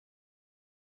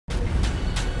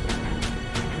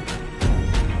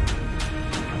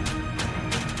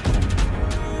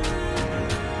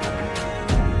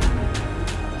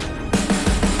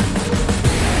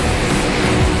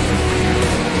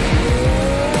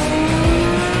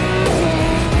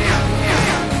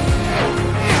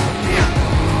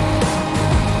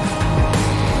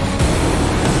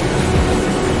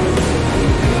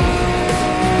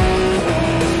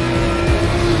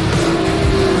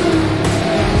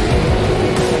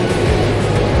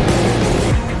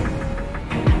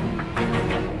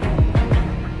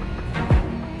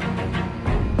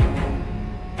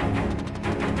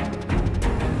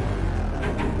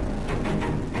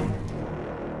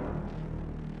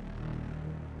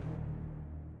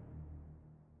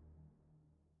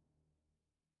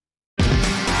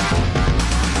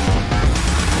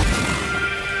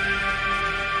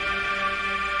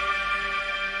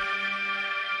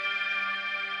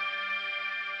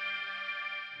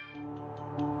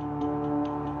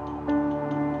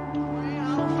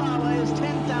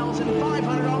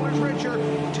$1,500 richer.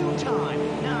 Two-time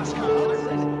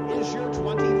NASCAR. This is your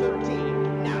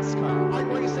 2013 NASCAR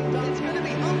iRacing. It's going to be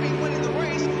Humvee winning the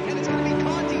race, and it's going to be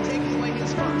Conti taking away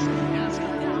his first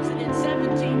NASCAR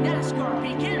 2017 NASCAR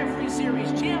Beginner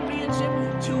Series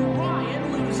Championship to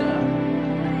Ryan Luza.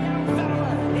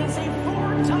 Federer is a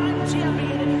four-time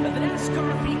champion of the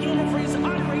NASCAR Beginner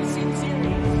iRacing Series.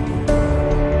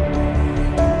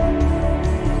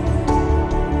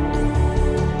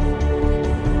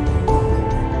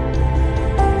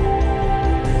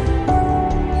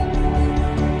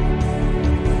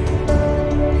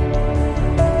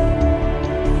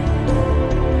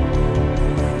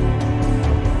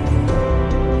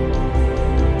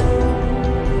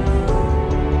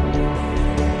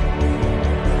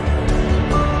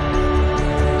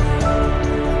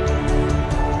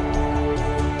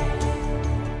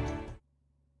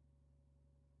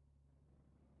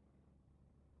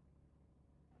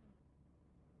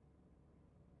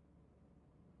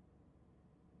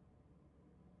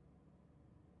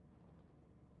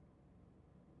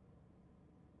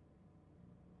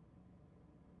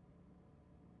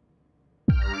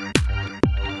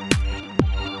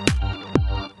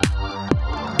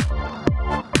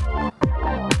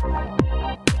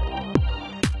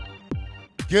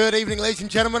 Good evening, ladies and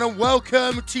gentlemen, and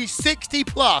welcome to 60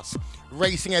 Plus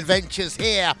Racing Adventures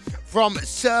here from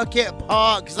Circuit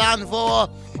Park Zandvoort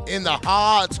in the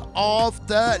heart of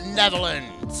the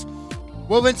Netherlands.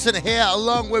 Will Vincent here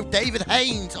along with David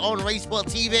Haynes on RaceSpot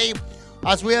TV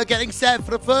as we are getting set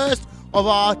for the first of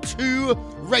our two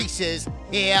races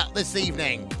here this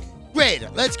evening. Grid,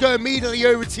 let's go immediately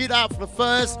over to that for the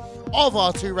first of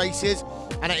our two races,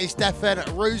 and it is Stefan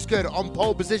Rosegood on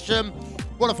pole position.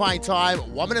 Qualifying time,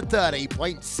 1 minute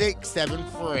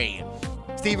 30.673.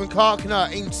 Stephen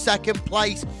Karkner in second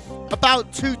place,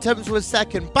 about 2/10 of a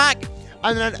second back,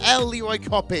 and then L. Leroy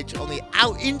Coppage on the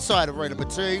inside of row number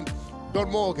 2. John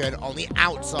Morgan on the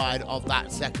outside of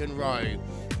that second row.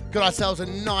 Got ourselves a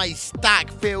nice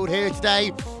stack field here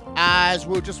today as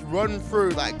we'll just run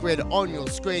through that grid on your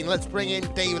screen. Let's bring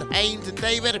in David Haynes. And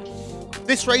David,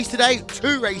 this race today,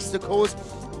 two races of course,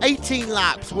 18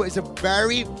 laps, what is a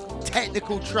very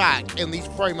technical track in these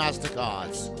ProMaster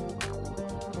cars.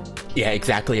 Yeah,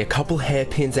 exactly. A couple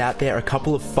hairpins out there, a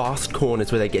couple of fast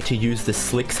corners where they get to use the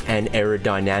slicks and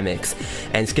aerodynamics.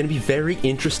 And it's going to be very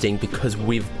interesting because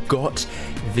we've got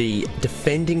the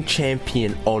defending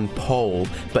champion on pole,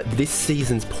 but this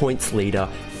season's points leader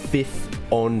 5th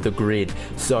on the grid.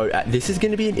 So this is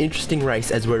going to be an interesting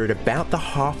race as we're at about the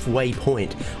halfway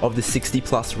point of the 60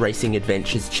 Plus Racing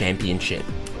Adventures Championship.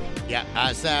 Yeah,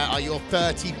 as there are your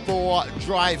 34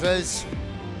 drivers.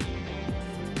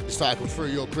 Just cycle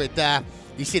through your grid there.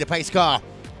 You see the pace car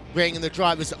bringing the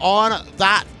drivers on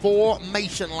that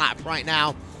formation lap right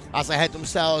now as they head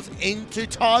themselves into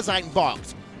Tarzan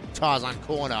box, Tarzan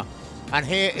corner. And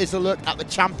here is a look at the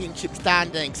championship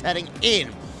standings heading in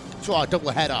to our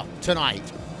doubleheader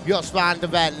tonight. Jos van der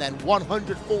Ven then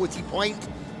 140 points,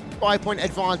 5-point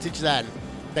advantage then,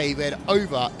 David,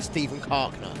 over Stephen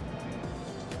Karkner.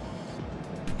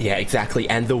 Yeah, exactly.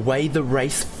 And the way the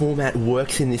race format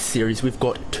works in this series, we've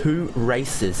got two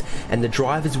races and the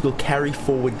drivers will carry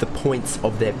forward the points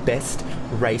of their best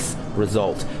race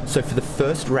result. So for the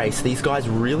first race, these guys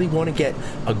really want to get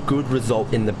a good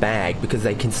result in the bag because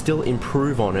they can still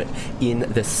improve on it in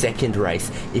the second race.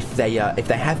 If they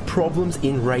have problems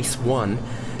in race 1,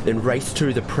 then race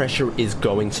 2, the pressure is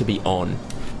going to be on.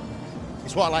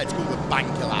 It's what I like to call the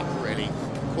banker lap, really.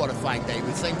 Qualifying,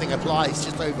 David. Same thing applies,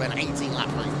 just over an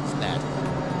 18-lap race instead.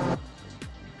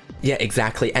 Yeah,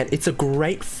 exactly. And it's a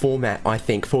great format, I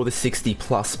think, for the 60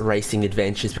 Plus Racing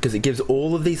Adventures because it gives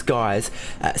all of these guys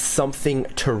something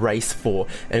to race for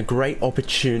and a great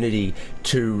opportunity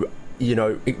to, you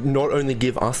know, not only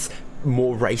give us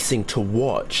more racing to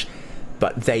watch,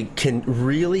 but they can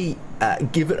really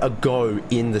give it a go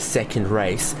in the second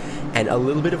race. And a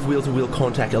little bit of wheel-to-wheel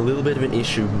contact, a little bit of an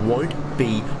issue won't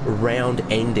be round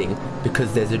ending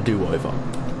because there's a do-over.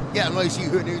 Yeah, and those of you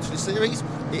who are new to the series,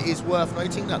 it is worth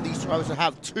noting that these drivers will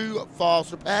have 2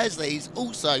 fast repairs. There is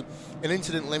also an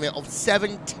incident limit of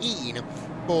 17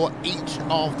 for each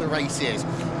of the races.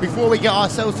 Before we get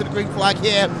ourselves to the green flag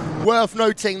here, worth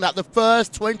noting that the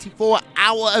first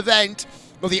 24-hour event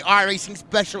of the iRacing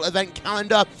special event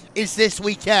calendar is this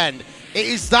weekend. It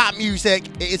is that music.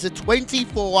 It is a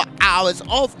 24 hours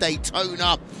of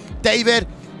Daytona. David,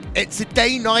 it's a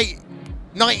day-night,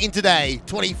 night into day,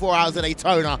 24 hours of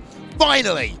Daytona.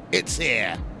 Finally, it's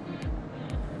here.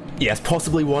 Yes,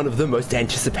 possibly one of the most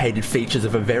anticipated features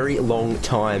of a very long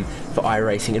time for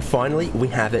iRacing. And finally, we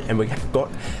have it, and we've got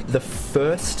the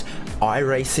first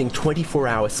iRacing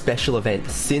 24-hour special event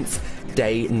since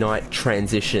day-night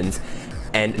transitions.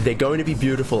 And they're going to be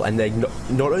beautiful, and they're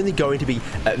not only going to be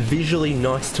visually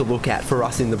nice to look at for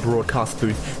us in the broadcast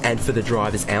booth and for the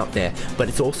drivers out there, but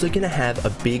it's also going to have a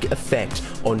big effect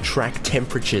on track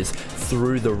temperatures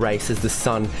through the race as the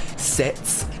sun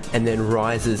sets and then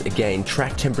rises again.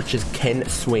 Track temperatures can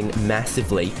swing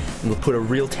massively, and will put a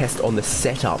real test on the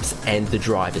setups and the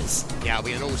drivers. Yeah, it'll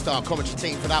be an all-star commentary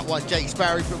team for that one. Jake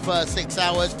Sparrow for the first 6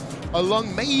 hours,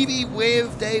 along maybe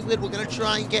with David. We're going to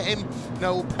try and get him, you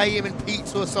know, we'll pay him in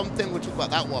pizza or something. We'll talk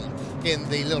about that one in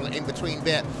the little in-between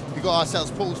bit. We've got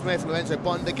ourselves Paul Smith, Lorenzo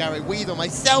Bonda, Gary Weaver,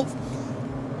 myself,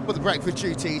 for the breakfast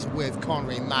duties with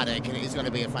Connery Maddock, and it is going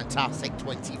to be a fantastic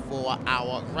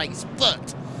 24-hour race.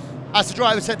 But as the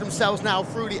drivers head themselves now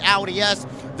through the Audi S,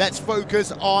 let's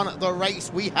focus on the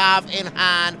race we have in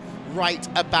hand right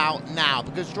about now,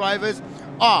 because drivers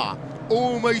are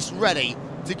almost ready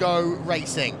to go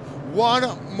racing.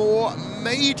 One more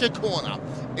major corner.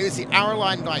 It is the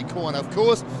Airline Light corner, of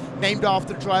course, named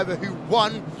after the driver who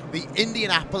won the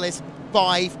Indianapolis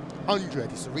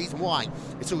 500. It's the reason why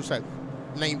it's also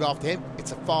named after him.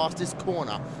 It's the fastest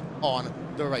corner on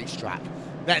the racetrack.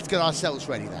 Let's get ourselves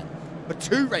ready then for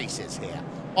 2 races here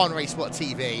on RaceSpot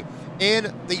TV in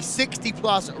the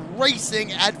 60-plus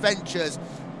racing adventures.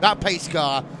 That pace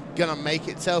car gonna make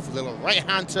itself a little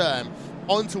right-hand turn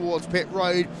on towards pit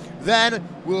road. Then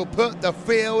we'll put the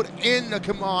field in the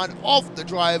command of the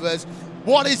drivers.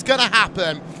 What is going to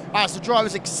happen as the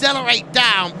drivers accelerate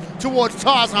down towards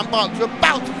Tarzan Park? We're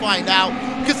about to find out,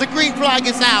 because the green flag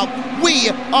is out. We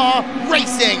are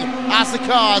racing as the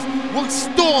cars will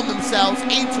storm themselves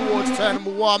in towards turn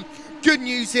number 1. Good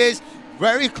news is,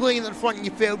 very clean at the front of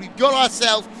your field. We've got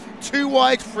ourselves 2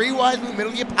 wide, 3 wide in the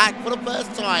middle of your pack for the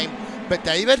first time. But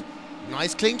David,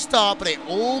 nice clean start, but it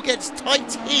all gets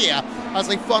tight here as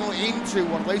they funnel into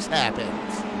one of those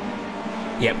hairpins.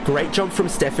 Yep, great jump from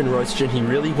Stefan Roesgen. He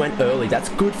really went early. That's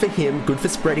good for him, good for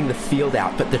spreading the field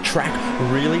out, but the track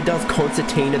really does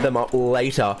concertina them up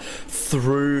later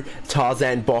through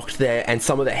Tarzan Bocht there, and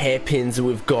some of the hairpins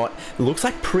we've got. Looks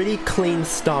like pretty clean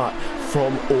start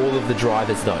from all of the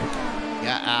drivers though.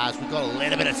 Yeah, as we've got a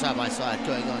little bit of side-by-side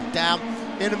going on down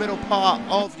in the middle part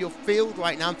of your field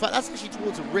right now. In fact, that's actually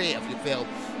towards the rear of your field.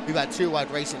 We've had 2 wide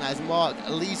racing. That is Mark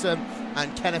Elisa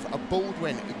and Kenneth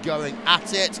Baldwin going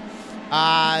at it.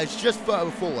 Just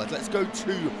further forward, let's go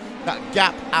to that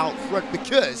gap out front,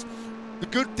 because the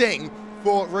good thing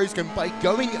for Roesgen, by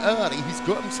going early, he's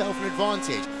got himself an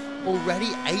advantage. Already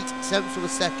 8/7 of a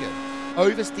second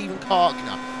over Stephen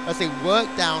Karkner as they work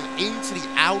down into the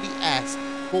Audi S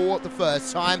for the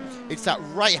first time. It's that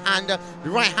right-hander. The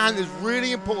right-hander is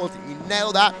really important. You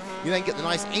nail that, you then get the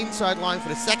nice inside line for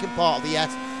the second part of the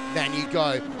S. Then you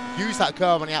go, use that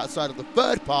curve on the outside of the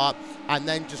third part, and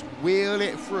then just wheel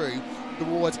it through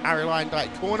towards Airline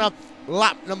Dyke corner.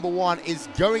 Lap number 1 is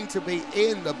going to be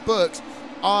in the books.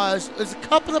 There's a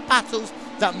couple of battles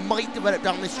that might develop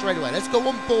down this straightaway. Let's go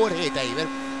on board here, David,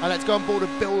 and let's go on board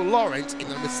with Bill Lawrence in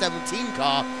the number 17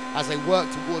 car as they work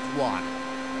towards 1.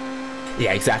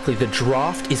 Yeah, exactly. The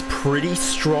draft is pretty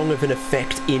strong of an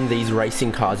effect in these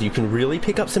racing cars. You can really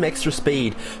pick up some extra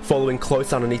speed following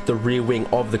close underneath the rear wing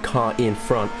of the car in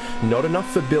front. Not enough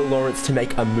for Bill Lawrence to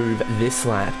make a move this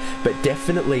lap, but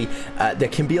definitely there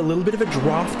can be a little bit of a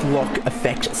draft lock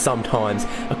effect sometimes.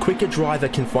 A quicker driver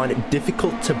can find it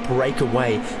difficult to break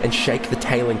away and shake the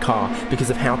tailing car because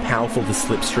of how powerful the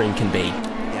slipstream can be.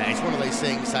 Yeah, it's one of those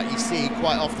things that you see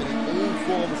quite often in all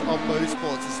forms of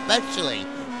motorsports, especially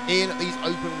in these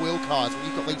open wheel cars, when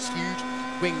you've got those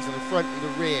huge wings in the front and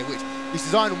the rear, which is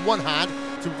designed on one hand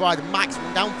to provide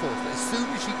maximum downforce, but as soon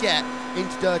as you get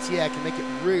into dirty air, it can make it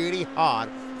really hard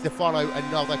to follow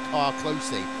another car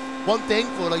closely. One thing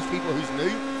for those people who's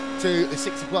new to the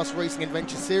 60-plus Racing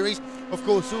Adventure Series, of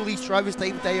course, all these drivers,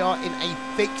 they are in a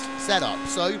fixed setup,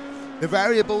 so the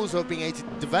variables of being able to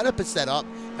develop a setup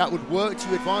that would work to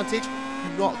your advantage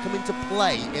do not come into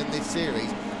play in this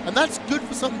series. And that's good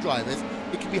for some drivers.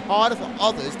 It can be harder for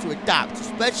others to adapt,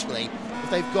 especially if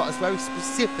they've got a very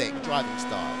specific driving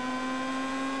style.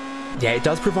 Yeah, it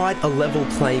does provide a level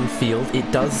playing field. It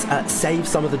does save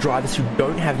some of the drivers who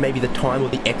don't have maybe the time or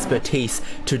the expertise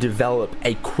to develop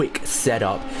a quick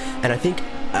setup. And I think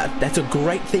that's a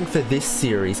great thing for this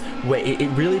series, where it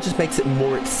really just makes it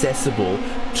more accessible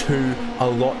to a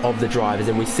lot of the drivers.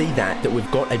 And we see that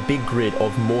we've got a big grid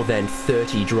of more than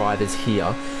 30 drivers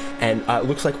here. And it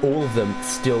looks like all of them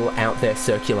still out there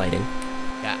circulating.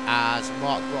 Yeah, as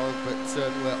Mark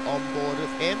Robertson, we're on board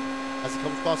with him as he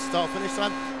comes past the start-finish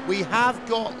time. We have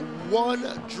got one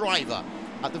driver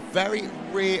at the very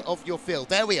rear of your field.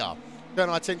 There we are. turn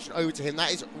our attention over to him.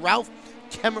 That is Ralph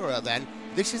Kemmerer then.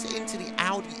 This is into the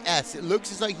Audi S. It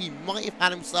looks as though he might have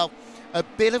had himself a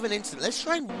bit of an incident. Let's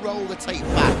try and roll the tape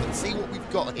back and see what we've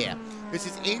got here. This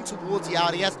is in towards the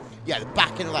Audi S. Yeah, the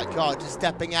back end of that car just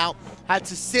stepping out. Had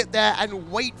to sit there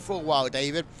and wait for a while,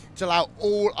 David, to allow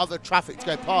all other traffic to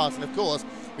go past. And of course,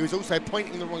 he was also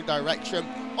pointing in the wrong direction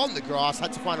on the grass.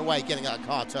 Had to find a way of getting that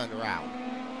car turned around.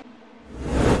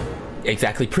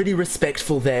 Exactly, pretty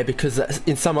respectful there, because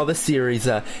in some other series,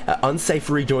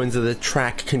 unsafe rejoins of the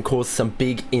track can cause some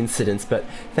big incidents, but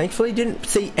thankfully didn't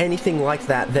see anything like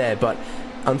that there. But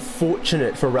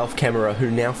unfortunate for Ralph Kemmerer,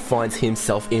 who now finds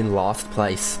himself in last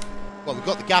place. Well, we've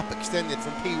got the gap extended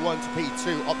from P1 to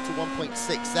P2 up to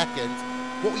 1.6 seconds.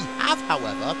 What we have,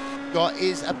 however, got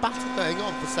is a battle going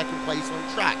on for second place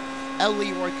on track. El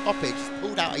Leroy Coppage has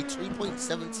pulled out a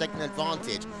 3.7 second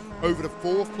advantage over the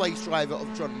fourth place driver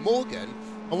of John Morgan.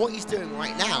 And what he's doing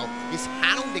right now is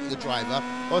hounding the driver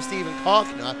of Stephen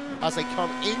Karkner as they come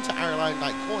into Airline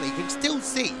Light Corner. You can still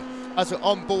see as we're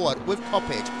on board with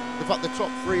Coppage, the fact the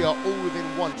top three are all within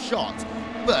one shot.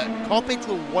 But Coppage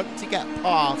will want to get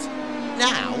past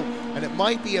now, and it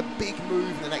might be a big move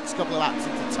in the next couple of laps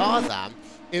into Tarzan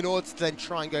in order to then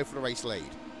try and go for the race lead.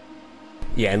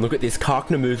 Yeah, and look at this.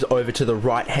 Karkner moves over to the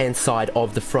right-hand side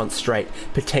of the front straight,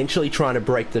 potentially trying to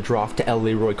break the draft to El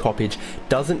Leroy Coppage.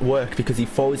 Doesn't work because he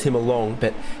follows him along,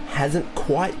 but hasn't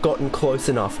quite gotten close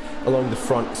enough along the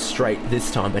front straight this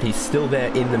time, but he's still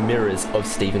there in the mirrors of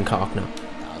Stephen Karkner.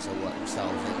 As they work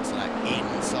themselves into that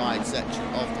inside section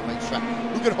of the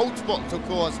racetrack. Look at hold spot, of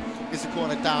course, is the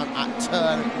corner down at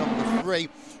turn number 3.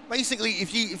 Basically,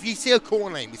 if you see a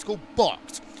corner name, it's called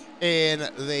bocht in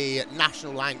the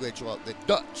national language, or the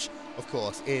Dutch, of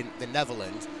course, in the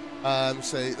Netherlands.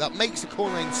 So that makes the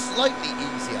corner name slightly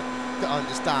easier to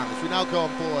understand. As we now go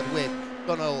on board with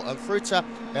Daniel Fitterer,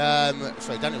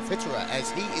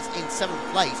 as he is in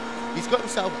 7th place. He's got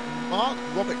himself Mark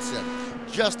Robertson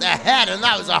just ahead, and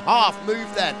that was a half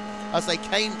move then as they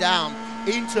came down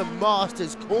into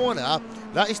Masters Corner.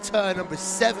 That is turn number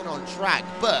 7 on track,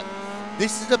 but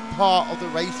this is a part of the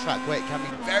racetrack where it can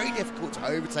be very difficult to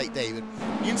overtake, David.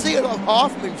 You can see a lot of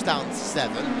half moves down to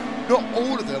 7. Not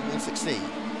all of them will succeed.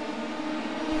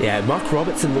 Yeah, Mark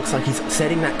Robertson looks like he's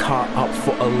setting that car up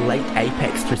for a late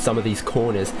apex through some of these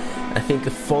corners. I think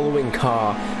the following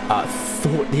car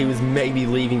thought he was maybe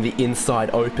leaving the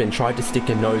inside open, tried to stick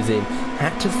a nose in,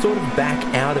 had to sort of back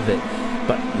out of it.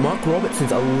 But Mark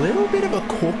Robertson's a little bit of a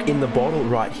cork in the bottle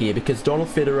right here, because Donald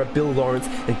Fitterer, Bill Lawrence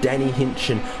and Danny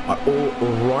Hinchin are all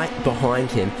right behind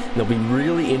him. And it'll be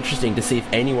really interesting to see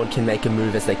if anyone can make a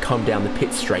move as they come down the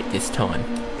pit straight this time.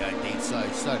 Yeah, indeed so.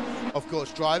 So, of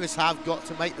course, drivers have got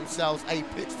to make themselves a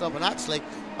pit stop. And actually,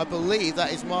 I believe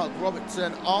that is Mark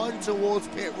Robertson on towards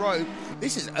pit road.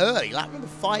 This is early, lap number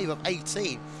 5 of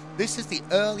 18. This is the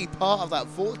early part of that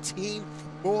 14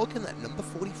 Morgan, that number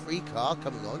 43 car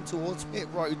coming on towards pit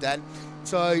road then.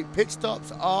 So pit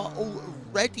stops are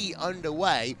already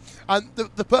underway, and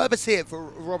the purpose here for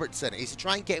Robertson is to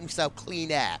try and get himself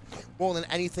clean air more than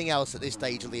anything else at this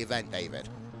stage of the event, David.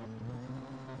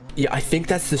 Yeah, I think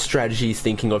that's the strategy he's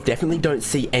thinking of. Definitely don't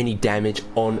see any damage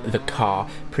on the car.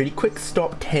 Pretty quick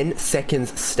stop, 10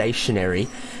 seconds stationary.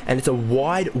 And it's a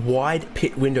wide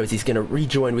pit window as he's going to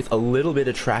rejoin with a little bit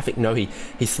of traffic. No, he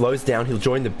slows down. He'll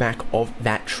join the back of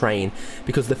that train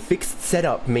because the fixed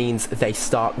setup means they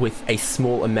start with a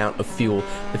small amount of fuel.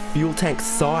 The fuel tank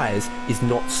size is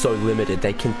not so limited.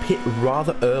 They can pit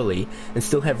rather early and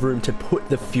still have room to put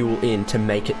the fuel in to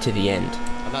make it to the end.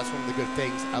 And that's one of the good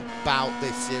things about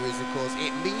this series, of course.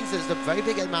 It means there's a very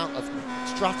big amount of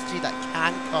strategy that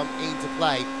can come into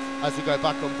play as we go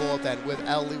back on board then with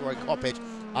El Leroy Coppage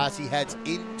as he heads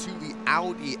into the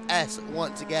Audi S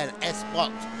once again.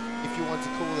 S-Box, if you want to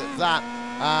call it that.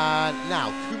 And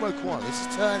now, Kumo Corner. This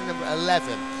is turn number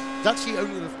 11. It's actually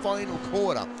only the final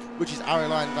corner, which is Arrow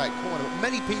Line Right Corner. But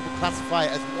many people classify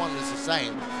it as one as the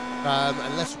same,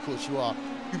 unless, of course, you are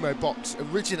Kumo Box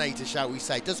originator, shall we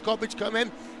say. Does Coppage come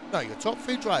in? No, your top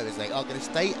 3 drivers, they are going to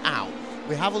stay out.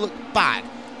 We have a look back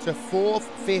to 4th,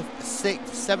 5th, 6th,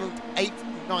 7th,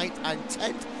 8th, 9th and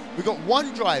 10th. We've got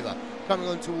one driver coming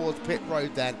on towards pit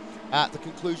road then at the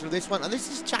conclusion of this one, and this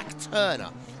is Jack Turner.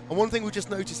 And one thing we just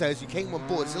noticed there as you came on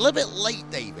board, it's a little bit late,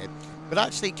 David, but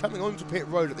actually coming onto pit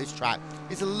road at this track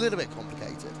is a little bit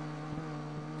complicated.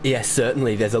 Yeah,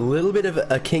 certainly. There's a little bit of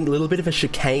a little bit of a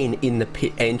chicane in the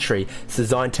pit entry. It's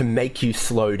designed to make you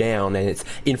slow down, and it's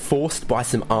enforced by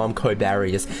some Armco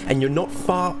barriers. And you're not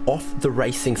far off the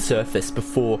racing surface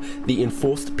before the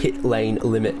enforced pit lane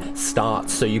limit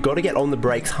starts. So you've got to get on the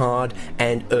brakes hard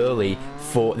and early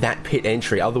for that pit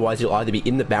entry. Otherwise, you'll either be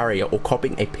in the barrier or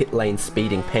copping a pit lane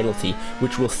speeding penalty,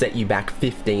 which will set you back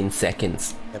 15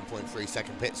 seconds. 10.3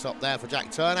 second pit stop there for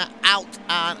Jack Turner. Out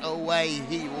and away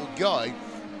he will go.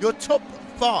 Your top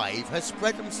 5 has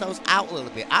spread themselves out a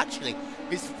little bit. Actually,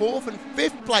 it's 4th and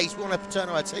 5th place we want to turn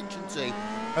our attention to,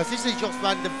 as this is Jos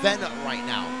van der Ven right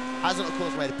now. Hasn't, of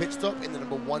course, made a pit stop in the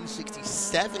number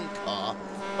 167 car,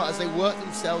 but as they work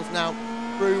themselves now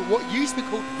through what used to be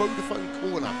called Vodafone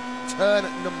Corner, turn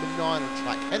number 9 on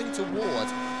track, heading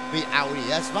towards the Audi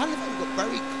S. Van der Ven got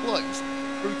very close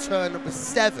through turn number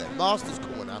 7, Masters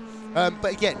Corner,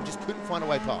 but again, just couldn't find a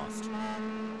way past.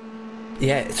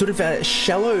 Yeah, it sort of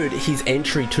shallowed his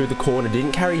entry to the corner,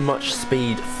 didn't carry much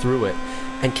speed through it.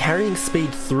 And carrying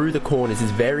speed through the corners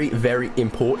is very, very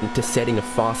important to setting a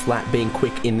fast lap, being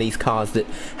quick in these cars that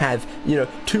have,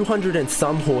 200 and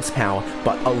some horsepower,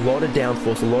 but a lot of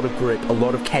downforce, a lot of grip, a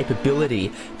lot of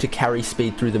capability to carry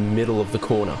speed through the middle of the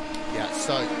corner. Yeah,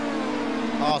 so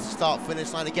past the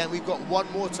start-finish line again. We've got one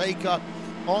more taker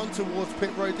on towards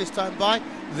pit road this time by.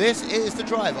 This is the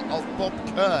driver of Bob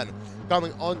Kern,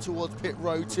 coming on towards pit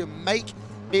road to make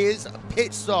his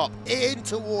pit stop. In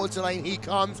towards the lane he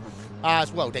comes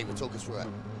as well. David, talk us through it.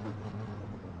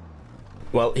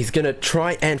 Well, he's going to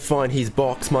try and find his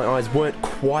box. My eyes weren't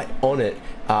quite on it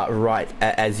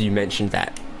as you mentioned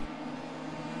that.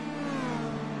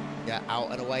 Yeah,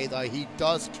 out and away though he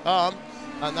does come,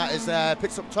 and that is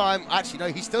pit stop time. Actually, no,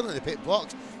 he's still in the pit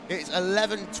box. It's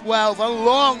 11:12, a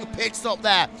long pit stop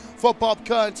there for Bob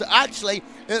Kern. So actually,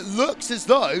 it looks as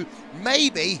though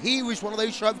maybe he was one of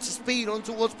those drivers to speed on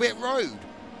towards pit road.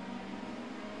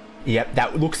 Yep,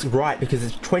 that looks right, because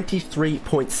it's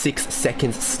 23.6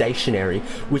 seconds stationary,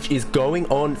 which is going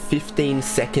on 15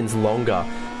 seconds longer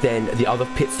than the other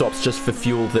pit stops just for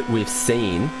fuel that we've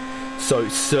seen. So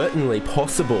certainly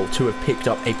possible to have picked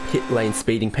up a pit lane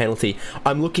speeding penalty.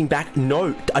 I'm looking back,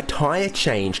 no, a tyre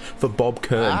change for Bob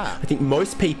Kern. I think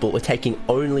most people are taking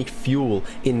only fuel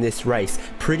in this race.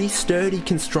 Pretty sturdy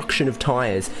construction of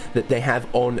tyres that they have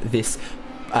on this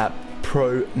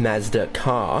Pro Mazda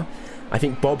car. I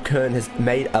think Bob Kern has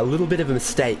made a little bit of a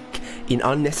mistake in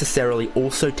unnecessarily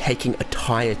also taking a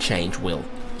tyre change, Will.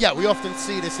 Yeah, we often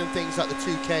see this in things like the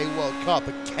 2K World Cup.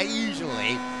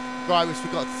 Occasionally, drivers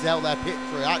forgot to tell their pit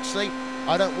crew, actually,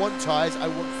 I don't want tyres, I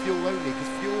want fuel only, because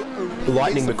fuel only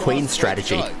Lightning is the McQueen fastest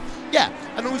strategy. way to go. Yeah,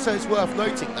 and also it's worth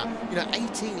noting that,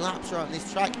 18 laps around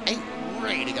this track ain't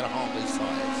really going to harm these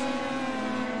tyres.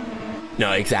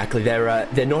 No, exactly.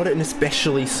 They're not an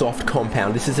especially soft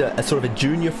compound. This is a sort of a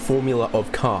junior formula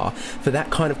of car. For that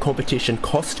kind of competition,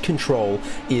 cost control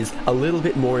is a little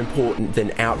bit more important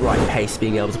than outright pace,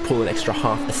 being able to pull an extra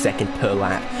half a second per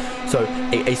lap. So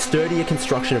a sturdier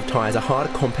construction of tyres, a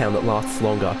harder compound that lasts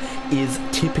longer, is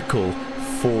typical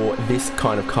for this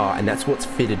kind of car, and that's what's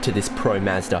fitted to this Pro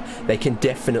Mazda. They can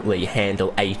definitely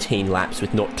handle 18 laps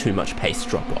with not too much pace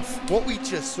drop-off. What we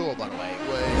just saw, by the way,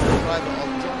 was the driver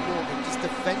of John Morgan just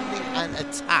defending an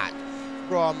attack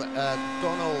from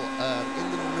Donald in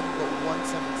the number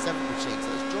 177 machine. So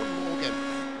it's John Morgan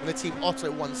in the Team Otto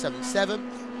 177,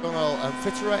 Donald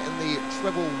Fitterer in the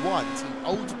Treble 1 Team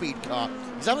Old Speed car.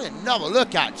 He's having another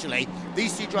look, actually.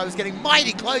 These two drivers getting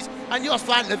mighty close, and Jos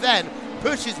van der Ven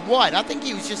pushes wide. I think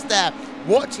he was just there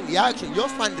watching the action.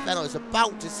 Jos van der Ven, I was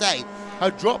about to say,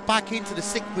 had dropped back into the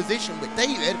 6th position, but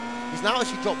David, he's now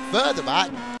actually dropped further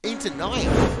back into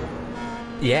 9th.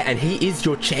 Yeah, and he is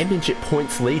your championship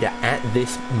points leader at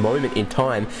this moment in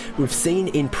time. We've seen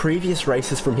in previous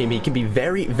races from him, he can be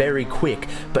very, very quick,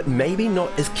 but maybe not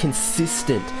as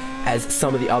consistent as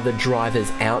some of the other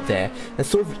drivers out there. And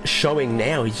sort of showing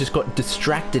now, he's just got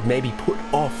distracted, maybe put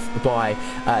off by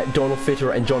Donald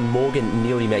Fitterer and John Morgan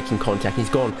nearly making contact. He's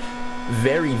gone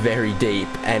very, very deep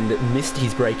and missed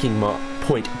his braking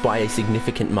point by a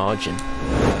significant margin.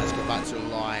 Let's go back to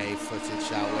live footage,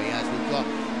 shall we? As we've got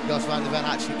Jos van der Ven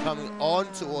actually coming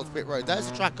on towards pit road.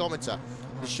 There's the trachometer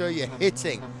to show you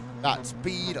hitting that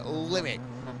speed limit.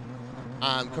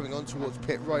 Coming on towards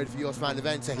pit road for Jos van der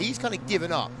Ven. So he's kind of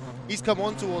given up. He's come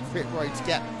on towards pit road to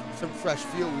get some fresh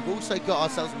fuel. We've also got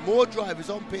ourselves more drivers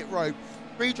on pit road.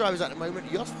 3 drivers at the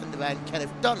moment. Jos van der Ven,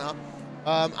 Kenneth Dunner,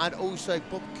 and also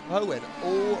Bob Cohen,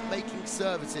 all making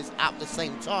services at the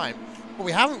same time. But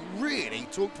we haven't really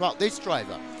talked about this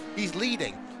driver. He's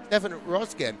leading, Stefan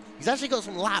Roskin. He's actually got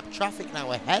some lap traffic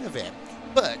now ahead of him,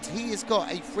 but he has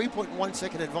got a 3.1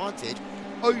 second advantage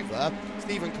over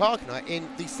Stephen Karkner in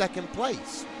the second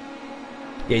place.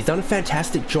 Yeah, he's done a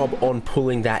fantastic job on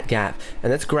pulling that gap,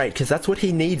 and that's great because that's what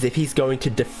he needs if he's going to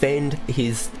defend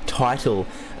his title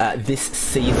this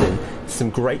season. Some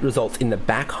great results in the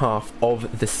back half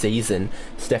of the season.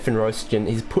 Stefan Rostgen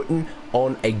is putting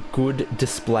on a good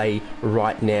display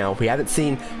right now. We haven't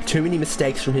seen too many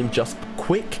mistakes from him, just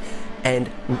quick and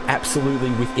absolutely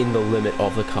within the limit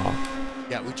of the car.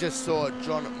 Yeah, we just saw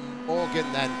John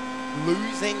Morgan then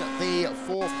losing the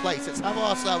fourth place. Let's have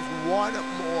ourselves one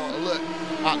more look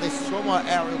at this trauma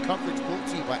aerial coverage brought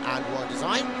to you by And1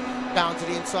 Design. Down to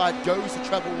the inside goes the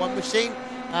treble one machine,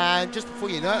 and just before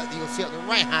you know it, you'll see on the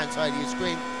right hand side of your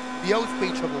screen the old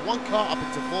speed treble one car up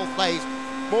into fourth place.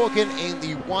 Morgan in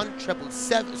the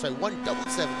 177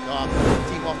 car,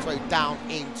 Team Otto down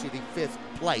into the fifth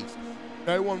place.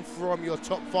 No one from your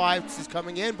top five is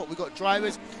coming in, but we've got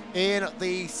drivers in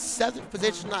the seventh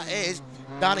position, that is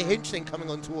Danny Hinchley coming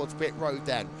on towards pit road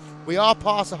then. We are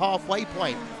past the halfway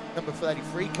point. Number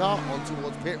 33 car on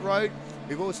towards pit road.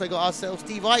 We've also got ourselves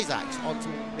Steve Isaacs on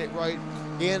towards pit road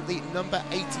in the number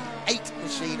 88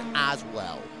 machine as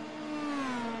well.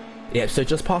 Yeah, so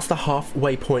just past the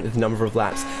halfway point of the number of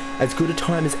laps. As good a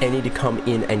time as any to come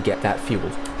in and get that fuel.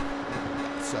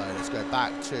 So let's go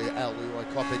back to El Leroy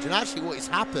Coppage, and actually what has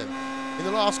happened in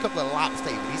the last couple of laps,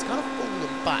 David, he's kind of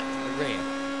fallen back from the rear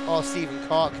of Stephen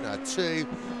Karkner to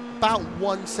about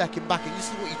 1 second back, and this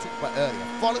is what you talked about earlier.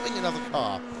 Following another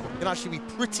car can actually be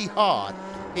pretty hard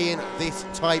in this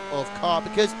type of car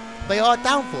because they are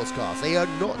downforce cars. They are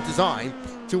not designed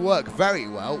to work very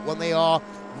well when they are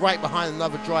right behind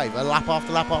another driver lap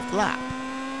after lap after lap.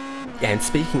 And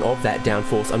speaking of that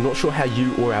downforce, I'm not sure how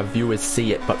you or our viewers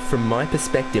see it, but from my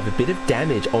perspective, a bit of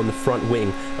damage on the front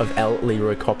wing of El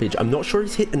Leroy Coppage. I'm not sure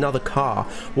he's hit another car.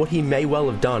 What he may well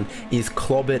have done is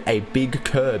clobbered a big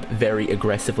curb very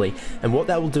aggressively. And what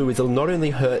that will do is it'll not only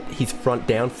hurt his front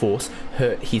downforce,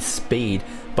 hurt his speed,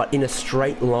 but in a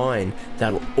straight line,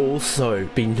 that'll also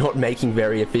be not making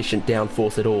very efficient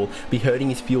downforce at all, be hurting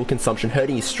his fuel consumption,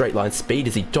 hurting his straight line speed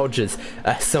as he dodges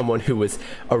someone who was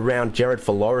around Jared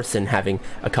Florison having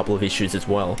a couple of issues as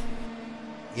well.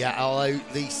 Yeah, although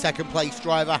the second place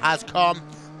driver has come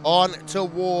on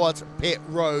towards pit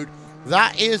road.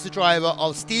 That is the driver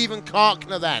of Stephen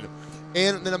Karkner then,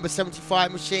 in the number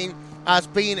 75 machine, has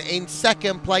been in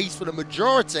second place for the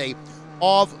majority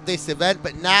of this event,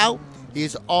 but now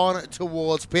is on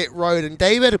towards pit road. And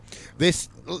David, this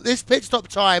pit stop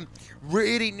time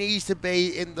really needs to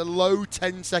be in the low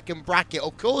 10-second bracket.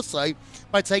 Of course, though,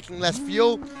 by taking less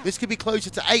fuel, this could be closer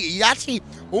to 8. He actually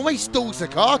almost stalls the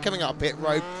car coming up pit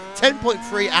road,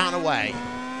 10.3 out and away.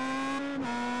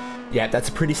 Yeah, that's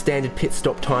a pretty standard pit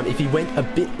stop time. If he went a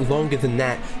bit longer than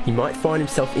that, he might find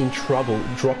himself in trouble,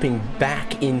 dropping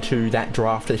back into that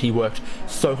draft that he worked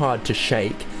so hard to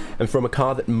shake. And from a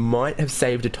car that might have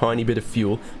saved a tiny bit of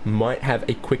fuel, might have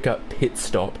a quicker pit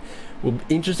stop. Will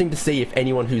be interesting to see if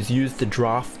anyone who's used the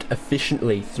draft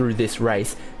efficiently through this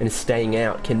race and is staying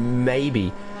out can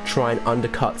maybe try and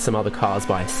undercut some other cars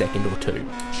by a second or two.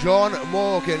 John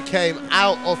Morgan came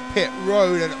out of pit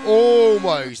road and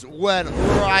almost went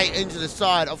right into the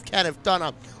side of Kenneth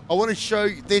Dunner. I want to show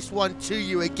this one to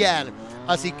you again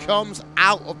as he comes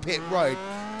out of pit road.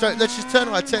 So let's just turn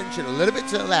our attention a little bit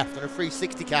to the left on a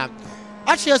 360 cam.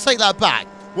 Actually, I'll take that back.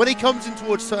 When he comes in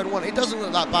towards turn one, it doesn't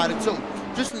look that bad at all.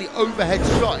 Just in the overhead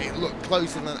shot, it looked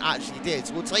closer than it actually did.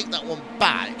 So we'll take that one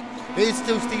back. It is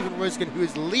still Stephen Roskin who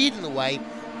is leading the way,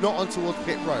 not on towards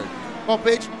pit road.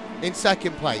 Coppage in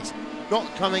second place, not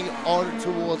coming on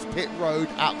towards pit road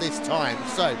at this time.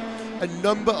 So a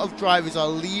number of drivers are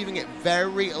leaving it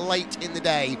very late in the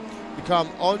day to come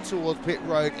on towards pit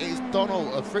road. It is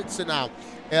Donald Fritzer now.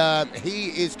 He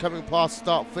is coming past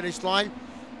start-finish line,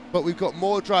 but we've got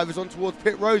more drivers on towards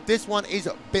pit road. This one is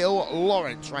Bill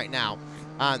Lawrence right now,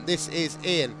 and this is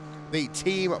in the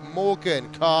Team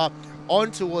Morgan car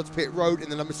on towards pit road in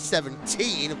the number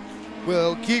 17.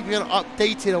 We'll keep you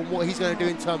updated on what he's going to do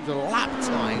in terms of lap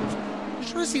times. I'm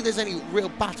trying to see if there's any real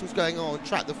battles going on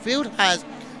track. The field has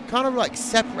kind of like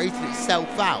separated itself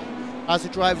out as the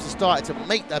drivers have started to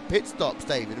make their pit stops,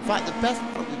 David. In fact, the best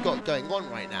one we've got going on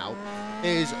right now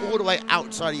is all the way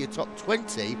outside of your top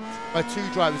 20 by two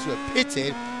drivers who are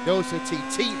pitted. They're also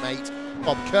teammates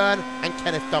Bob Kern and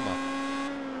Kenneth Dummer.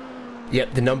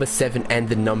 Yep, the number 7 and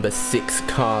the number 6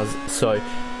 cars. So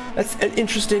that's an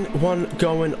interesting one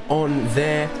going on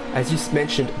there. As you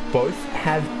mentioned, both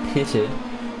have pitted.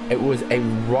 It was a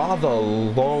rather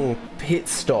long pit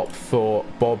stop for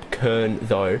Bob Kern,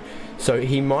 though. So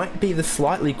he might be the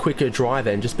slightly quicker driver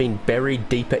and just being buried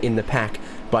deeper in the pack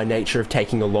by nature of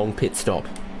taking a long pit stop.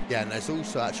 Yeah, and there's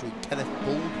also actually Kenneth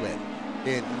Baldwin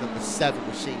in the number 7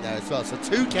 machine there as well. So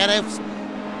 2 Kenneths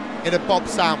in a Bob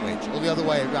sandwich, or the other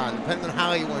way around, depending on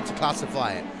how you want to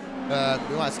classify it.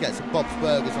 We might get some Bob's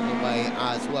Burgers on the way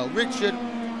as well. Richard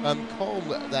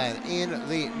Colm then in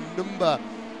the number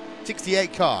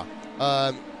 68 car.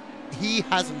 He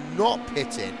has not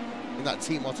pitted in that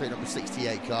Team Otto number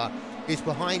 68 car. He's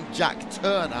behind Jack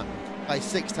Turner by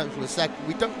 6 tenths of a second.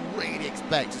 We don't really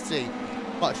expect to see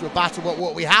much of a battle, but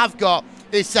what we have got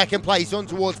is second place on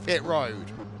towards pit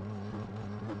road.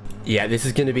 Yeah, this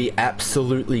is going to be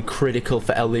absolutely critical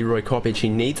for El Leroy Coppage. He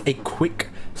needs a quick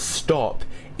stop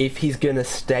if he's going to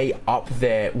stay up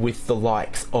there with the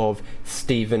likes of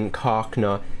Stephen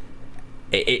Karkner.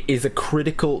 It is a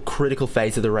critical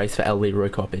phase of the race for El Leroy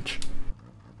Coppage.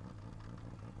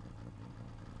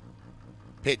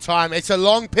 Pit time. It's a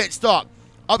long pit stop.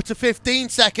 Up to 15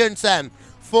 seconds then.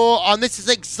 And this is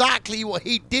exactly what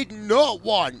he did not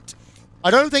want.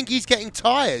 I don't think he's getting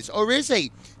tyres, or is he?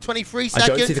 23 seconds.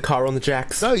 I don't see the car on the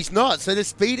jacks. No, he's not. So the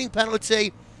speeding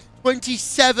penalty,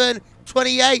 27,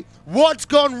 28. What's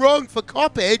gone wrong for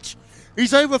Coppage?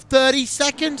 He's over 30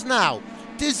 seconds now.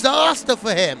 Disaster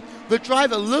for him. The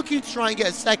driver looking to try and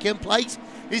get second place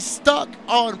is stuck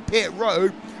on pit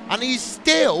road, and he's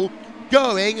still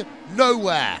going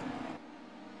nowhere.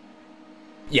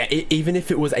 Yeah, even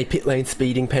if it was a pit lane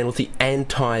speeding penalty and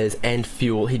tyres and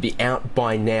fuel, he'd be out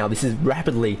by now. This is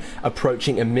rapidly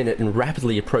approaching a minute and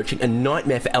rapidly approaching a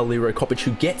nightmare for El Leroy Coppage,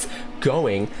 who gets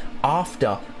going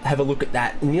after, have a look at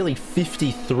that, nearly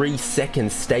 53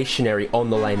 seconds stationary on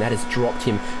the lane. That has dropped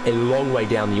him a long way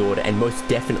down the order and most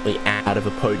definitely out of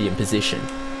a podium position.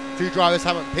 2 drivers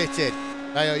haven't pitted.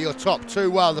 They are your top 2.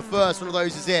 Well, the first one of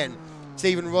those is in.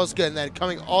 Stephen Rosgan then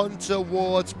coming on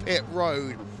towards pit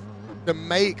road to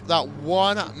make that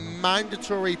one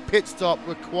mandatory pit stop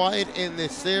required in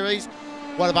this series.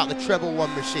 What about the treble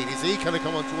 1 machine? Is he going to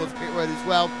come on towards pit road as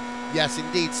well? Yes,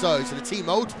 indeed so. So the Team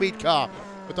Old Speed car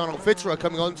with Donald Fitterer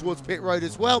coming on towards pit road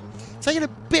as well. Taking a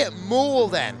bit more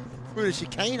then through the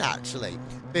chicane, actually.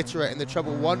 Fitterer in the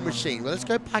treble 1 machine. Well, let's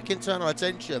go back and turn our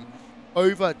attention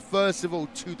over, first of all,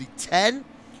 to the 10.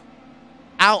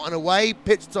 Out and away,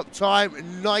 pit stop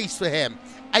time, nice for him.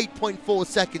 8.4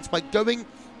 seconds. By going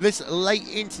this late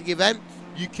into the event,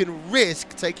 you can risk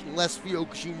taking less fuel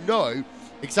because you know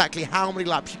exactly how many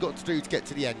laps you've got to do to get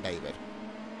to the end, David.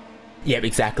 Yeah,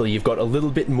 exactly. You've got a little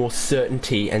bit more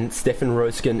certainty, and Stefan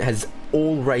Roskin has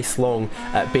all race long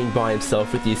been by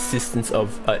himself with the assistance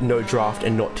of no draft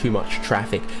and not too much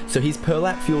traffic. So his per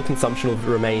lap fuel consumption will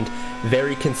remain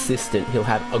very consistent. He'll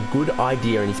have a good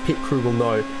idea, and his pit crew will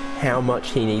know how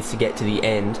much he needs to get to the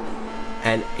end.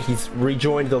 And he's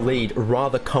rejoined the lead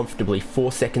rather comfortably,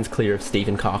 4 seconds clear of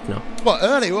Stephen Karkner. Well,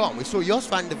 earlier on, we saw Jos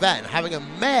van der Ven having a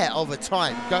mare of a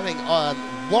time going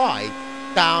wide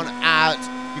down at,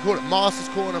 you call it Masters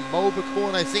Corner, Marlborough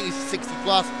Corner. I think it's 60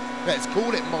 plus. Let's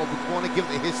call it Marlborough Corner, give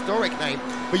it a historic name.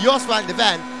 But Jos van der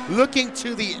Ven looking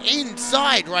to the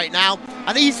inside right now,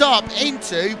 and he's up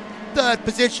into 3rd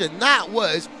position. That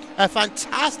was a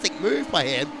fantastic move by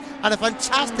him and a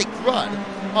fantastic run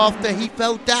after he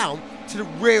fell down to the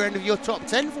rear end of your top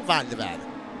 10 for Van der Ven.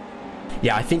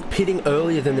 Yeah, I think pitting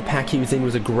earlier than the pack he was in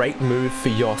was a great move for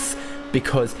Jos,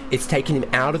 because it's taken him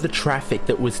out of the traffic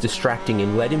that was distracting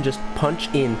him, let him just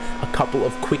punch in a couple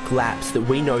of quick laps that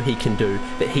we know he can do,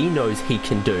 that he knows he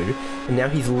can do, and now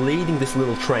he's leading this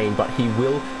little train, but he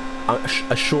will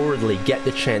assuredly get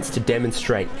the chance to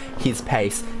demonstrate his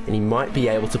pace, and he might be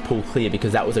able to pull clear,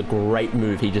 because that was a great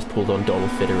move he just pulled on Donald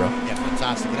Fitterer. Yeah,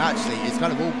 fantastic. And actually, it's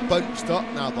kind of all bunched up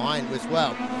now behind him as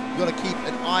well. You've got to keep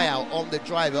an eye out on the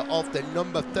driver of the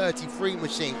number 33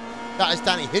 machine. That is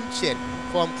Danny Hinchin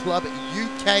from Club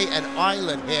UK and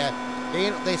Ireland here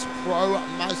in this Pro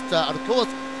Mazda. And of course,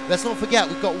 let's not forget,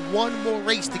 we've got one more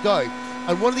race to go.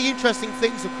 And one of the interesting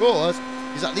things, of course,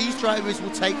 is that these drivers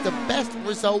will take the best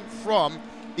result from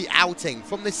the outing,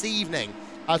 from this evening.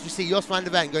 As we see Jos van der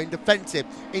Ven going defensive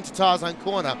into Tarzan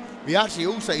Corner. We actually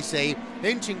also see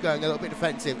Hinchin going a little bit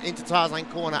defensive into Tarzan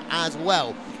Corner as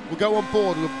well. We'll go on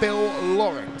board with Bill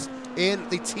Lawrence in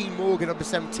the Team Morgan number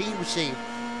 17 machine.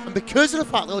 And because of the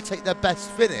fact they'll take their best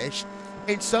finish,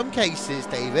 in some cases,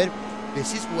 David,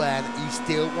 this is when you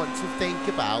still want to think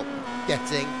about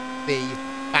getting the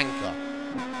banker.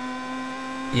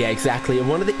 Yeah, exactly. And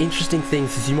one of the interesting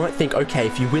things is you might think, okay,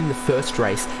 if you win the first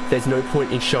race, there's no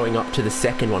point in showing up to the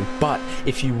second one. But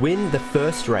if you win the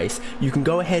first race, you can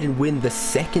go ahead and win the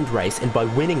second race, and by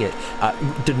winning it,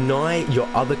 deny your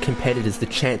other competitors the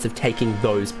chance of taking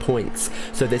those points.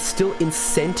 So there's still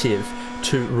incentive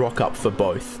to rock up for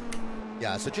both.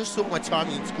 Yeah, so just saw my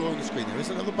timing and scoring screen. There is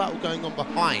another battle going on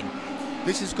behind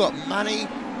This has got Manning,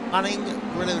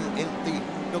 Brennan in the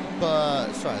number,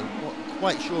 sorry, I'm not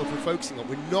quite sure if we're focusing on,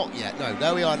 we're not yet, no,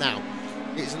 there we are now.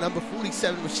 It's the number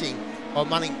 47 machine of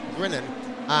Manning Brennan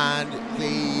and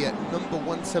the number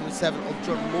 177 of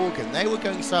John Morgan. They were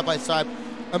going side by side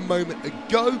a moment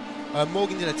ago.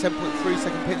 Morgan did a 10.3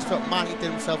 second pit stop, Manning did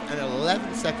himself an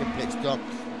 11 second pit stop,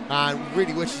 and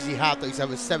really wishes he had those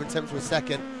other 7/10 of a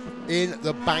second in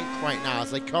the bank right now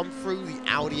as they come through the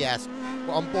Audi S.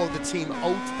 We're on board the team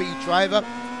Old Speed driver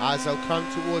as they'll come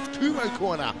towards Kumo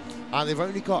corner, and they've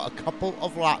only got a couple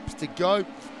of laps to go.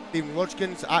 Steven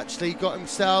Rodgkin's actually got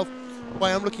himself,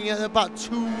 well, I'm looking at about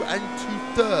 2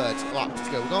 2/3 laps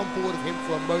to go. We're on board of him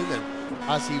for a moment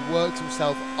as he works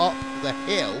himself up the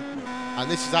hill, and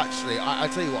this is actually, I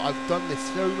tell you what, I've done this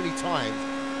so many times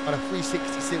on a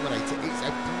 360 simulator. It's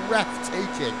a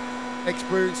breathtaking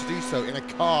experience to do so in a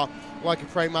car like a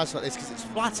Pro Mazda like this, because it's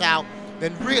flat out.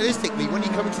 Then realistically, when you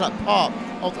come into that part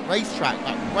of the racetrack,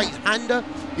 that right-hander,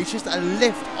 it's just a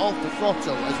lift off the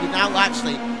throttle, as we now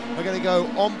actually are going to go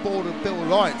on board with Bill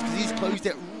Lawrence, because he's closed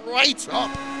it right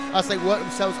up as they work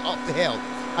themselves up the hill.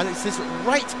 And it's this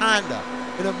right-hander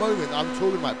in a moment that I'm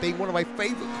talking about being one of my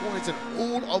favourite corners in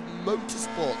all of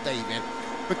motorsport, David,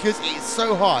 because it's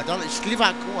so hard. Down at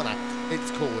Schlivak corner,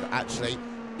 it's called, actually.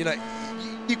 You know,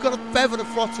 you've got to feather the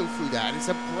throttle through there, and it's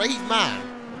a brave man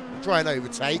to try and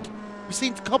overtake. We've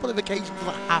seen a couple of occasions of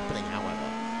that happening, however.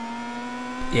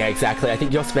 Yeah, exactly. I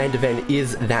think Jos van der Ven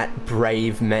is that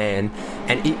brave man.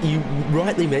 And you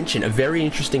rightly mentioned a very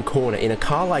interesting corner. In a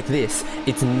car like this,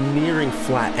 it's nearing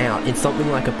flat out. In something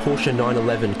like a Porsche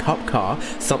 911 Cup car,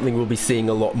 something we'll be seeing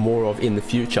a lot more of in the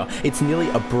future, it's nearly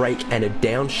a brake and a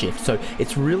downshift. So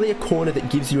it's really a corner that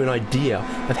gives you an idea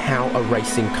of how a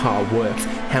racing car works,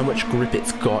 how much grip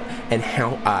it's got, and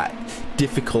how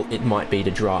difficult it might be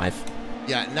to drive.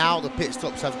 Yeah, now the pit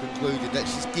stops have concluded.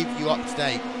 Let's just give you up to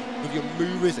date with your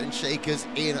movers and shakers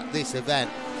in this event.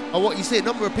 And what you see, a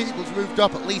number of people's moved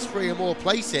up at least 3 or more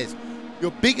places. Your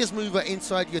biggest mover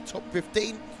inside your top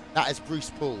 15, that is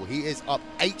Bruce Poole. He is up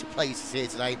 8 places here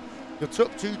today. Your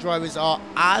top 2 drivers are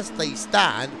as they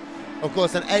stand. Of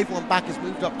course, then everyone back has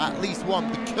moved up at least 1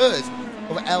 because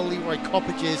of L. Leroy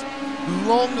Coppedge's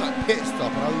long pit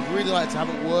stop. And I would really like to have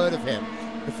a word of him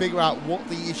to figure out what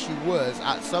the issue was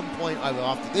at some point either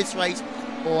after this race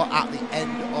or at the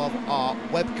end of our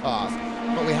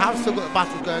webcast. But we have still got a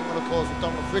battle going on, of course, with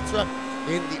Donald Fritterer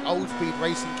in the Old Speed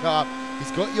racing car.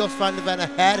 He's got Jos van der Ven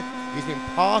ahead. He's been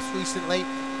passed recently.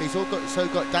 He's also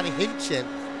got Danny Hinchen,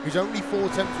 who's only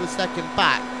 4/10 of a second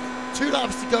back. 2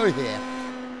 laps to go here.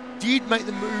 Do you make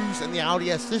the moves in the Audi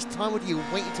S this time, or do you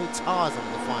wait until Tars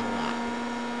on the final lap?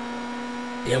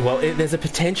 Yeah, well, there's a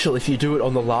potential if you do it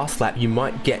on the last lap, you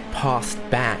might get passed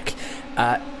back.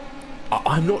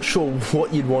 I'm not sure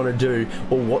what you'd want to do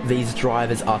or what these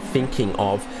drivers are thinking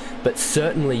of, but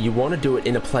certainly you want to do it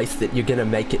in a place that you're going to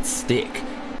make it stick.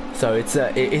 So it's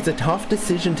a tough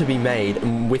decision to be made,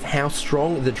 and with how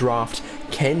strong the draft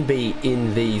can be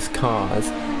in these cars,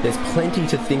 there's plenty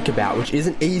to think about, which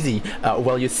isn't easy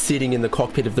while you're sitting in the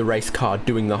cockpit of the race car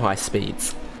doing the high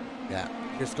speeds. Yeah,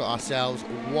 just got ourselves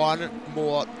 1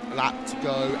 more lap to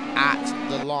go at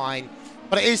the line.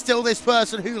 But it is still this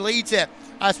person who leads it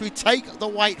as we take the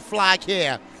white flag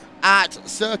here at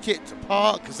Circuit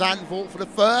Park Zandvoort for the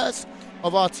first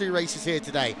of our 2 races here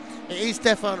today. It is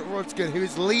Stefan Rodgkin who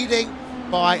is leading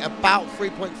by about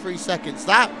 3.3 seconds.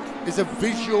 That is a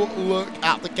visual look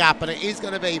at the gap, and it is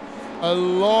going to be a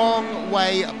long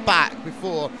way back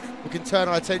before we can turn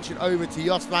our attention over to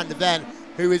Jos van der Ven,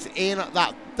 who is in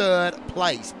that 3rd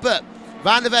place. But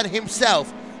van der Ven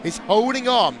himself is holding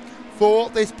on for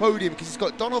this podium because he's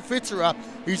got Donald Fritterer,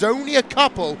 who's only a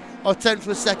couple of 10th of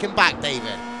a second back,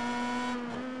 David.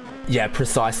 Yeah,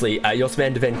 precisely. Jos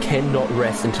van der Ven cannot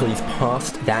rest until he's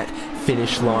past that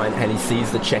finish line and he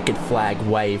sees the checkered flag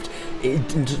waved. In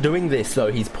doing this,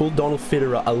 though, he's pulled Donald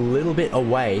Fitterer a little bit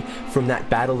away from that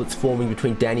battle that's forming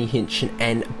between Danny Hinchen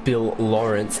and Bill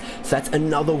Lawrence. So that's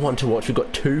another one to watch. We've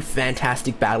got 2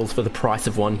 fantastic battles for the price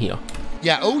of 1 here.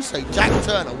 Yeah, also, Jack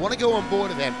Turner, want to go on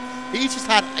board of him. He's just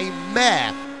had a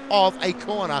mare of a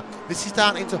corner. This is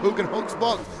down into Hugen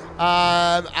Hogsbach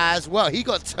as well. He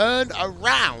got turned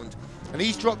around and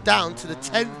he's dropped down to the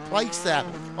 10th place there.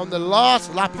 On the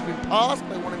last lap, he's been passed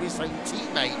by one of his own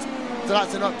teammates. So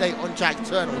that's an update on Jack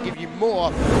Turner. We'll give you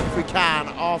more if we can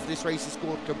after this race is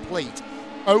scored complete.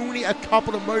 Only a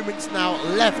couple of moments now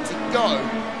left to go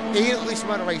in this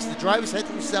motor race. The drivers head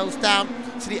themselves down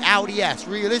to the Audi S.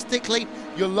 Realistically,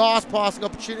 your last passing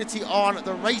opportunity on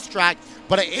the racetrack,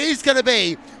 but it is going to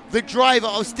be the driver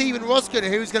of Steven Rodgkin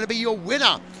who's going to be your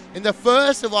winner in the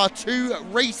first of our 2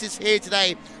 races here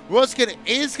today. Roskin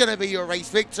is going to be your race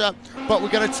victor, but we're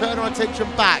going to turn our attention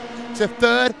back to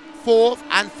 3rd, 4th,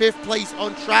 and 5th place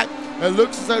on track. It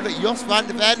looks as though that Jos van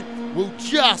der Ven will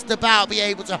just about be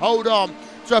able to hold on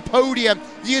to a podium.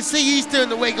 You can see he's doing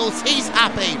the wiggles. He's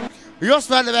happy. Jos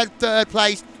van der Ven 3rd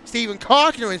place. Steven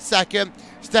Karkner in 2nd.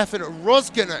 Stefan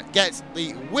Roskin gets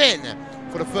the win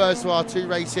for the first of our 2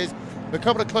 races. A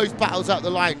couple of close battles out the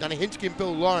line. Danny Hinchkin and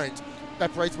Bill Lawrence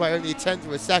separated by only a 10th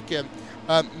of a second.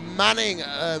 Manning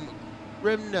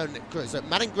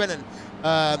Grinnan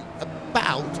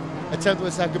about a 10th of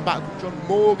a second back from John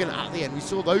Morgan at the end. We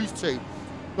saw those 2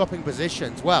 dropping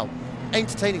positions. Well,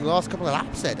 entertaining last couple of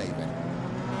laps there, David.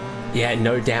 Yeah,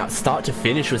 no doubt. Start to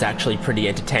finish was actually pretty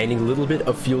entertaining. A little bit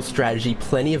of fuel strategy,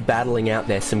 plenty of battling out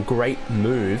there, some great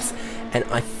moves, and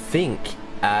I think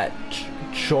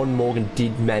John Morgan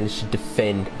did manage to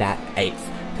defend that 8th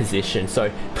position.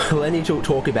 So plenty to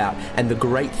talk about, and the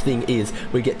great thing is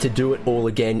we get to do it all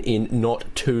again in not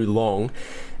too long.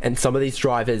 And some of these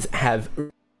drivers have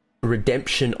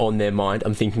redemption on their mind.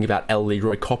 I'm thinking about L.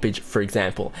 Leroy Coppage, for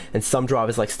example, and some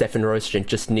drivers like Stefan Roskin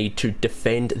just need to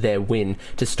defend their win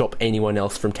to stop anyone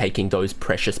else from taking those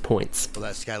precious points. Well,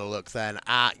 let's get a look then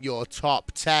at your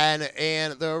top 10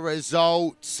 in the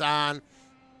results, and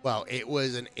well, it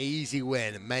was an easy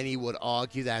win, many would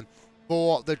argue then,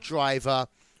 for the driver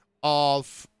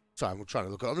of I'm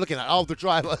looking at the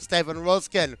driver, Stefan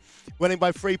Roskin, winning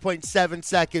by 3.7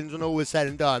 seconds when all was said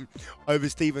and done over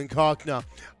Steven Karkner.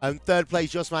 3rd place,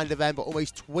 Jos van der Ven, but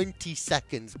almost 20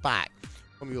 seconds back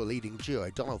from your leading duo.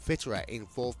 Donald Fitterer in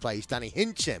 4th place, Danny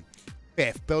Hincham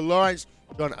 5th, Bill Lawrence,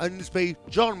 John Unsby,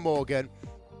 John Morgan,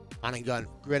 Manning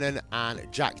Grinnan,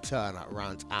 and Jack Turner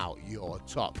round out your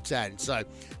top 10. So,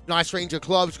 nice range of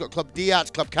clubs. You've got Club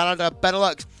Diat, Club Canada,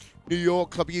 Benelux, New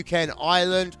York, Club UK and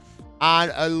Ireland,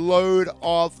 and a load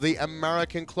of the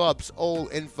American clubs all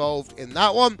involved in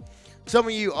that one. Some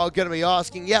of you are going to be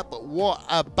asking, yeah, but what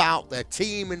about their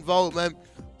team involvement?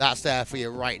 That's there for you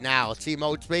right now. Team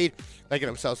Old Speed, they get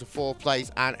themselves a 4th place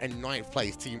and a 9th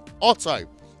place. Team Otto,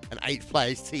 an 8th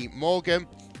place. Team Morgan,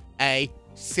 a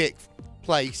 6th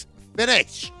place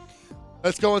finish.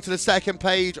 Let's go on to the 2nd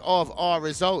page of our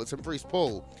results. And Bruce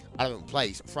Paul, 11th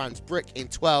place. Franz Brick in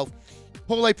 12th.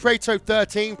 Paulo Preto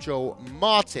 13th, Joel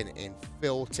Martin in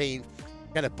 14th.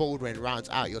 Kenneth Baldwin rounds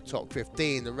out your top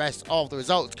 15. The rest of the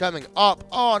results coming up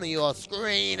on your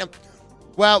screen.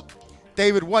 Well,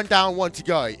 David, 1 down, 1 to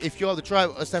go. If you're the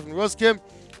driver of Stefan Roskin,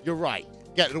 you're right.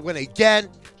 Get the win again.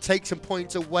 Take some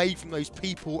points away from those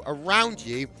people around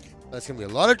you. There's going to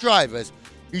be a lot of drivers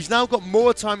who's now got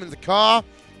more time in the car,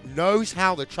 knows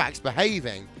how the track's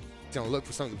behaving. He's going to look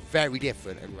for something very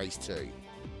different in race 2.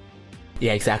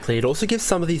 Yeah, exactly. It also gives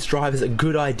some of these drivers a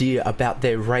good idea about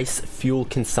their race fuel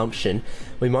consumption.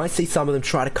 We might see some of them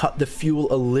try to cut the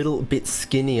fuel a little bit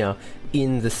skinnier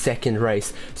in the 2nd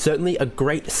race. Certainly a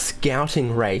great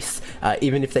scouting race.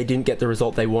 Even if they didn't get the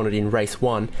result they wanted in race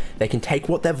 1, they can take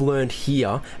what they've learned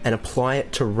here and apply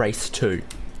it to race 2.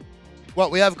 Well,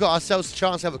 we have got ourselves a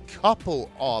chance to have a couple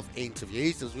of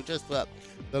interviews as we just put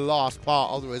the last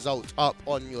part of the results up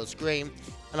on your screen.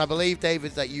 And I believe,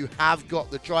 David, that you have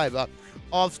got the driver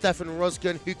of Stefan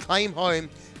Roskin, who came home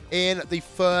in the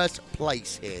 1st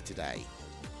place here today.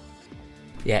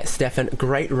 Yeah, Stefan,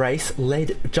 great race,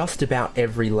 led just about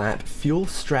every lap. Fuel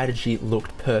strategy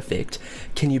looked perfect.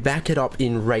 Can you back it up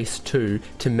in race 2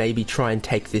 to maybe try and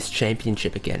take this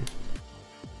championship again?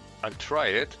 I'll try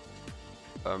it.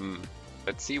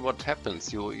 Let's see what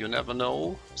happens. You never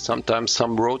know. Sometimes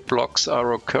some roadblocks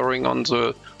are occurring on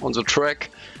the track.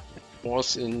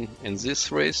 Was in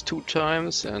this race 2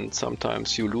 times, and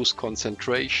sometimes you lose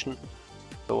concentration,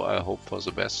 so I hope for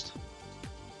the best.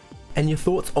 And your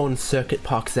thoughts on Circuit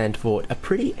Park Zandvoort, a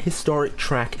pretty historic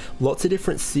track, lots of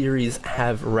different series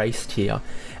have raced here.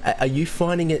 Are you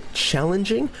finding it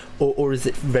challenging, or is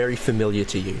it very familiar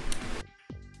to you?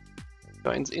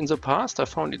 In the past I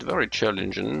found it very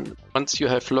challenging. Once you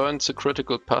have learned the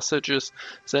critical passages,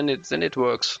 then it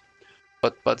works.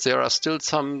 But there are still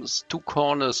 2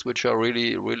 corners which are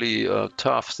really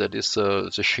tough. That is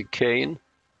the chicane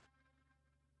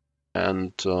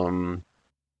and the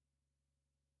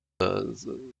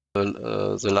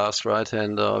last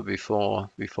right-hander before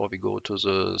we go to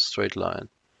the straight line.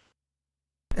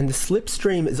 And the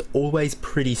slipstream is always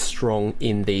pretty strong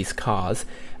in these cars.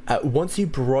 Once you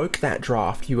broke that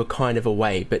draft, you were kind of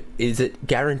away, but is it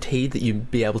guaranteed that you'd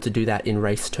be able to do that in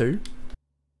race 2?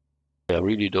 I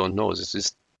really don't know.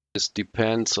 This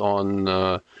depends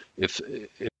on if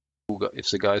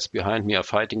the guys behind me are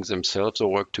fighting themselves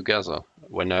or work together.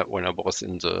 When I was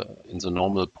in the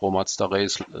normal Pro Mazda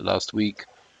race last week,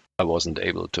 I wasn't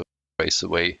able to race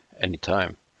away any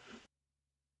time.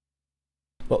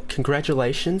 Well,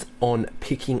 congratulations on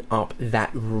picking up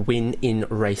that win in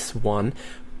race 1.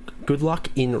 Good luck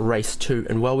in race 2,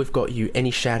 and while we've got you, any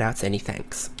shout outs, any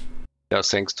thanks? Yeah,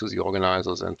 thanks to the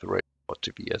organizers and the RaceSpot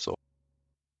TV as well.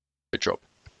 Good job.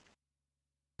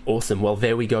 Awesome. Well,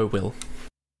 there we go, Will.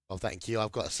 Well, thank you.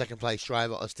 I've got a second place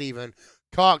driver, Stephen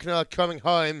Karkner, coming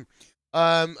home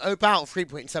about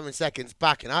 3.7 seconds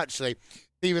back. And actually,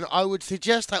 Stephen, I would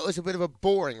suggest that was a bit of a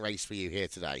boring race for you here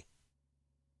today.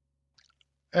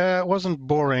 It wasn't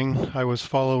boring. I was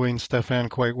following Stefan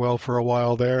quite well for a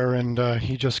while there, and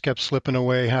he just kept slipping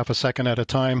away half a second at a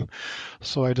time.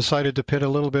 So I decided to pit a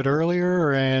little bit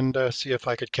earlier and see if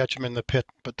I could catch him in the pit,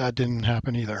 but that didn't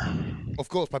happen either. Of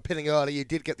course, by pitting early, you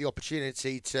did get the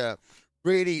opportunity to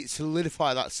really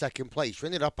solidify that second place. You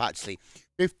ended up actually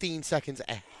 15 seconds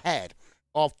ahead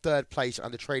of third place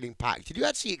and the trailing pack. Did you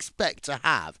actually expect to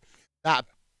have that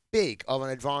big of an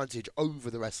advantage over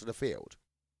the rest of the field?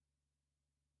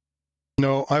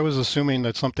 No, I was assuming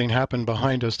that something happened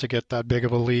behind us to get that big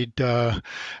of a lead. I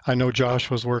know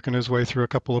Josh was working his way through a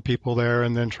couple of people there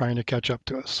and then trying to catch up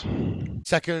to us.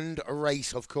 Second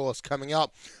race, of course, coming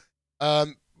up.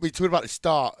 We talked about the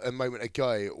start a moment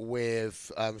ago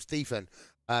with Stefan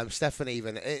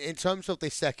even. In terms of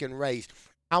this second race,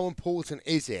 how important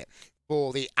is it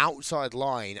for the outside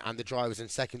line and the drivers in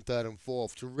second, third and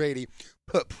fourth to really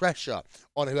put pressure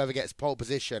on whoever gets pole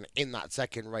position in that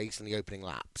second race in the opening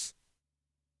laps?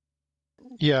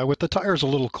 Yeah, with the tires a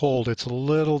little cold, it's a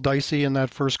little dicey in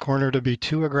that first corner to be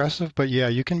too aggressive, but yeah,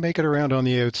 you can make it around on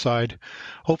the outside.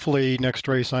 Hopefully next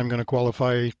race I'm going to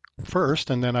qualify first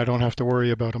and then I don't have to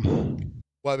worry about them.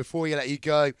 Well, before we let you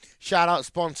go, shout out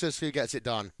sponsors, who gets it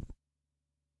done?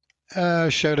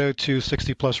 Shout out to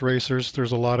 60 Plus Racers.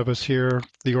 There's a lot of us here,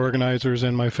 the organizers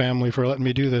and my family, for letting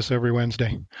me do this every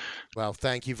Wednesday. Well,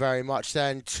 thank you very much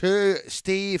then to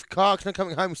Steve Karkner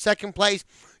coming home second place.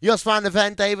 Jos van der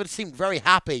Ven, David, seemed very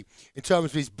happy in terms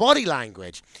of his body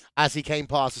language as he came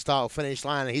past the start finish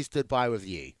line and he stood by with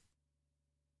you.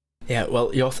 Yeah,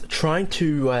 well, Jos, trying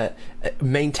to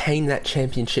maintain that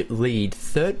championship lead,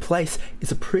 third place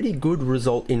is a pretty good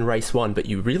result in race 1, but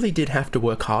you really did have to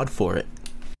work hard for it.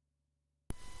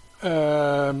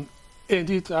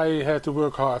 Indeed, I had to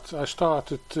work hard. I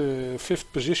started 5th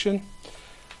position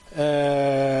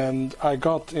and I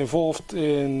got involved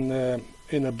in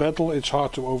a battle. It's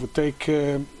hard to overtake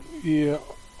here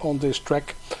on this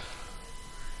track,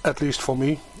 at least for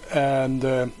me. And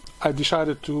I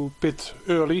decided to pit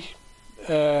early,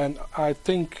 and I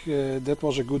think that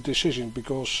was a good decision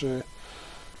because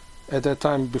at that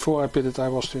time, before I pitted, I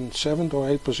was in 7th or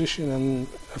 8th position and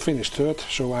I finished 3rd,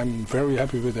 so I'm very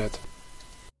happy with that.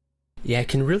 Yeah, it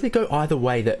can really go either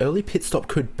way. The early pit stop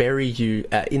could bury you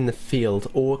in the field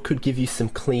or could give you some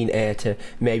clean air to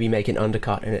maybe make an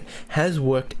undercut, and it has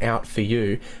worked out for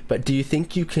you. But do you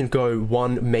think you can go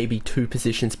 1, maybe 2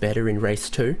 positions better in race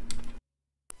 2?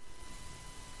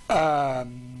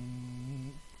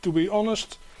 To be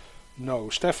honest, no.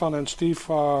 Stefan and Steve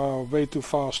are way too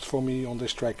fast for me on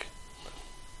this track.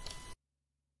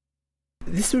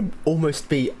 This would almost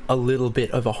be a little bit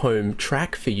of a home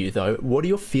track for you, though. What are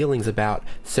your feelings about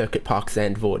Circuit Park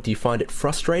Zandvoort? Do you find it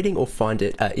frustrating or find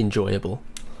it enjoyable?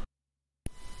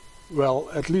 Well,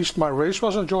 at least my race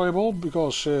was enjoyable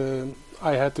because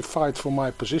I had to fight for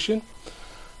my position.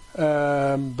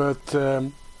 But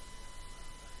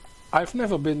I've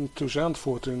never been to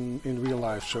Zandvoort in real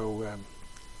life, so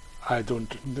I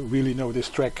don't really know this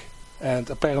track. And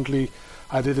apparently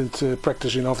I didn't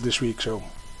practice enough this week, so...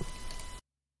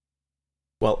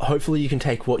 Well, hopefully you can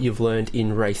take what you've learned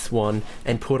in race 1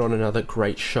 and put on another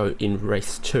great show in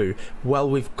race 2.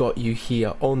 While we've got you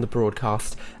here on the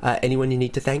broadcast, anyone you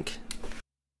need to thank?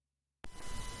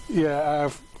 Yeah,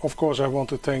 of course I want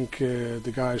to thank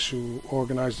the guys who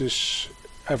organize this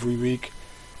every week,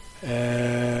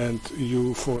 and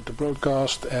you for the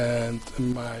broadcast, and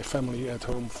my family at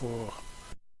home for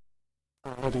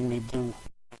letting me do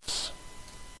this.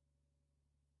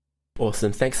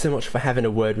 Awesome. Thanks so much for having a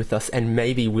word with us, and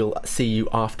maybe we'll see you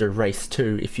after race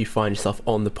 2 if you find yourself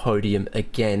on the podium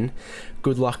again.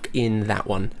 Good luck in that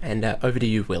one, and over to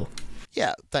you, Will.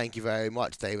 Yeah, thank you very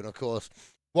much, David. Of course,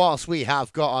 whilst we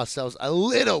have got ourselves a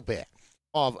little bit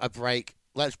of a break,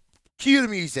 let's cue the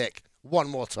music one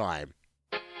more time.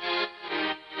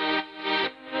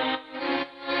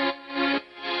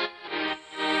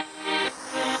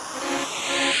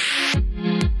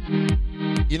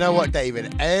 You know what,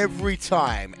 David? Every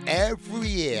time, every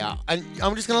year, and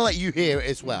I'm just going to let you hear it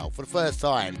as well for the first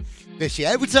time this year.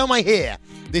 Every time I hear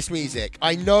this music,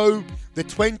 I know the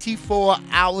 24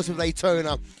 Hours of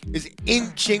Daytona is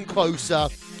inching closer.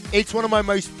 It's one of my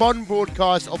most fun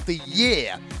broadcasts of the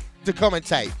year to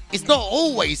commentate. It's not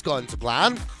always gone to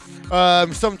plan.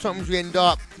 Sometimes we end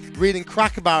up reading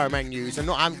Cracker Barrel menus and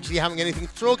not actually having anything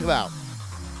to talk about.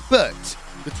 But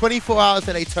the 24 Hours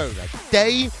of Daytona,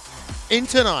 day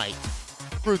into night,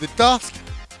 through the dusk,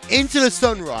 into the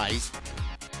sunrise,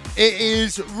 it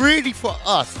is really for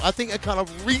us, I think, a kind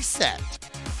of reset.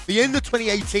 The end of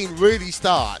 2018 really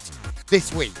starts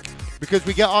this week because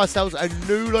we get ourselves a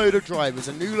new load of drivers,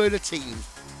 a new load of teams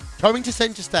coming to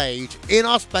center stage in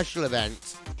our special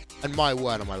events. And my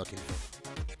word, am I looking for?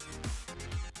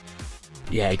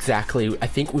 Yeah, exactly. I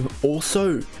think we've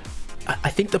also...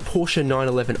 I think the Porsche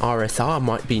 911 RSR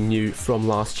might be new from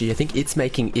last year. I think it's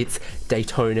making its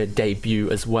Daytona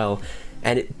debut as well.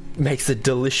 And it makes a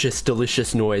delicious,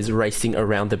 delicious noise racing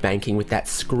around the banking with that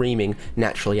screaming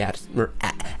naturally aspirated.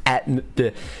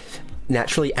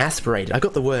 I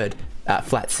got the word,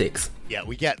 flat six. Yeah,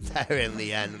 we get there in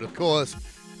the end. And of course,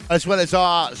 as well as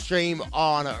our stream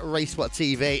on RaceSpot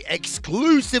TV,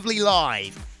 exclusively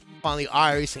live on the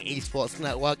iRacing Esports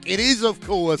Network. It is, of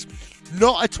course,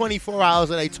 not a 24 Hours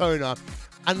of Daytona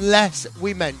unless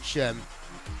we mention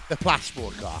the Flash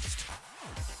broadcast.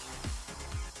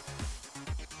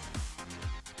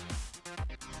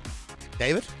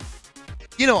 David?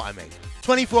 You know what I mean.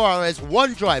 24 hours,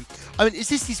 one drive. I mean, is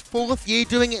this his 4th year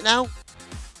doing it now?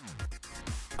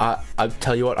 I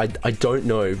tell you what, I don't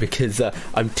know because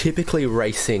I'm typically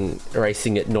racing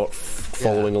it, not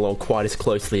following along quite as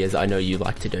closely as I know you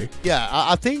like to do. Yeah,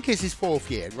 I think it's his 4th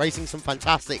year, racing some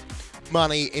fantastic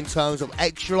money in terms of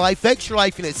Extra Life. Extra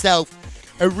Life in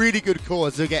itself, a really good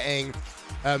cause. They're getting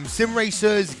sim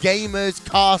racers, gamers,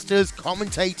 casters,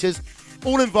 commentators,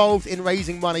 all involved in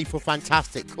raising money for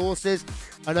fantastic courses.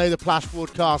 I know the Flash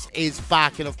broadcast is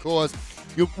back, and of course,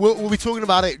 we'll be talking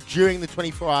about it during the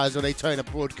 24 Hours of Daytona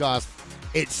broadcast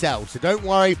itself. So don't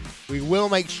worry, we will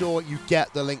make sure you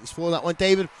get the links for that one.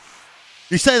 David,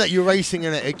 you say that you're racing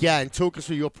in it again. Talk us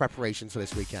through your preparations for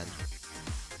this weekend.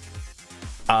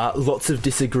 Lots of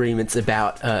disagreements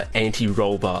about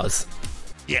anti-roll bars.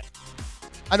 Yeah.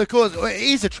 And of course, it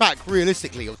is a track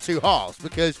realistically of two halves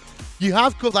because you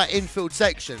have got that infield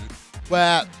section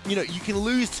where, you know, you can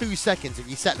lose 2 seconds if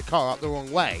you set the car up the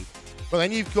wrong way. But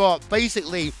then you've got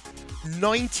basically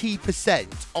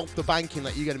 90% of the banking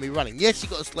that you're going to be running. Yes,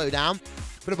 you've got to slow down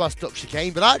for the bus stop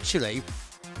chicane, but actually,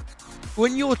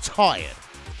 when you're tired,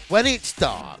 when it's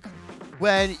dark,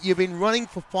 when you've been running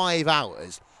for 5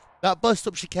 hours, that bus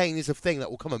stop chicane is a thing that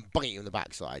will come and bite you in the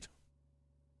backside.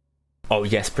 Oh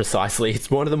yes, precisely.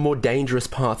 It's one of the more dangerous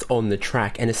parts on the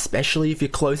track, and especially if you're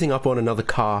closing up on another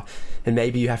car and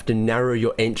maybe you have to narrow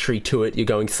your entry to it, you're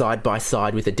going side by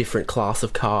side with a different class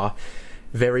of car.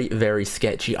 Very, very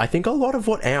sketchy. I think a lot of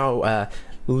what our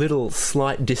little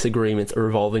slight disagreements are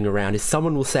revolving around is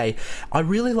someone will say, I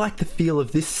really like the feel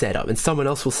of this setup, and someone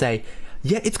else will say,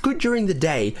 yeah, it's good during the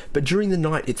day, but during the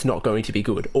night it's not going to be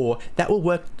good. Or that will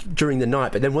work during the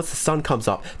night, but then once the sun comes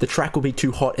up, the track will be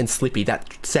too hot and slippy.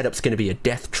 That setup's going to be a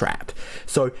death trap.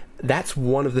 So that's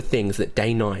one of the things that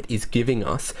day-night is giving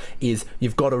us, is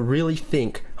you've got to really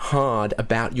think hard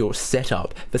about your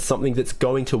setup for something that's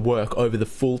going to work over the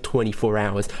full 24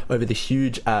 hours, over the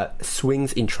huge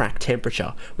swings in track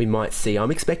temperature we might see.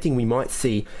 I'm expecting we might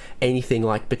see anything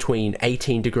like between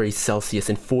 18 degrees Celsius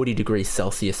and 40 degrees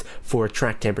Celsius for a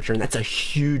track temperature, and that's a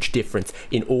huge difference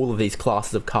in all of these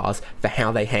classes of cars for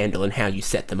how they handle and how you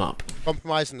set them up.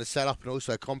 Compromise in the setup and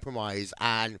also compromise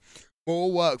and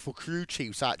more work for crew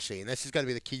chiefs, actually, and this is going to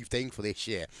be the key thing for this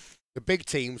year. The big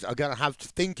teams are going to have to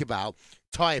think about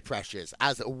tyre pressures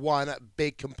as one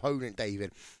big component,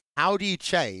 David. How do you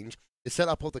change the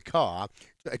setup of the car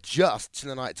to adjust to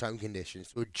the nighttime conditions,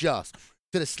 to adjust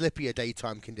to the slippier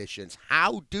daytime conditions?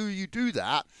 How do you do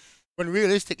that when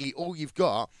realistically all you've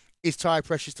got is tyre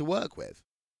pressures to work with?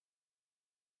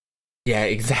 Yeah,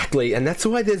 exactly, and that's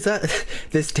why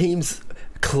there's teams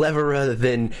cleverer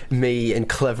than me and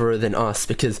cleverer than us,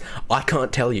 because I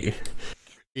can't tell you.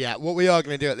 Yeah, what we are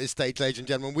going to do at this stage, ladies and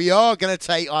gentlemen, we are going to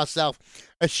take ourselves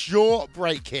a short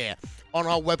break here on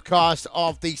our webcast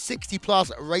of the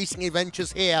 60-plus racing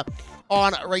adventures here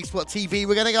on RaceSpot TV.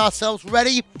 We're going to get ourselves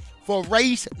ready for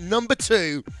race number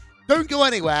 2. Don't go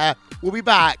anywhere. We'll be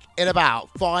back in about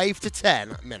 5 to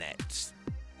 10 minutes.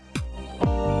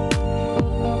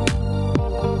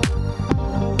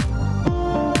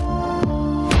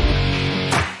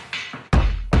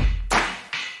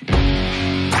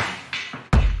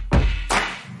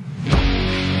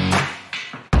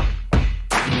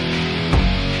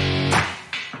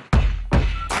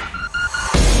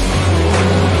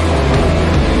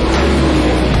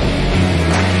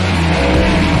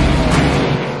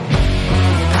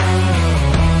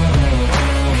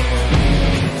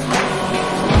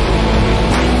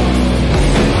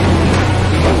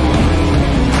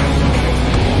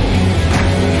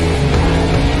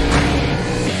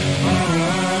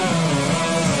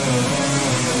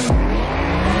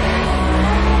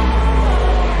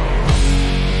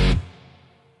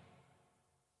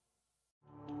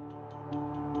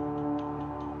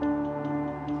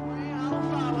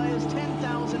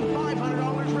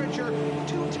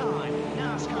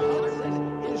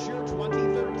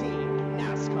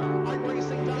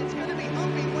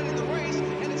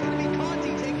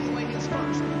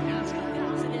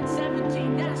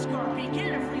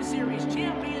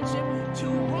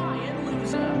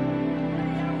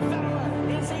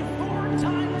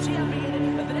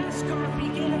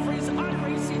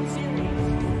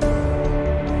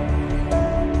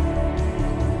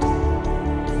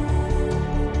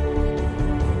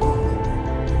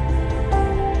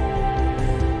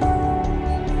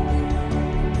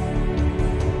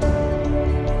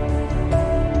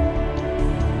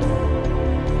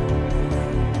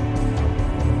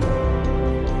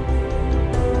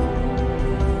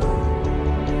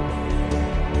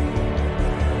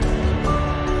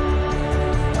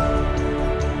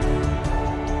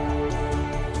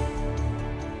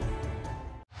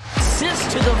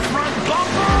 twist to the front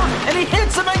bumper, and he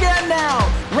hits him again now.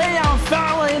 Ray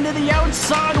Alfala into the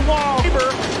outside wall.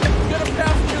 Gonna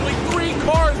pass nearly 3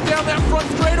 cars down that front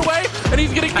straightaway, and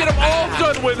he's gonna get them all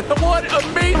done with. What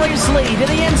amazing! Lee to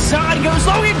the inside goes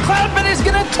Logan Cloudman is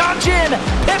gonna touch in.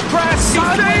 Pit press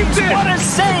sideways. What a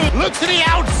save! Look to the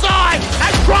outside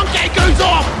as Cronkite goes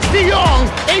off. De Jong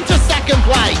into second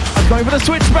place. Going for the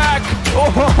switchback.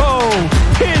 Oh,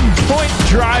 pinpoint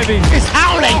driving. It's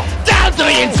howling down to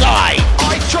the inside.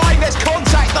 Trying this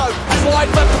contact though. Slide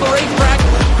left to the racetrack.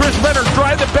 Chris Venner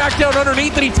drives it back down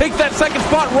underneath, and he takes that second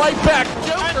spot right back.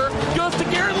 Joker goes to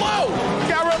Garrett Lowe.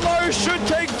 Garrett Lowe should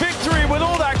take victory with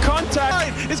all that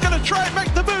contact. He's going to try and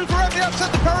make the move around the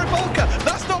outside the Paravolca.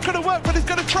 That's not going to work, but he's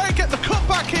going to try and get the cut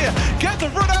back here. Get the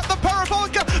run out the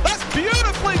Paravolca. That's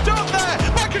beautifully done there.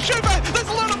 Michael Schumacher, there's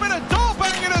a little bit of door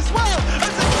banging as well.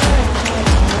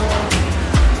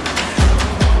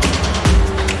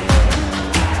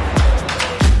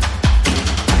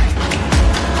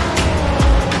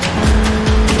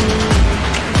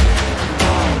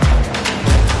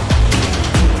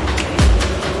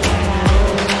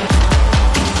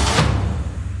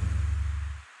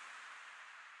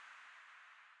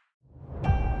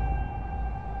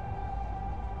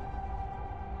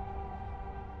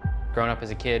 Growing up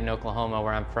as a kid in Oklahoma,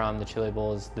 where I'm from, the Chili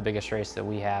Bowl is the biggest race that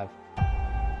we have.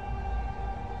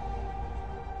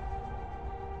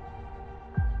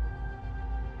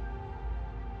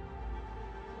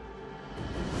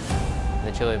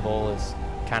 The Chili Bowl has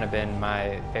kind of been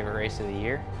my favorite race of the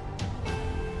year.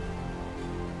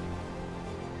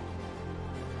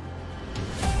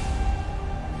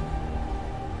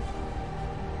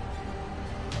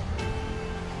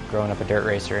 Growing up a dirt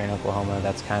racer in Oklahoma,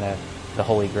 that's kind of the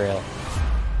holy grail.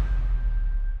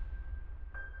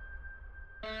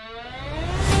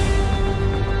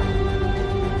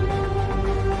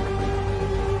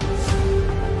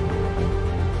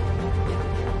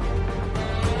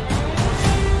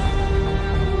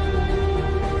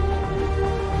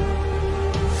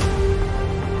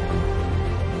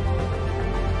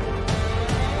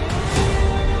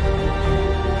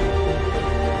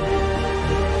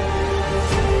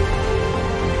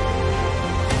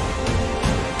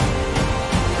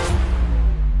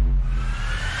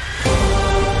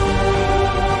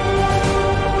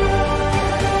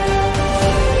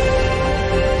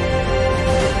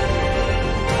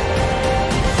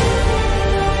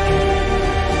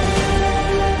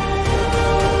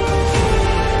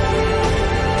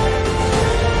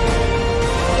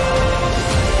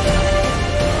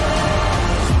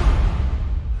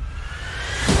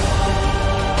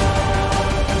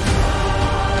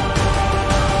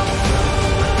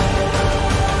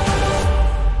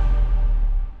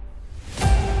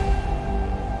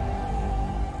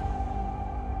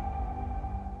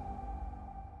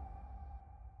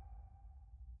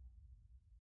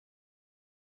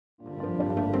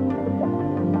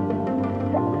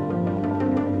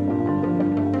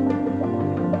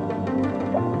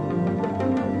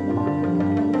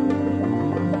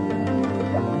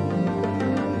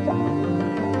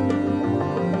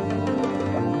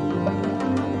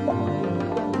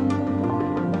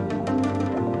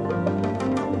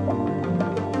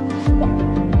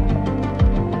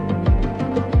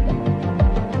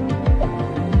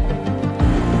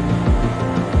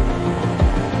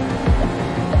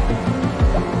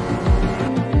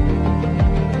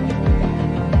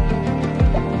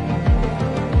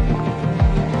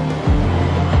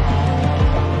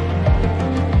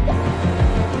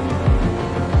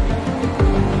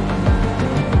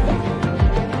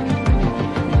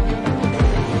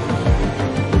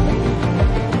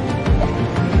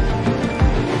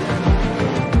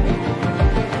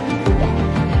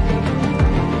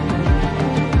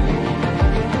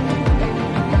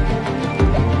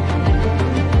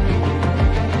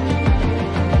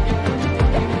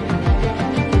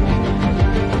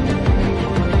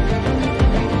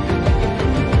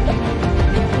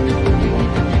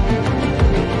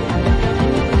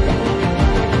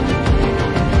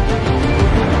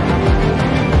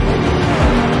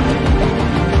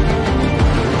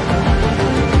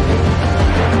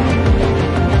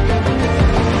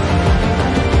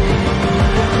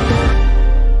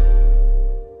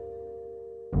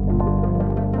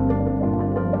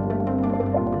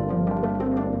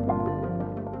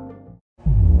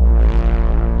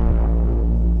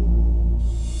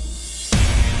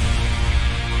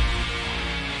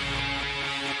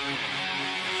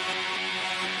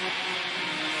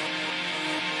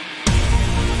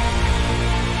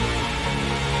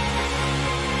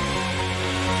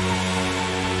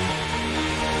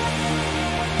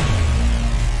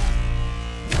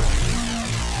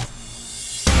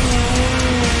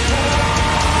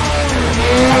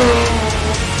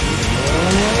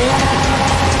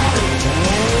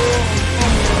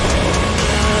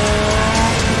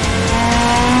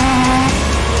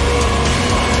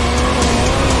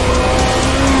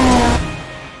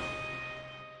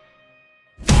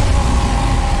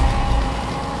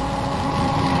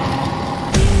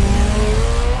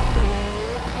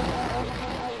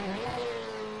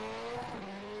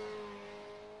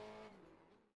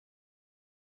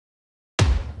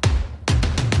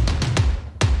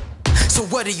 So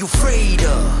what are you afraid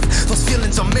of? Those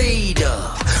feelings are made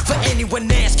up. For anyone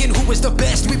asking who is the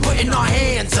best, we putting our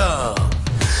hands up.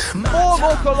 4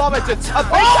 more kilometers.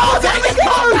 Oh, there we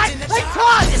go! They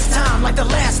touch! This time, like the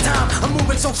last time, I'm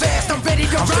moving so fast, I'm ready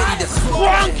to ride.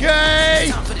 Frankie!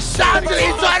 Down to the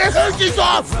inside of Hoosie's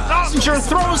off! Messenger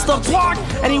throws the block,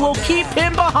 and he will keep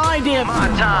him behind him. My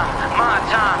time.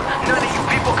 None of you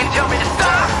people can tell me to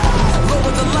stop. Lower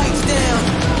the lights down.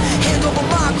 Hand over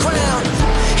my crown.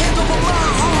 Hand over my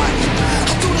heart.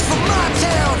 I do this for my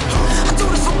town. I do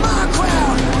this for my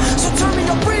crowd. So turn me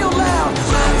up real loud.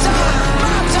 My time.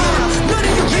 None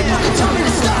of you people can tell me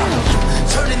to stop.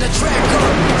 Turning the track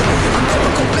up. I'll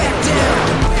never go back down.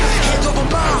 Hand over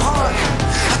my heart.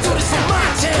 I do this for my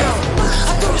town.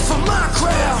 I do this for my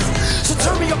crowd. So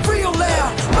turn me up real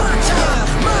loud. My time.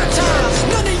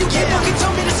 None of you people can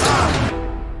tell me to stop.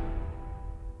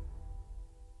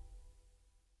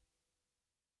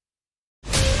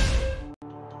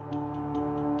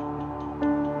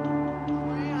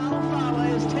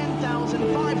 Is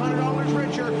 $10,500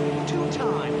 richer.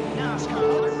 Two-time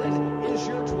NASCAR is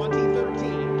your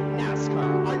 2013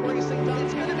 NASCAR iRacing.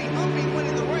 It's going to be Humpy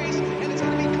winning the race, and it's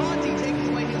going to be Conti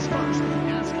taking away his first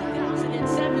NASCAR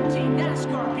 2017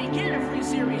 NASCAR Beginner-Free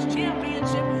Series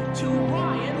Championship to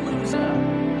Ryan Luza.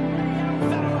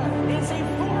 Federer is a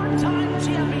 4-time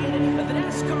champion of the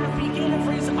NASCAR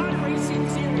Beginner-Free iRacing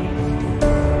Series.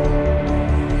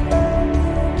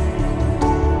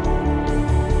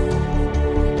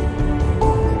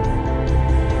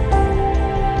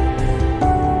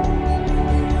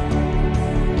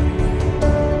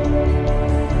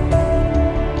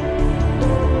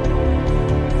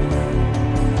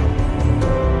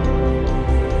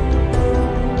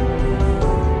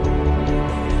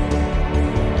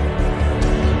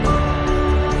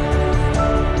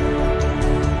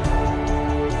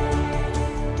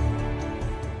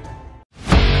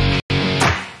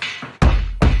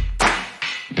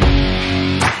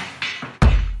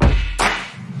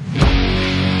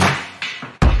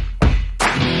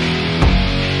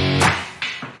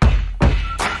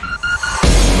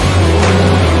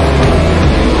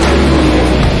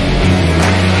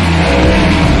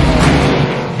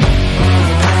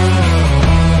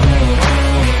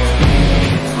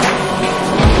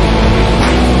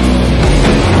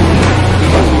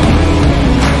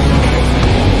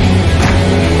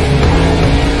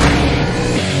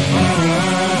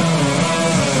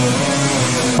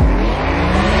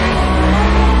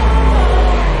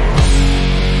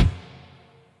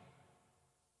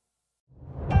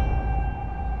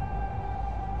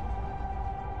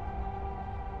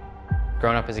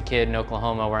 Growing up as a kid in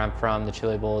Oklahoma, where I'm from, the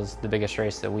Chili Bowl is the biggest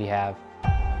race that we have.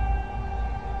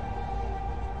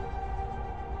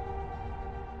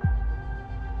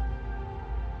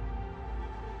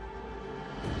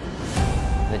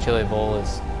 The Chili Bowl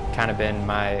has kind of been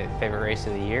my favorite race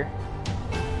of the year.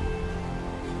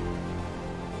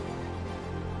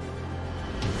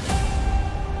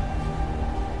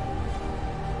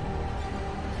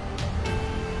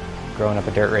 Growing up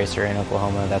a dirt racer in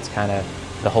Oklahoma, that's kind of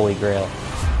the holy grail.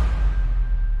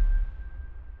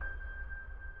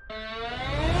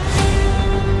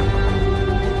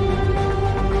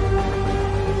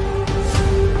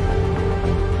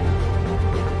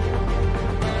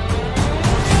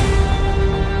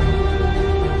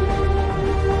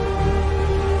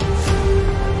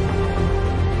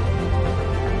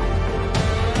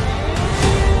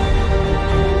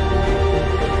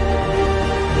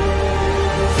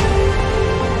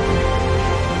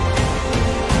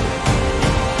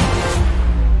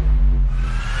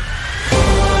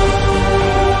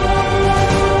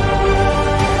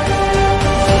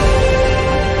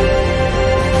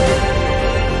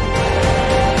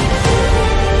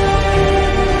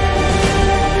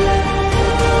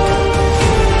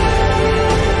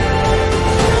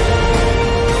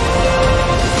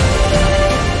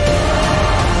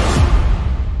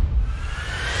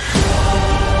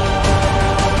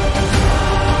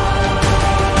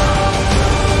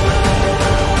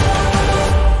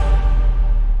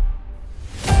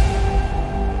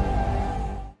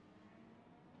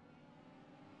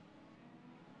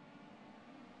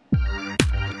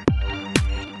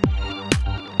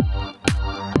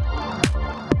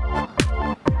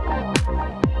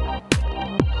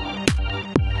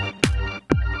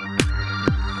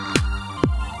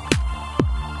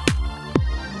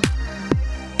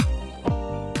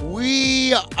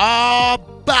 We are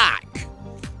back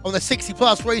on the 60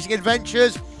 Plus Racing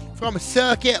Adventures from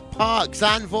Circuit Park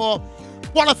Zandvoort.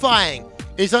 Qualifying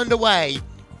is underway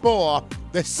for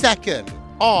the second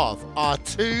of our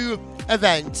two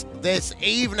events this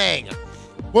evening.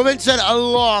 Wilmington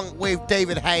along with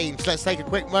David Haynes. Let's take a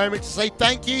quick moment to say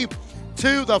thank you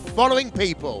to the following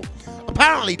people.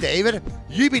 Apparently, David,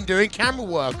 you've been doing camera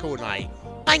work all night.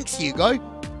 Thanks, Hugo.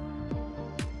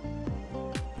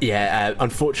 Yeah,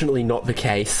 unfortunately not the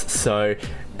case, so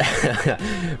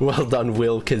well done,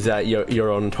 Will, because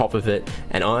you're on top of it,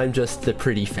 and I'm just the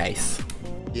pretty face.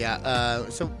 Yeah,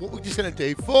 so what we're just going to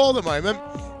do for the moment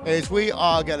is we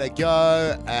are going to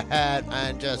go ahead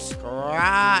and just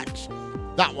scratch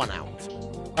that one out.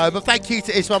 But thank you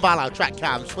to Ismail Balo,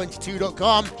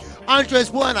 TrackCams22.com, Andres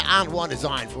Werner and One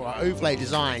Design for our overlay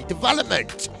design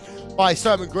development by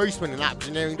Simon Grossman and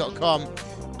Appgenering.com,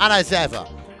 and as ever,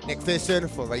 Nick Thisson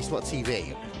for RaceSpot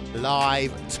TV.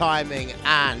 Live timing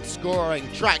and scoring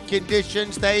track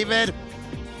conditions, David.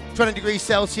 20 degrees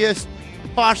Celsius,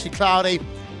 partially cloudy,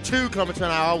 2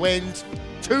 km/h winds,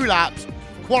 2 laps,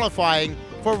 qualifying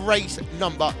for race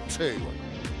number 2.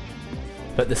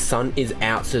 But the sun is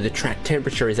out, so the track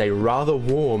temperature is a rather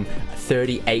warm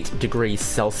 38 degrees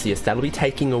Celsius. That'll be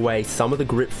taking away some of the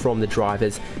grip from the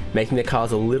drivers, making the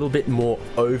cars a little bit more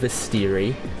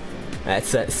oversteery.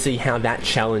 Let's see how that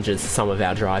challenges some of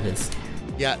our drivers.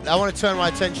 Yeah, I want to turn my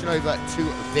attention over to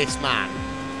this man,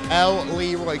 L.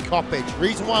 Leroy Coppage.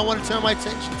 Reason why I want to turn my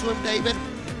attention to him, David,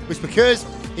 was because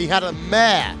he had a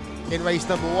mare in race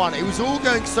number 1. It was all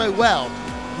going so well,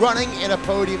 running in a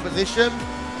podium position,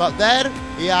 but then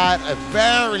he had a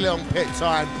very long pit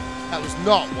time. That was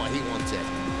not what he wanted.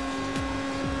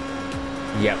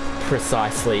 Yep,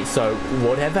 precisely. So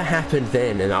whatever happened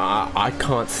then, and I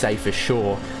can't say for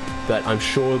sure, but I'm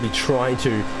sure we'll be trying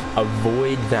to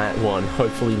avoid that one,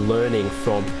 hopefully learning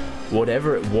from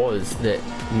whatever it was that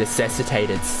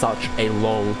necessitated such a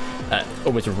long,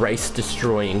 almost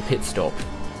race-destroying pit stop.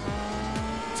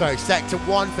 So sector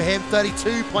 1 for him,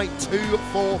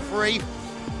 32.243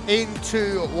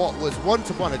 into what was once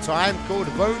upon a time called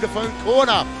Vodafone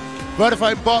Corner.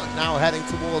 Vodafone Bot now heading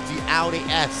towards the Audi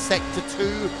S. Sector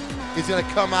 2 is going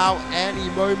to come out any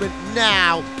moment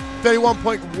now.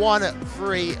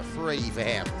 31.133 for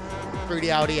him. Through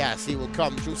the Audi S, he will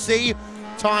come. You'll see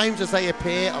times as they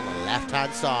appear on the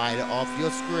left-hand side of your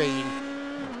screen.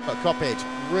 But Coppage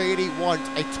really wants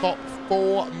a top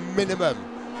 4 minimum.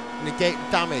 Negate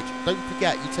damage. Don't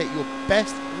forget, you take your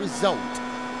best result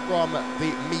from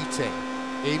the meeting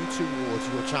in towards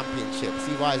your championship.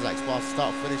 Steve Isaacs, past the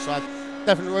start finish line.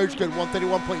 Stefan Rojkin,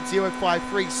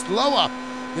 131.053, slower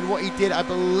than what he did, I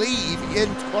believe,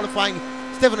 in qualifying.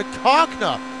 Stefan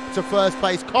Karkner to first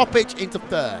place, Coppage into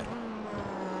 3rd.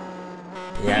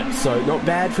 Yeah, so not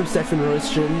bad from Stefan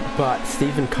Rojkin, but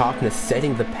Stephen Karkner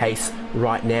setting the pace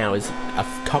right now as a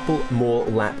couple more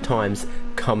lap times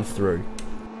come through.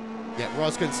 Yeah,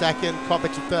 Roskin 2nd,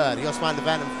 Coppage 3rd, Josman de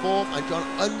Ven in 4th, and John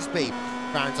Unsby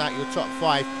rounds out your top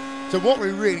 5. So what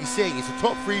we're really seeing is the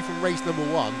top 3 from race number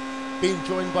 1 being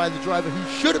joined by the driver who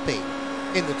should have been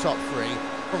in the top 3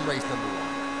 from race number 1.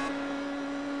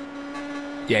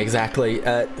 Yeah, exactly.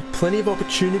 Plenty of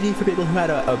opportunity for people who had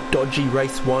a dodgy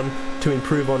race 1 to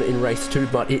improve on in race 2,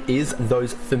 but it is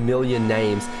those familiar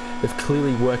names. They've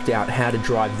clearly worked out how to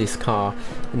drive this car.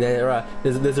 And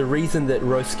there's a reason that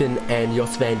Roskin and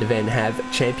Jos van der Ven have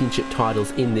championship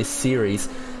titles in this series.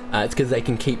 It's because they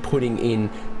can keep putting in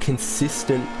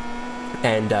consistent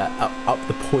and up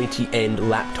the pointy end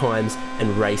lap times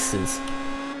and races.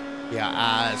 Yeah,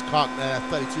 as Karkner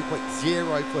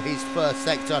 32.0 for his first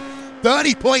sector,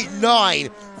 30.9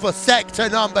 for sector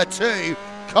number 2.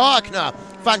 Karkner,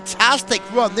 fantastic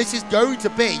run. This is going to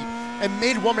be a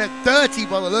mid 1 minute 30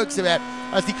 by the looks of it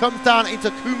as he comes down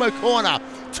into Kumo Corner.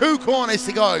 2 corners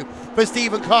to go for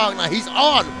Stephen Karkner. He's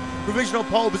on provisional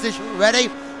pole position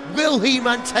already. Will he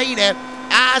maintain it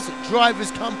as drivers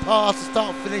come past the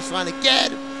start-finish line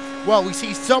again? Well, we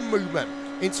see some movement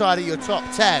inside of your top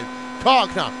 10.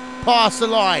 Karkner past the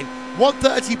line,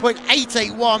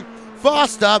 130.881,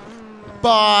 faster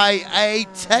by a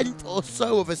tenth or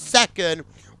so of a second.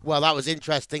 Well, that was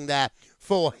interesting there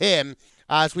for him,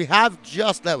 as we have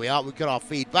just, there we are, we've got our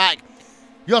feedback.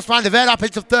 Jos van der Ven up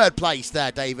into 3rd place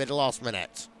there, David, last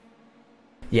minute.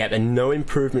 Yeah, and no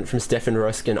improvement from Stefan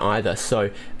Roskin either, so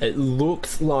it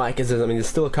looks like, there's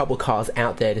still a couple cars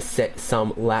out there to set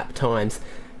some lap times.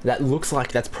 That looks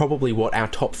like that's probably what our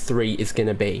top 3 is going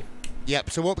to be.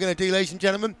 Yep, so what we're going to do, ladies and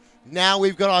gentlemen, now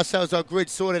we've got ourselves our grid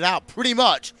sorted out pretty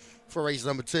much for race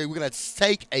number 2. We're going to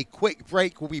take a quick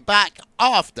break. We'll be back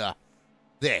after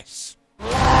this.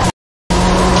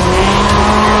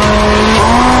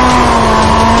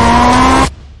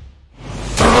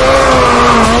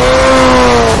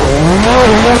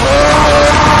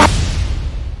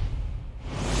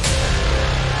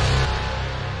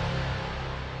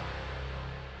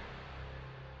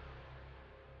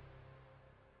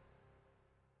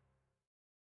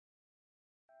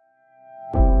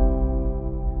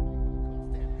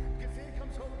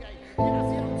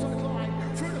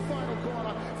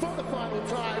 final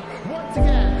time. Once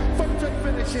again, photo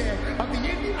finish here of the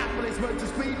Indianapolis Motor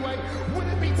Speedway. Will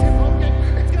it be Tim Hogan?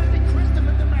 It's going to be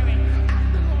Christopher DeMerit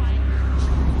at the line.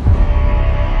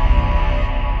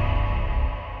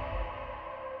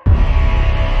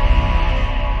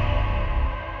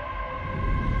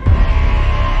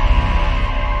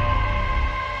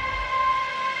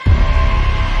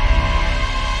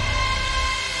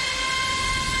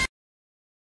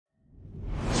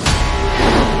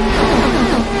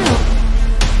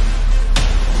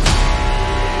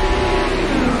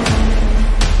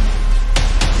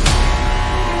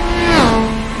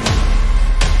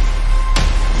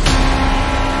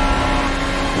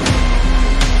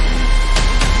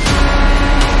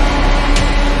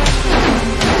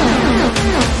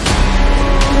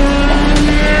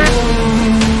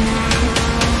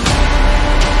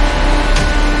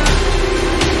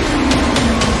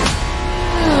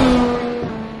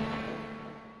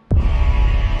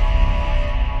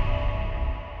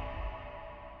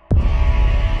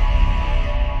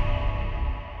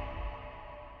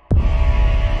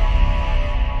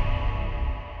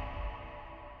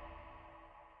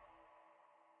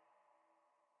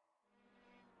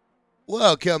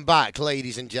 Welcome back,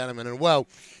 ladies and gentlemen, and well,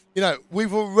 you know,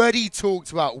 we've already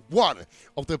talked about one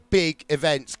of the big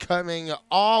events coming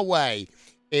our way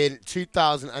in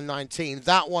 2019.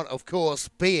 That one, of course,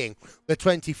 being the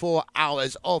 24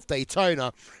 Hours of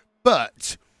Daytona.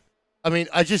 But, I mean,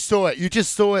 I just saw it. You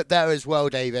just saw it there as well,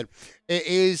 David. It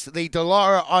is the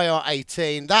Dallara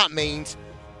IR18. That means,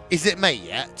 is it May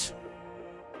yet?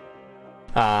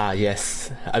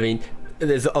 Yes. I mean,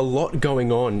 there's a lot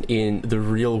going on in the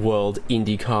real-world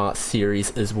IndyCar series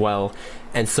as well,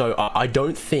 and so I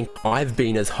don't think I've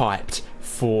been as hyped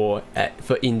for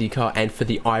IndyCar and for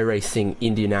the iRacing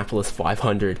Indianapolis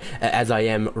 500 as I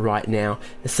am right now.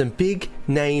 There's some big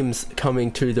names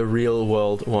coming to the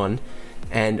real-world one,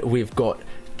 and we've got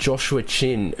Joshua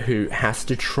Chin, who has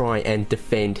to try and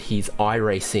defend his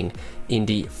iRacing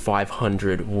Indy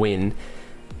 500 win,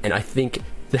 and I think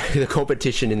the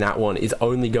competition in that one is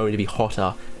only going to be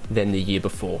hotter than the year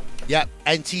before. Yep,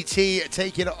 NTT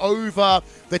taking over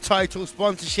the title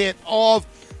sponsorship of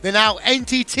the now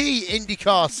NTT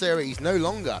IndyCar Series, no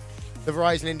longer the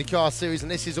Verizon IndyCar Series,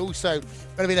 and this is also going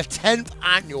to be the 10th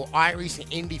annual iRacing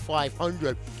Indy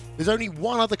 500. There's only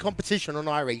one other competition on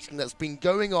iRacing that's been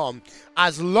going on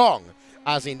as long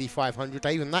as Indy 500,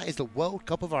 Dave, and that is the World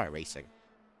Cup of iRacing.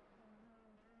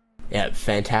 Yeah,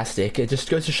 fantastic. It just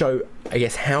goes to show, I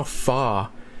guess, how far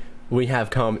we have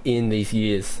come in these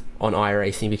years on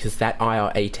iRacing, because that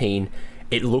IR18,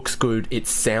 it looks good, it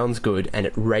sounds good, and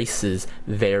it races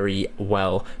very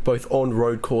well, both on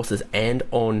road courses and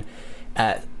on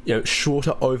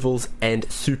shorter ovals and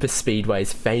super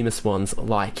speedways, famous ones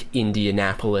like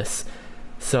Indianapolis.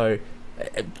 So,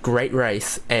 great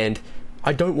race, and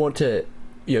I don't want to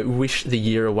wish the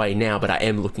year away now, but I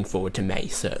am looking forward to May,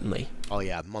 certainly. Oh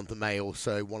yeah, month of May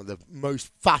also one of the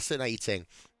most fascinating.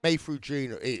 May through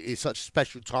June is such a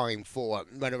special time for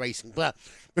motor racing. But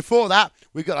before that,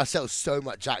 we got ourselves so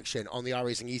much action on the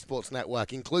iRacing Esports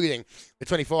Network, including the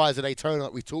 24 Hours of Daytona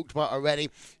that we talked about already.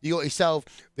 You got yourself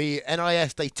the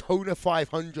NIS Daytona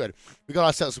 500. We got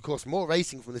ourselves, of course, more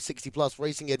racing from the 60+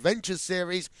 Racing Adventures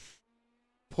Series.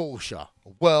 Porsche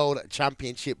World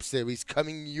Championship Series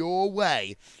coming your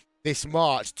way this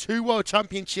March. 2 World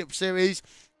Championship Series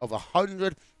of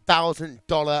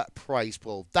 $100,000 prize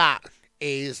pool. That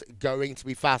is going to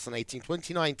be fascinating.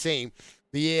 2019,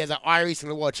 the year that iRacing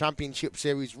the World Championship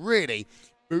Series really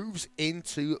moves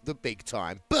into the big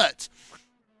time. But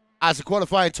as the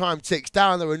qualifying time ticks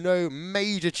down, there are no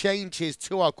major changes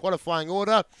to our qualifying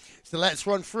order. So let's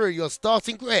run through your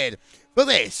starting grid for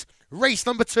this race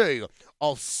number 2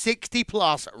 of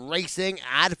 60+ Racing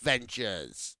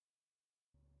Adventures.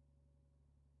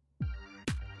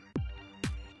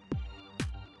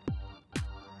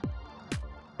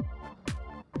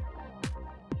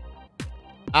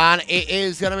 And it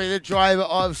is going to be the driver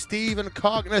of Stephen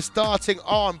Cogner starting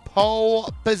on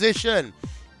pole position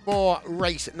for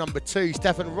race number 2.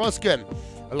 Stefan Roskin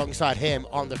alongside him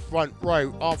on the front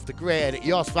row of the grid.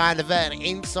 Jos van der Ven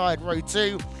inside row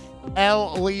 2.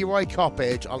 L. Leroy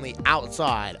Coppage on the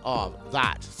outside of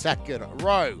that second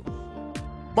row.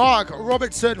 Mark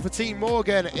Robertson for Team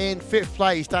Morgan in 5th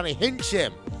place. Danny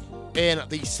Hincham in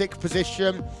the 6th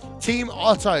position. Team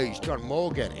Otto's John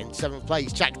Morgan in 7th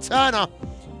place. Jack Turner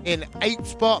in 8th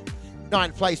spot.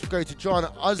 9th place will go to John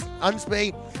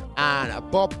Unsby,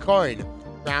 and Bob Coyne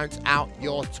rounds out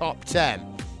your top 10.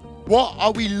 What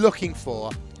are we looking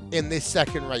for in this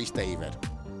second race, David?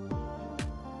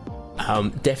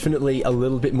 Definitely a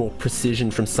little bit more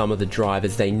precision from some of the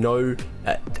drivers. They know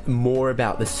more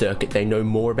about the circuit. They know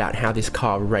more about how this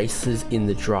car races in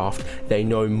the draft. They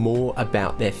know more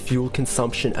about their fuel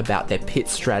consumption, about their pit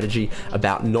strategy,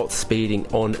 about not speeding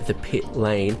on the pit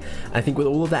lane. I think with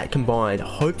all of that combined,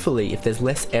 hopefully if there's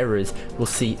less errors, we'll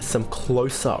see some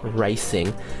closer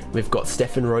racing. We've got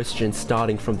Stefan Rostgen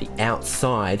starting from the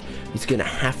outside. He's going to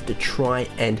have to try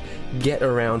and get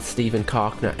around Steven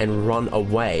Karkner and run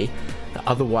away.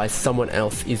 Otherwise, someone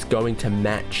else is going to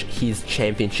match his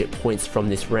championship points from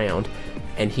this round,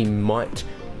 and he might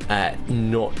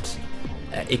not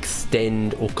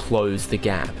extend or close the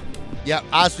gap. Yep,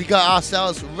 as we got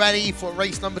ourselves ready for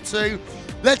race number 2,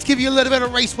 let's give you a little bit of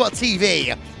RaceSpot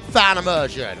TV fan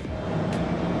immersion.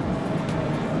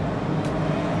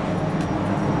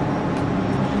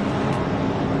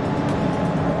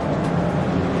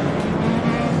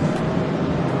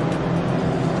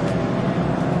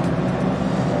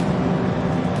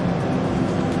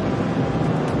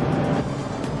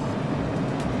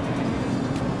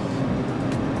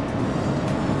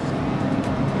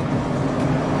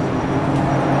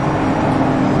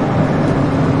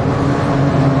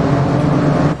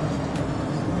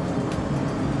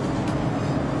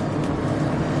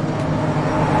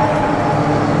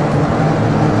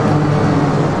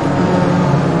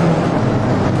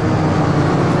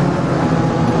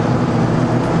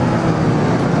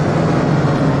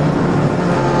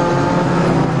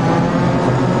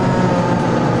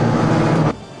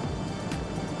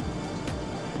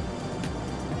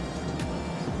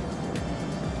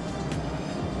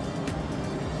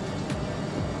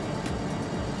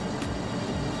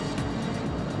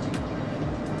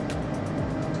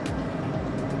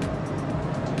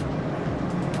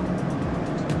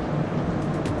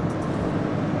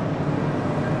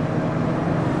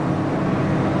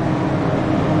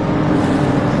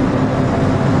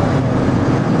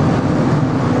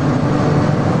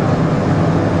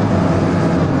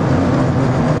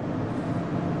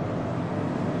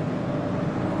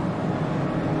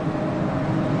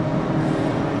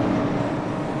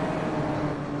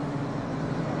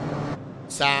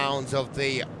 Sounds of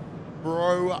the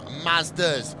Pro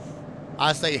Mazdas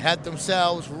as they head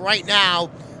themselves right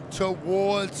now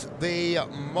towards the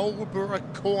Marlborough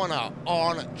corner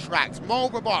on tracks.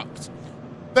 Marlborough box.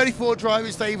 34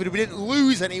 drivers, David. We didn't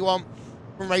lose anyone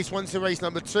from race 1 to race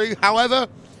number 2. However,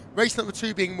 race number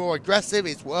 2 being more aggressive,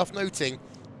 it's worth noting.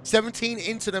 17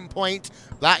 incident point.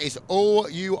 That is all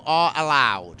you are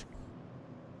allowed.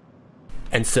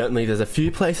 And certainly there's a few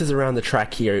places around the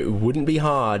track here it wouldn't be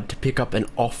hard to pick up an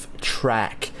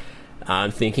off-track.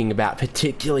 I'm thinking about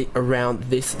particularly around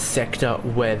this sector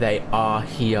where they are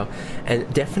here,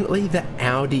 and definitely the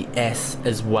Audi S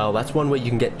as well. That's one where you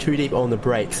can get too deep on the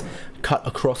brakes, cut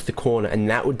across the corner, and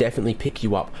that would definitely pick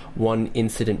you up 1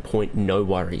 incident point, no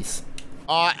worries.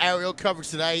 Our aerial coverage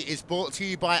today is brought to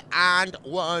you by And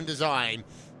One Design,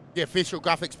 the official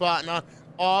graphics partner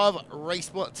of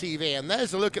RaceSpot TV. And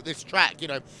there's a look at this track. You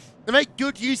know, they make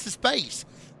good use of space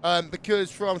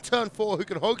because from turn 4 Hook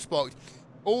and Hog spot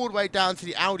all the way down to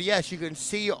the Audi S, you can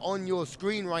see on your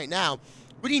screen right now,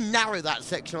 really narrow that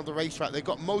section of the racetrack. They've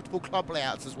got multiple club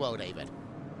layouts as well, David.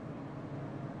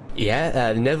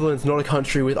 Yeah, the Netherlands not a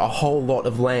country with a whole lot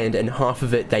of land, and half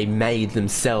of it they made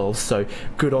themselves, so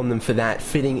good on them for that,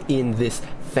 fitting in this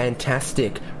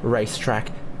fantastic racetrack.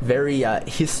 Very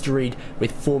historied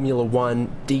with Formula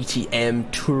 1,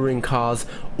 DTM, touring cars,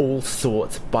 all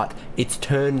sorts, but it's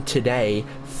turned today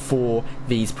for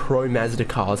these Pro Mazda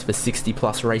cars for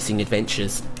 60+ racing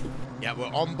adventures. Yeah, we're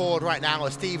on board right now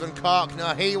with Steven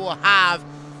Karkner. He will have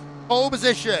pole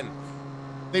position,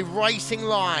 the racing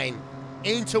line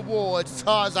in towards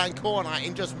Tarzan Corner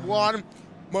in just one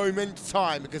moment's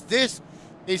time, because this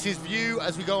is his view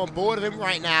as we go on board of him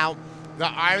right now. The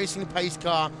iRacing pace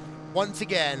car once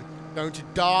again going to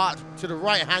dart to the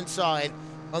right hand side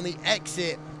on the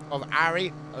exit of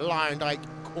Ari Lyondike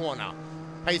Corner.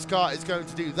 Pace car is going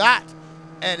to do that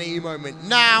any moment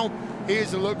now.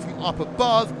 Here's a look from up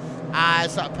above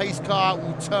as that pace car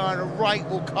will turn right.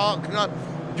 Will Karkner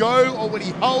go, or will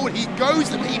he hold? He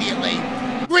goes immediately.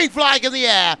 Green flag in the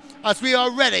air as we are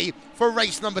ready for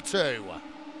race number 2.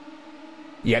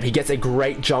 Yep, he gets a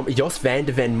great jump. Jos van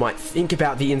der Ven might think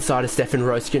about the inside of Stefan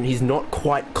Rostgen. He's not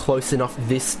quite close enough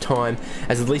this time,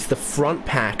 as at least the front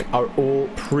pack are all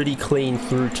pretty clean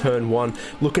through turn 1.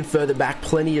 Looking further back,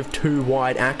 plenty of 2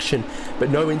 wide action,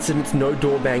 but no incidents, no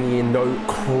door banging, and no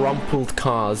crumpled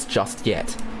cars just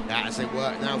yet. As they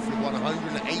work now through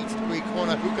 180-degree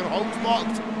corner, Hook and Holt's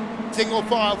marked. Single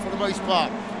file for the most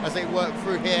part as they work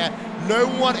through here. No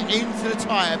one into the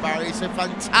tyre barrier, so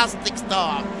fantastic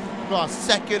start class.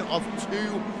 Second of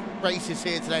 2 races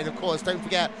here today. And of course, don't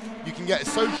forget, you can get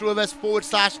social with us /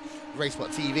 RaceSpot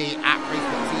TV at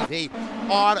RaceSpot TV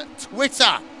on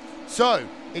Twitter. So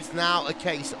it's now a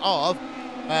case of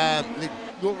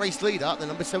your race leader, the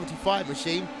number 75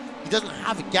 machine. He doesn't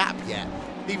have a gap yet.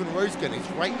 Even Rosgan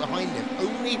is right behind him,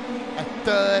 only a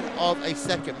third of a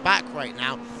second back right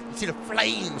now. You see the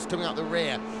flames coming out the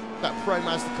rear. That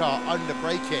ProMaster car under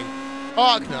braking.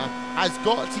 Arkner has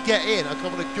got to get in a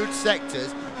couple of good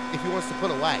sectors if he wants to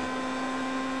pull away.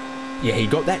 Yeah, he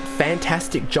got that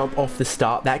fantastic jump off the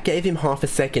start. That gave him half a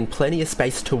second, plenty of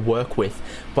space to work with.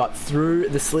 But through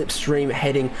the slipstream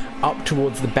heading up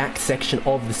towards the back section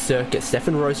of the circuit,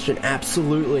 Stefan Rooster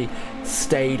absolutely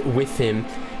stayed with him.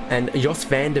 And Jos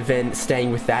van der Ven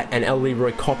staying with that, and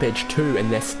Leroy Coppedge too,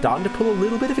 and they're starting to pull a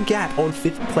little bit of a gap on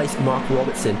 5th place Mark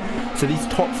Robertson. So these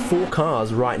top 4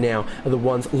 cars right now are the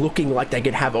ones looking like they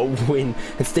could have a win,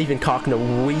 and Stephen Karkner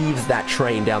weaves that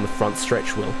train down the front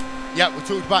stretch, Will. Yeah, we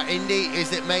talked about Indy.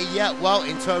 Is it May yet? Well,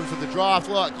 in terms of the draft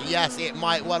look, yes, it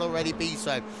might well already be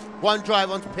so. One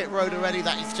drive onto pit road already,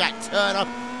 that is Jack Turner,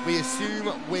 we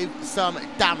assume with some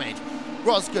damage.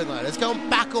 Roscoe, let's go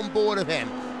back on board of him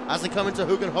as they come into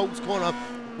Hugenholt's corner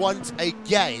once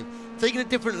again. Taking a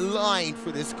different line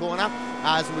through this corner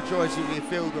as the majority of the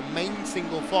field remain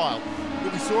single file.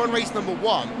 What we saw in race number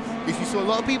 1 is we saw a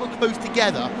lot of people close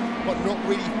together but not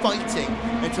really fighting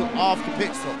until after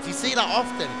pit stops. You see that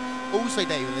often also,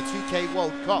 Dave, in the 2K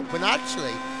World Cup, when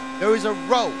actually there is a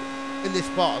role in this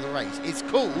part of the race. It's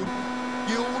called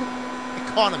fuel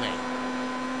economy.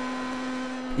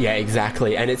 Yeah,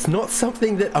 exactly, and it's not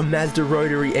something that a Mazda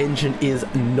rotary engine is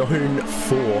known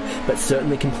for, but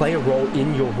certainly can play a role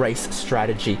in your race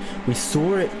strategy. We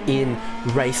saw it in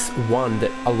race 1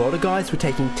 that a lot of guys were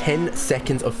taking 10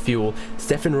 seconds of fuel.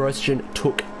 Stefan Rooster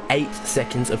took 8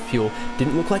 seconds of fuel.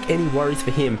 Didn't look like any worries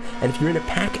for him, and if you're in a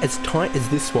pack as tight as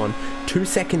this one, 2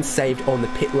 seconds saved on the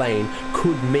pit lane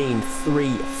could mean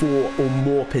 3, 4 or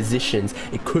more positions.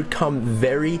 It could come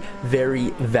very,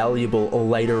 very valuable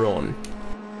later on.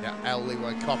 Yeah,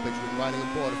 Leroy Coppedge was running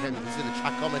on board of him. You can see the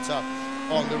trachometer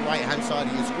on the right-hand side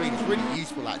of your screen. It's really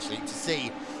useful, actually, to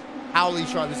see how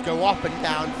these drivers go up and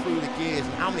down through the gears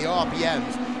and how many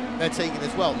RPMs they're taking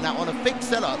as well. Now, on a fixed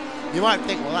setup, you might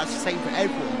think, well, that's the same for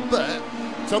everyone, but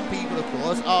some people, of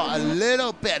course, are a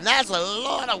little bit, and that's a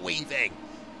lot of weaving.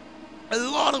 A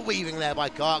lot of weaving there by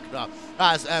Karkner,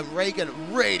 as Reagan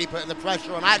really putting the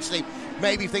pressure on, actually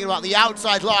maybe thinking about the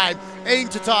outside line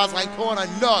into Tarzan corner.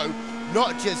 No,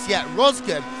 not just yet.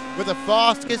 Roskin with the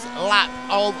fastest lap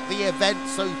of the event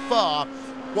so far,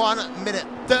 1 minute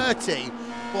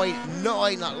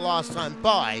 30.9 that last time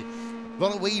by. A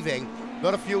lot of weaving, a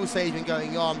lot of fuel saving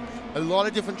going on, a lot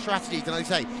of different strategies. And like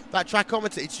I say, that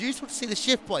trachometer, it's useful to see the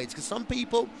shift points because some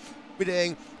people are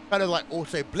doing kind of like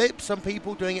auto blip, some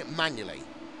people doing it manually.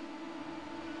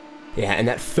 Yeah, and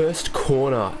that first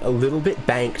corner, a little bit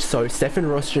banked, so Stefan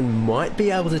Rooster might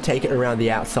be able to take it around the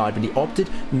outside, but he opted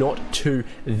not to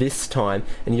this time.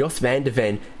 And Jos van der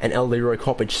Ven and Leroy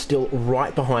Coppedge still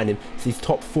right behind him. So these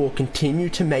top 4 continue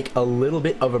to make a little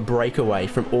bit of a breakaway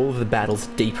from all of the battles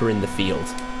deeper in the field.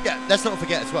 Yeah, let's not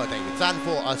forget as well, David,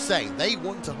 Zandvoort are saying they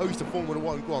want to host a Formula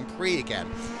 1 Grand Prix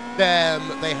again.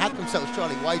 They had themselves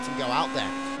Charlie Whiting go out there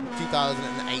in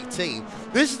 2018.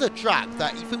 This is a track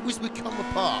that, if it was to become a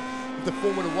part of the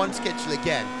Formula 1 schedule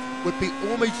again, would be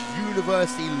almost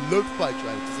universally loved by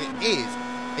drivers, because it is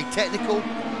a technical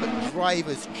but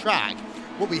driver's track.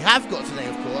 What we have got today,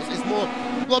 of course, is more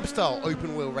club-style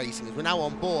open-wheel racing, as we're now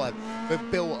on board with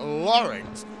Bill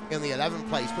Lawrence in the 11th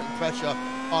place, putting pressure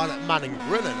on Manning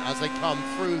Brennan as they come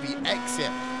through the exit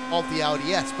of the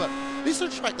LDS. But this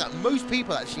is a track that most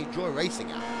people actually enjoy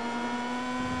racing at.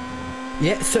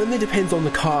 Yeah, it certainly depends on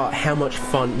the car how much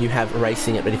fun you have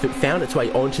racing it, but if it found its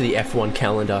way onto the F1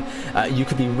 calendar, you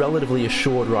could be relatively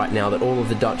assured right now that all of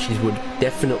the Dutchies would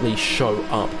definitely show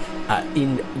up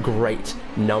in great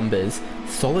numbers.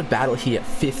 Solid battle here,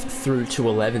 5th through to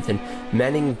 11th, and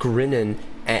Manning Grinnen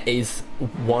is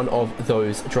one of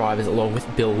those drivers along with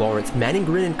Bill Lawrence. Manning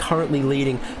Grinnen currently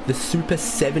leading the Super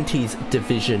 70s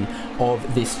division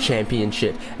of this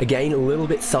championship. Again, a little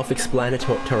bit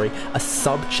self-explanatory, a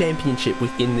sub-championship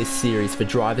within this series for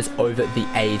drivers over the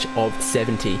age of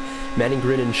 70. Manning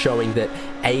Grinnen showing that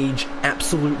age,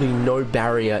 absolutely no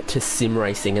barrier to sim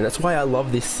racing, and that's why I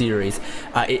love this series.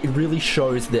 It really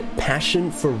shows that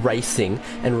passion for racing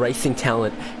and racing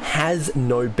talent has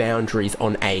no boundaries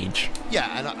on age. Yeah,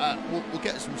 and we'll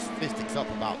get some statistics up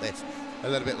about this a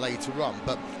little bit later on,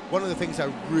 but one of the things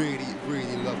I really,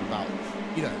 really love about,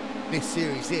 this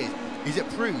series is it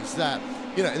proves that,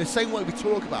 in the same way we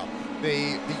talk about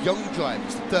the young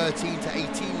drivers, 13 to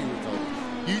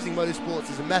 18-year-old, using motorsports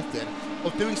as a method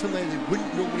of doing something they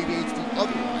wouldn't normally be able to do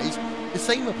otherwise. The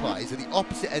same applies at the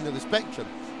opposite end of the spectrum.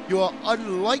 You are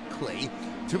unlikely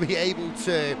to be able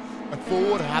to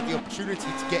afford or have the opportunity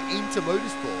to get into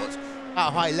motorsports at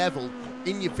a high level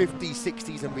in your 50s,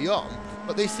 60s and beyond.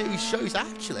 But this series shows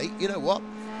actually, you know what,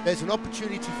 there's an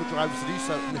opportunity for drivers to do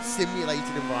so in a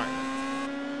simulated environment.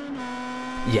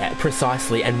 Yeah,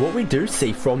 precisely. And what we do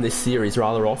see from this series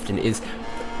rather often is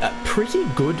pretty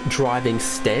good driving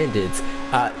standards.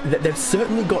 They've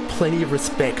certainly got plenty of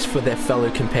respect for their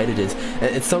fellow competitors.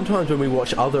 And sometimes when we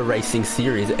watch other racing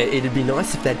series, it'd be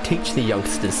nice if they'd teach the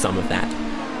youngsters some of that.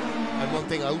 And one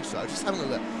thing also, just having a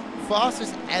look,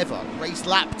 fastest ever race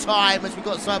lap time as we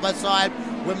got side by side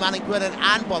with Manning Brennan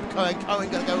and Bob Cohen. Cohen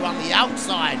going to go around the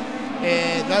outside.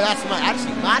 No, that's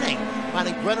actually Manning.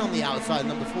 Manning Brennan on the outside,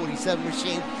 number 47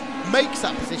 machine, makes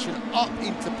that position up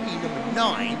into P number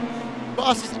 9.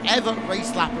 Fastest ever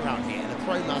race lap around here in a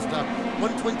ProMaster,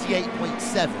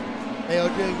 128.7. They are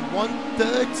doing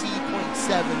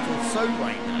 130.7 or so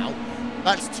right now.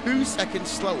 That's 2 seconds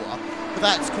slower, but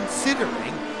that's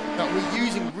considering that we're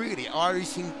using really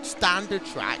iRacing standard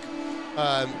track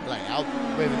layout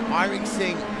with an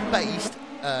iRacing based,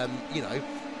 you know,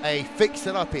 a fix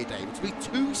it up here, David. To be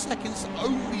 2 seconds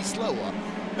only slower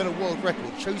than a world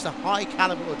record shows the high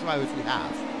caliber of drivers we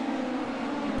have.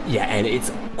 Yeah, and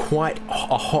it's quite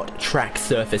a hot track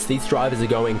surface. These drivers are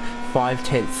going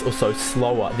 5/10 or so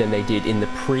slower than they did in the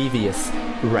previous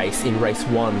race, in race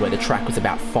 1, where the track was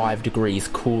about 5 degrees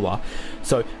cooler.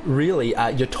 So really,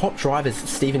 your top drivers,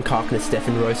 Steven Karkner,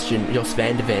 Stefan Roostjen, Jos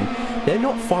van der Ven, they're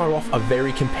not far off a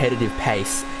very competitive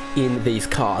pace in these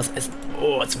cars.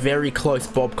 It's very close.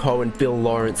 Bob Cohen, Bill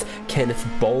Lawrence, Kenneth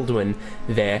Baldwin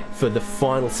there for the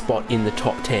final spot in the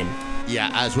top 10.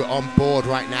 Yeah, as we're on board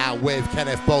right now with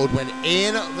Kenneth Baldwin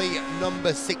in the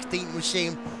number 16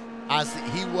 machine as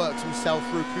he works himself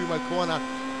through Kumo Corner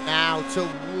now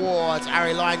towards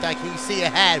Ari Lindijk. Can you see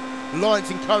ahead?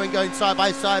 Lawrence and Cohen going side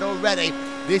by side already.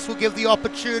 This will give the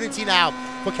opportunity now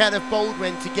for Kenneth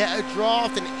Baldwin to get a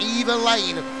draft in either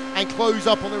lane and close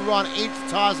up on the run into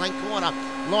Tarzan Corner.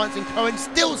 Lawrence and Cohen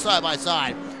still side by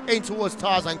side in towards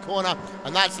Tarzan Corner,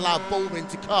 and that's allowed Baldwin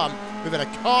to come within a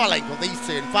car length of these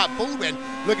two. In fact, Baldwin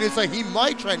looking as though he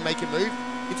might try and make a move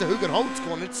into Hugenholt's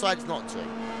corner, decides not to.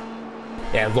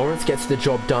 Yeah, Lawrence gets the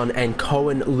job done, and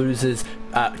Cohen loses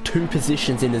 2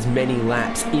 positions in as many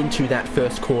laps into that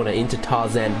first corner, into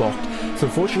Tarzan Bocht. So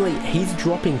unfortunately, he's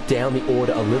dropping down the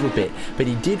order a little bit, but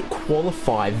he did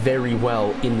qualify very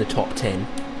well in the top 10.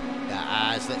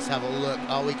 Yeah, let's have a look.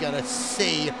 Are we going to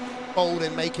see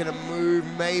Baldwin making a move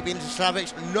maybe into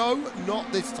Slavic? No, not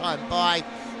this time by,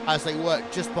 as they work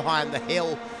just behind the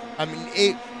hill. I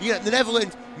mean, you know, the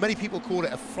Netherlands, many people call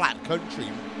it a flat country.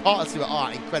 Parts of it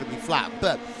are incredibly flat,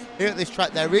 but here at this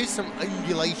track there is some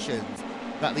undulations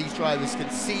that these drivers can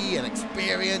see and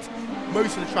experience.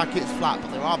 Most of the track is flat,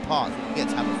 but there are parts where you get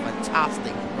to have a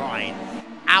fantastic ride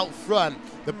out front.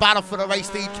 The battle for the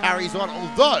race lead carries on,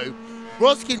 although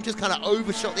Roskyn just kind of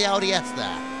overshot the LDS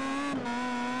there.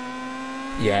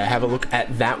 Yeah, have a look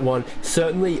at that one.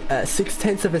 Certainly,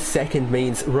 0.6 of a second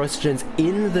means Roostjen's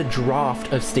in the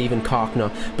draft of Steven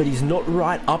Karkner, but he's not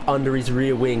right up under his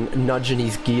rear wing, nudging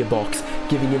his gearbox,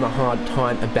 giving him a hard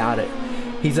time about it.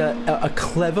 He's a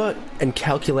clever and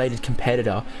calculated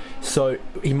competitor, so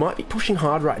he might be pushing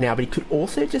hard right now, but he could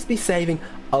also just be saving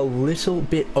a little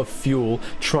bit of fuel,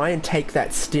 try and take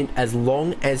that stint as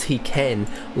long as he can,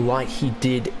 like he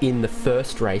did in the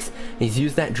first race. And he's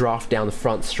used that draft down the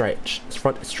front stretch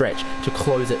to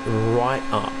close it right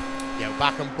up. Yeah,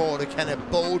 back on board with Kenneth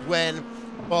Baldwin.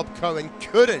 Bob Cohen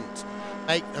couldn't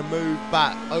make a move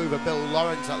back over Bill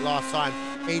Lawrence that last time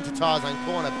into Tarzan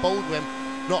Corner. Baldwin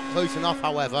not close enough,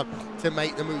 however, to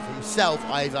make the move himself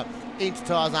either into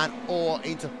Tarzan or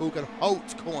into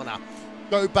Hugenholt's corner.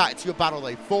 Go back to your battle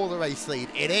though for the race lead.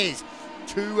 It is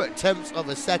 0.2 of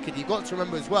a second. You've got to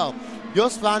remember as well,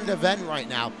 Jos van der Ven right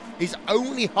now is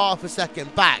only half a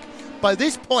second back. By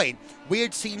this point, we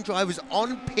had seen drivers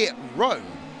on pit road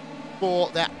for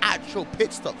their actual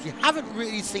pit stops. You haven't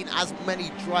really seen as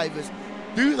many drivers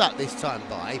do that this time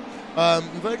by.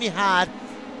 We've only had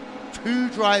 2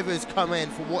 drivers come in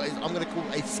for what is, I'm going to call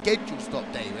a schedule stop,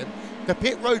 David. The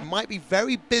pit road might be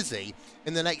very busy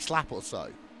in the next lap or so.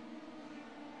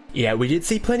 Yeah, we did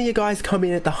see plenty of guys come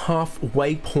in at the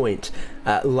halfway point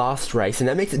last race, and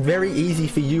that makes it very easy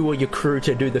for you or your crew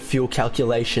to do the fuel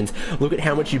calculations. Look at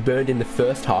how much you burned in the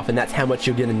first half, and that's how much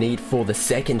you're going to need for the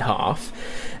second half.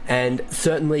 And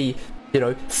certainly, you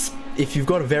know, if you've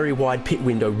got a very wide pit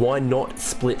window, why not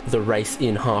split the race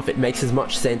in half? It makes as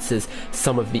much sense as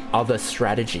some of the other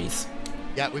strategies.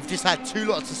 Yeah, we've just had 2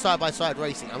 lots of side-by-side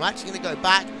racing. I'm actually going to go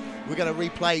back. We're going to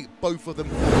replay both of them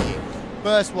for you.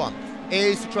 First one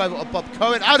is the driver of Bob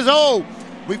Cohen. As all,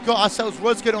 we've got ourselves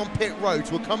Rusgood on pit road.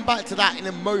 We'll come back to that in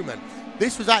a moment.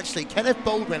 This was actually Kenneth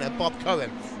Baldwin and Bob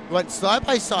Cohen who went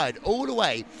side-by-side all the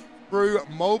way through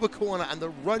Marlborough Corner and the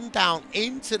run down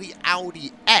into the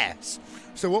Audi S.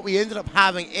 So what we ended up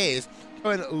having is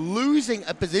Cohen losing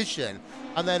a position,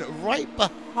 and then right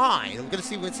behind, I'm going to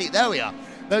see if we can see it, there we are.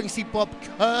 There you can see Bob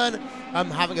Kern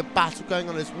having a battle going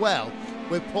on as well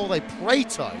with Paul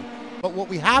Prato. But what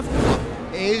we have got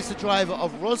is the driver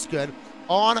of Rusgood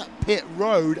on pit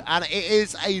road, and it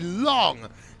is a long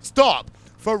stop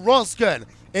for Rusgood.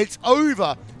 It's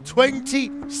over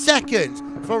 20 seconds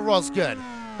for Rusgood.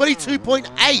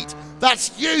 22.8.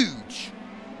 That's huge.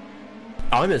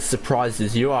 I'm as surprised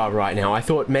as you are right now. I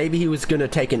thought maybe he was going to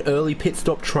take an early pit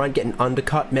stop, try and get an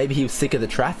undercut. Maybe he was sick of the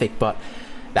traffic, but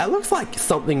that looks like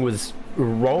something was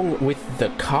wrong with the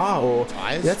car, or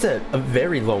Tires? That's a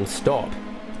very long stop.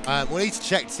 We need to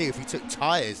check to see if he took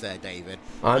tyres there, David.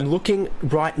 I'm looking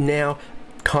right now.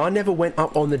 Car never went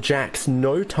up on the jacks.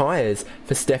 No tyres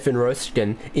for Stefan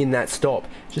Roskin in that stop.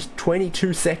 Just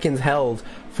 22 seconds held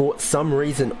for some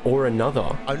reason or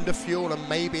another. Under fuel and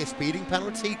maybe a speeding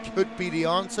penalty could be the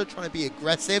answer. Trying to be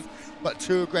aggressive, but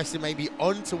too aggressive maybe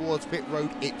on towards pit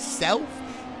road itself.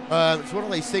 It's one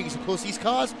of those things. Of course, these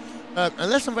cars,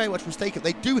 unless I'm very much mistaken,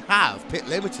 they do have pit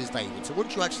limiters, David. So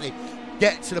once you actually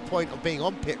get to the point of being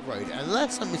on pit road,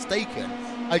 unless I'm mistaken,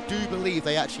 I do believe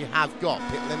they actually have got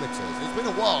pit limiters. It's been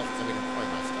a while since I've been a pro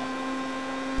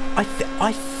master.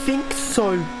 I think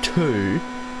so too,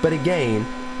 but again,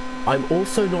 I'm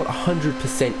also not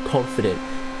 100% confident.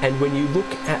 And when you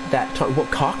look at that time,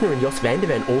 Karkner and Jos van der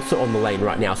Ven also on the lane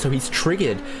right now, so he's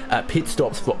triggered pit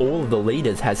stops for all of the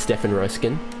leaders, has Stefan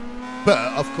Roskin.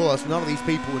 But of course, none of these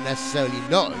people would necessarily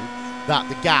know that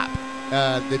the gap,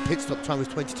 the pit stop time was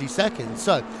 22 seconds.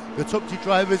 So the top 2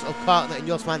 drivers of Karkner and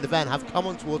Jos van der Ven have come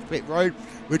on towards pit road.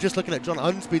 We're just looking at John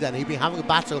Unsby then. He's been having a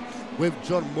battle with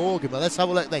John Morgan. But let's have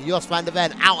a look then. Jos van der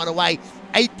Ven out and away,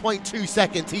 8.2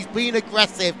 seconds. He's been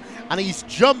aggressive and he's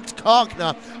jumped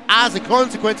Karkner as a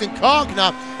consequence. And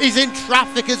Karkner is in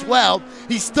traffic as well.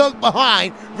 He's stuck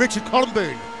behind Richard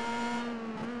Collenboon.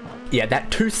 Yeah,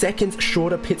 that 2 seconds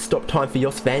shorter pit stop time for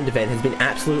Jos van der Ven has been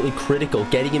absolutely critical,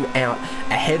 getting him out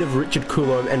ahead of Richard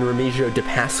Coulomb and Remigio de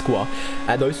Pasqua.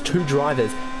 Those 2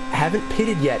 drivers haven't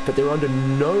pitted yet, but they're under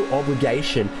no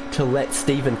obligation to let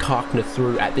Stephen Karkner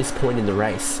through at this point in the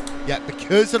race. Yeah,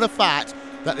 because of the fact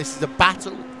that this is a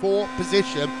battle for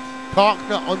position,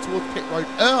 Karkner on towards pit road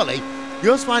early.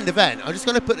 Jos van der Ven, I'm just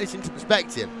going to put this into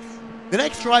perspective. The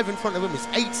next driver in front of him is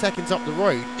 8 seconds up the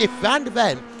road. If van der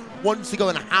Ven wants to go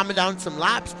and hammer down some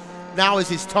laps, now is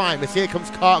his time, as here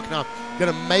comes Karkner,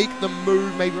 going to make the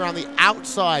move maybe around the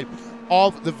outside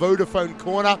of the Vodafone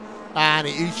corner, and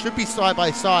he should be side by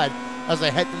side as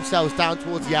they head themselves down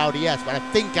towards the Audi S. But I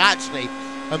think actually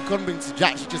Convincent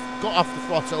actually just got off the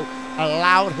throttle,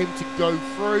 allowed him to go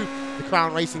through the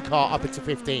Crown Racing car up into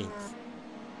 15th.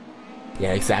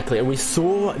 Yeah, exactly, and we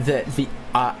saw that the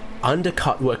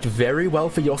undercut worked very well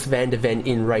for Jos van der Ven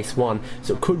in race 1,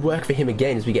 so it could work for him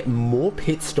again as we get more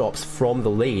pit stops from the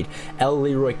lead. L.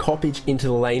 Leroy Coppage into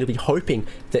the lane. He'll be hoping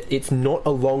that it's not a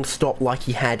long stop like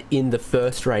he had in the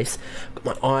first race.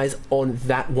 Got my eyes on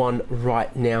that one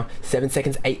right now. 7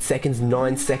 seconds, 8 seconds,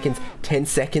 9 seconds, 10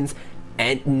 seconds,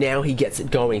 and now he gets it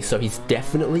going. So he's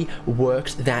definitely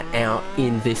worked that out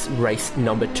in this race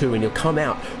number 2, and he'll come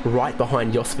out right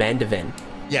behind Jos van der Ven.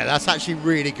 Yeah, that's actually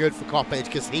really good for Coppage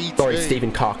because he Sorry,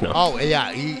 Stephen Karkner. Oh,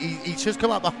 yeah, he's just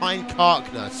come up behind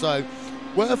Karkner. So,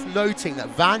 worth noting that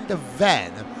van der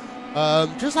Ven,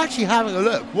 just actually having a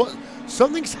look,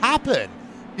 something's happened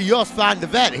to Jos van der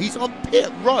Ven. He's on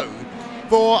pit road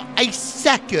for a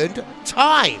second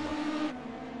time.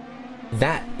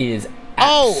 That is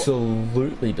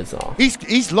absolutely bizarre.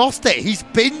 He's lost it. He's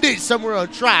binned it somewhere on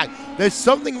track. There's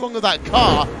something wrong with that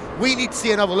car. We need to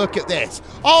see another look at this.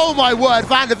 Oh my word,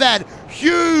 van der Ven,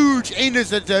 huge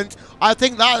incident. I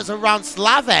think that was around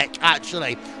Slavek,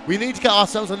 actually. We need to get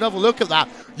ourselves another look at that.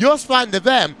 Jos van der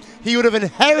Ven, he would have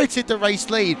inherited the race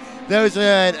lead. There was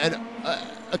a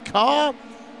car.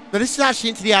 No, this is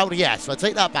actually into the Audi S, so I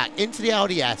take that back. Into the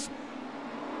Audi S.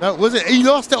 No, it wasn't. He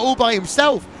lost it all by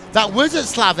himself. That wasn't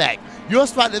Slavek.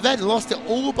 Jos van der Ven lost it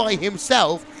all by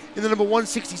himself in the number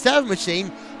 167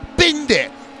 machine. Binned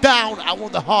it down at one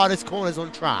of the hardest corners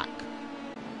on track.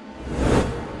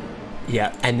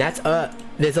 Yeah, and that's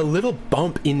there's a little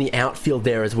bump in the outfield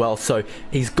there as well, so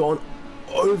he's gone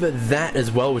over that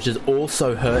as well, which has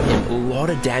also hurt him. A lot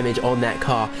of damage on that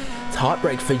car. It's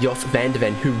heartbreak for Jos van der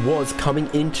Ven, who was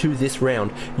coming into this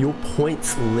round your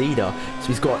points leader. So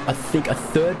he's got, I think, a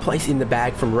 3rd place in the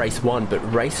bag from race 1, but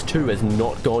race 2 has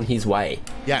not gone his way.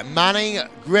 Yeah, Manning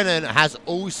Grinnen has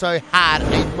also had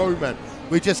a moment.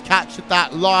 We just captured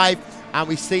that live, and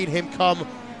we've seen him come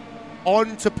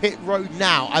onto pit road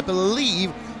now. I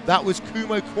believe that was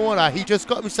Kumo corner. He just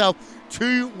got himself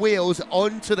 2 wheels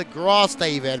onto the grass,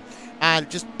 David,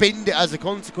 and just binned it as a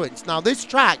consequence. Now, this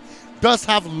track does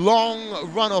have long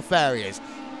runoff areas,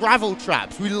 gravel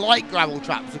traps. We like gravel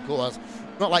traps, of course,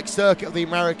 not like Circuit of the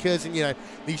Americas and, you know,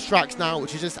 these tracks now,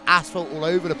 which is just asphalt all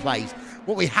over the place.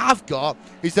 What we have got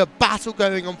is a battle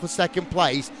going on for 2nd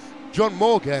place, John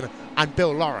Morgan and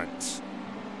Bill Lawrence.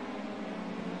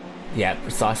 Yeah,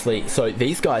 precisely. So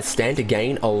these guys stand to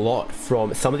gain a lot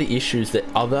from some of the issues that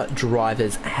other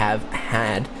drivers have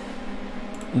had.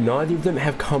 Neither of them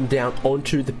have come down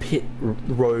onto the pit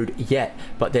road yet,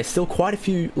 but they're still quite a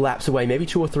few laps away, maybe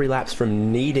 2 or 3 laps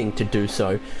from needing to do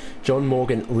so. John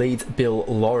Morgan leads Bill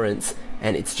Lawrence,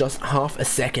 and it's just half a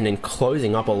second, and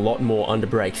closing up a lot more under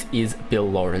brakes is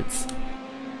Bill Lawrence.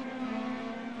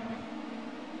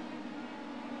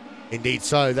 Indeed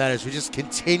so, then, as we're just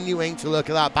continuing to look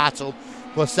at that battle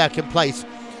for 2nd place.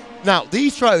 Now,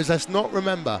 these drivers, let's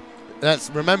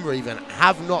remember even,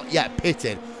 have not yet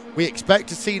pitted. We expect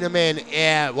to see them in,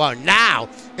 well, now,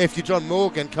 if you're John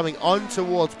Morgan, coming on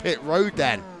towards pit road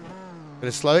then.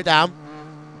 Going to slow it down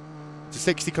to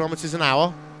 60 kilometers an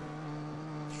hour.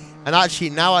 And actually,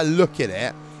 now I look at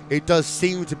it, it does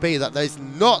seem to be that there's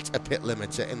not a pit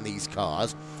limiter in these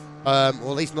cars. Or at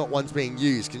least not one's being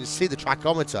used. Can you see the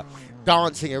trachometer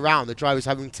dancing around? The driver's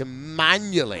having to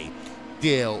manually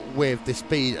deal with the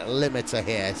speed limiter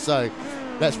here. So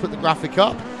let's put the graphic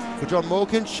up. For John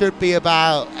Morgan, should be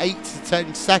about 8 to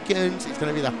 10 seconds. It's going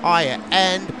to be the higher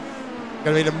end.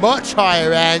 Going to be the much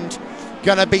higher end.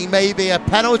 Going to be maybe a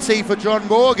penalty for John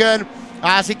Morgan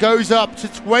as it goes up to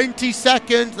 20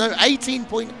 seconds. No,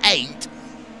 18.8.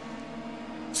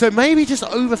 So maybe just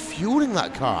over-fueling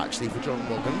that car, actually, for John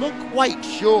Morgan. I'm not quite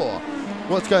sure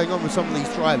what's going on with some of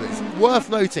these drivers. Worth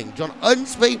noting, John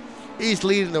Unsby is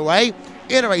leading the way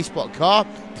in a RaceSpot car.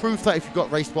 Proof that if you've got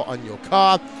RaceSpot on your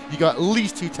car, you got at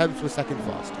least 2 tenths of a second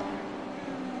faster.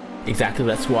 Exactly,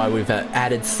 that's why we've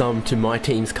added some to my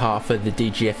team's car for the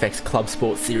DGFX Club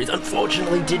Sports Series.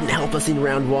 Unfortunately, didn't help us in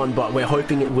round 1, but we're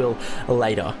hoping it will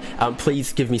later.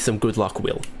 Please give me some good luck,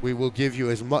 Will. We will give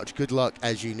you as much good luck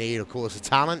as you need. Of course, the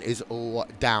talent is all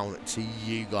down to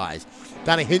you guys.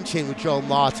 Danny Hinchin with Joel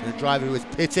Martin, a driver who has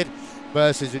pitted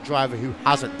versus a driver who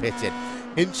hasn't pitted.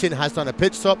 Hinchin has done a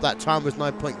pit stop. That time was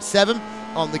 9.7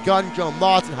 on the gun. Joel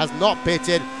Martin has not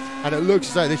pitted, and it looks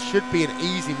as though this should be an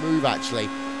easy move, actually,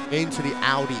 into the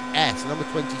Audi S. Number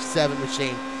 27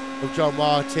 machine of Joel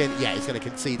Martin. Yeah, he's going to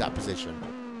concede that position.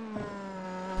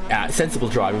 Sensible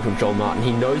driving from Joel Martin.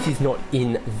 He knows he's not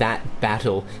in that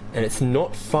battle, and it's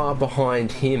not far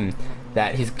behind him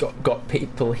that he's got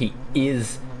people he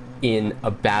is in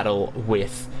a battle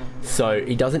with. So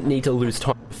he doesn't need to lose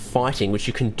time fighting, which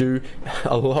you can do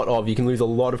a lot of. You can lose a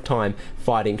lot of time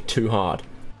fighting too hard.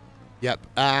 Yep,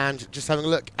 and just having a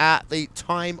look at the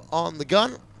time on the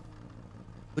gun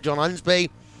for John Unsby,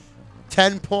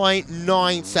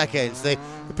 10.9 seconds. The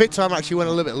pit time actually went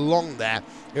a little bit long there.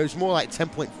 It was more like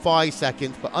 10.5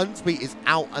 seconds, but Unsby is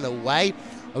out and away.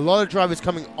 A lot of drivers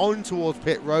coming on towards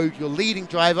pit road. Your leading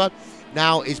driver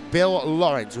now is Bill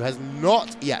Lawrence, who has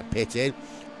not yet pitted.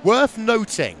 Worth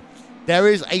noting, there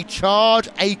is a charge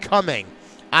coming,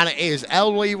 and it is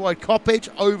L. Leroy Coppage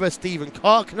over Stephen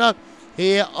Karkner.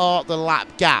 Here are the lap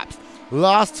gaps.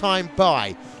 Last time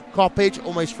by, Coppage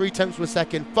almost 3 tenths of a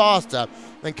second faster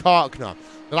than Karkner.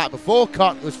 The lap before,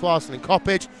 Karkner was faster than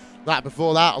Coppage. The lap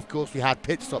before that, of course, we had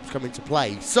pit stops come into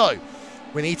play. So,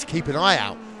 we need to keep an eye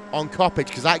out on Coppage,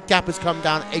 because that gap has come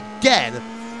down again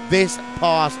this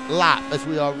past lap as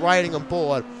we are riding on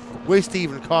board with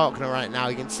Stephen Karkner right now.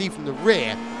 You can see from the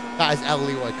rear, that is L.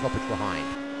 Leroy Coppage behind.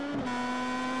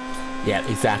 Yeah,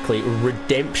 exactly.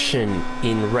 Redemption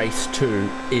in race 2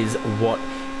 is what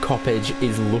Coppage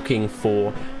is looking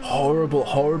for. Horrible,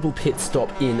 horrible pit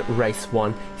stop in race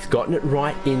 1. He's gotten it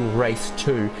right in race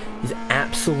 2. He's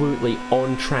absolutely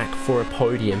on track for a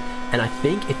podium. And I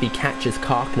think if he catches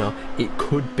Karkner, it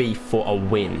could be for a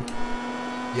win.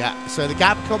 Yeah, so the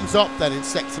gap comes up then in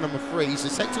sector number 3. So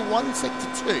sector 1 and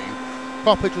sector 2,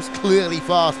 Coppage was clearly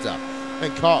faster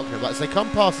than Karkner. But as they come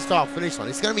past the start-finish line,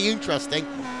 it's going to be interesting.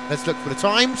 Let's look for the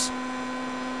times.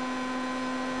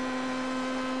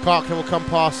 Karkner will come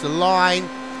past the line,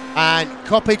 and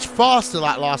Coppage faster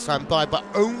that last time by, but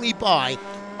only by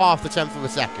half the tenth of a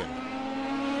second.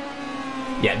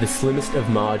 Yeah, the slimmest of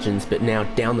margins, but now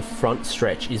down the front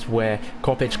stretch is where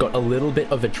Kopech got a little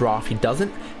bit of a draft. He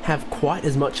doesn't have quite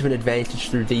as much of an advantage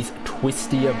through these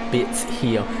twistier bits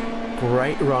here.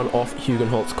 Great run off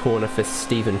Hugenholt's corner for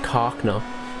Steven Karkner.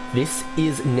 This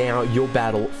is now your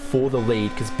battle for the lead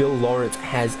because Bill Lawrence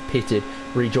has pitted,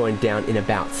 rejoined down in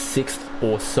about 6th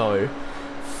or so.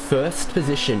 First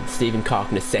position, Steven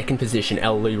Karkner. Second position,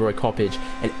 L. Leroy Kopech.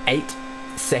 And 8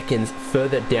 seconds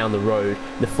further down the road,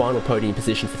 the final podium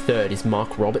position for third is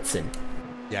Mark Robertson.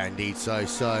 Yeah, indeed so.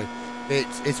 So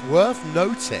it's worth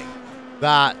noting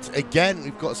that, again,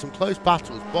 we've got some close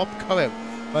battles. Bob Cohen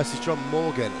versus John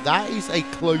Morgan. That is a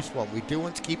close one. We do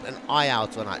want to keep an eye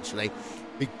out on, actually,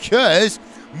 because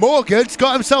Morgan's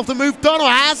got himself the move done, or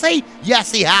has he?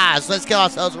 Yes, he has. Let's get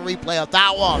ourselves a replay of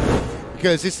that one,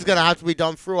 because this is going to have to be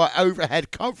done through our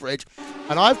overhead coverage.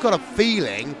 And I've got a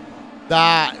feeling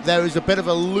that there was a bit of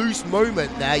a loose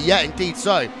moment there. Yeah, indeed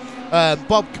so.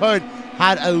 Bob Cohen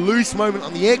had a loose moment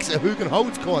on the exit of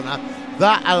Hugenholt's corner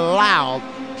that allowed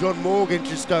John Morgan to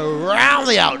just go around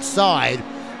the outside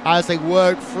as they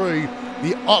worked through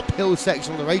the uphill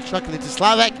section of the racetrack. And into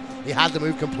Slavek, he had the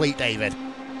move complete, David.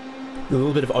 A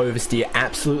little bit of oversteer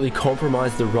absolutely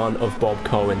compromised the run of Bob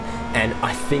Cohen, and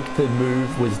I think the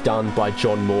move was done by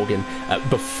John Morgan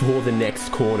before the next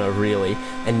corner, really.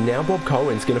 And now Bob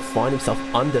Cohen's going to find himself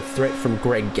under threat from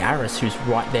Greg Garris, who's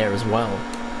right there as well.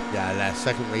 Yeah, their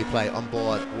second replay on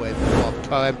board with Bob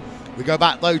Cohen. We go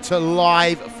back, though, to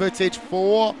live footage.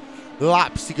 4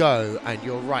 laps to go, and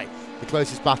you're right. The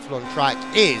closest battle on track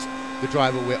is the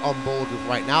driver we're on board with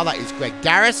right now. That is Greg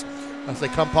Garris. As they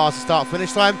come past the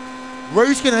start-finish line,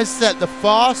 Roskin has set the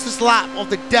fastest lap of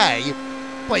the day,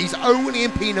 but he's only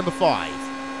in P number 5.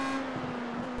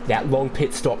 That long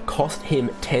pit stop cost him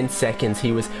 10 seconds.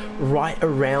 He was right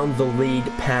around the lead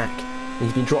pack.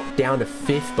 He's been dropped down to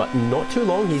 5th, but not too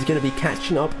long. He's going to be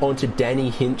catching up onto Danny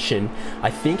Hinchin.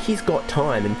 I think he's got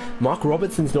time, and Mark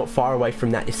Robertson's not far away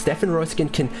from that. If Stefan Roskin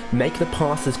can make the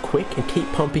passes quick and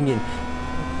keep pumping in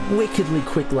wickedly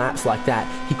quick laps like that,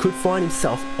 he could find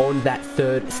himself on that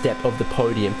 3rd step of the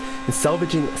podium and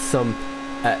salvaging some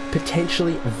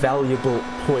potentially valuable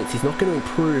points. He's not going to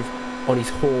improve on his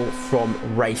haul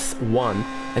from race 1.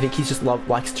 I think he just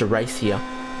likes to race here.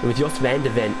 And with Jos van der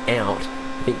Ven out,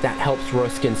 I think that helps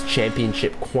Roskin's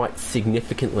championship quite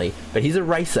significantly. But he's a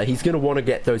racer. He's going to want to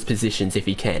get those positions if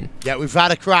he can. Yeah, we've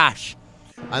had a crash.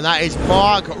 And that is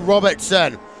Mark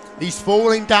Robertson. He's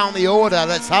falling down the order.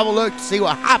 Let's have a look to see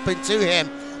what happened to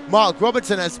him. Mark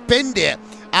Robertson has spinned it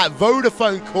at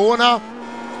Vodafone corner.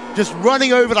 Just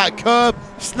running over that curb.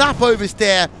 Snap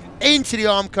oversteer into the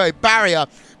Armco barrier.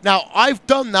 Now, I've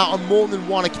done that on more than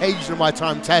one occasion in my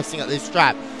time testing at this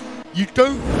track. You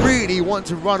don't really want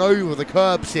to run over the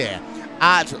curbs here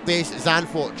at this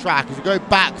Zandvoort track. As we go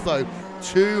back, though,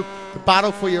 to the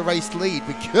battle for your race lead,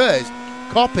 because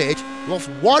Kopech lost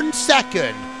 1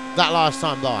 second that last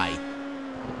time by.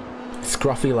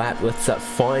 Scruffy lap. Let's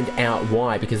find out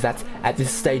why, because that's at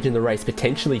this stage in the race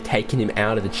potentially taking him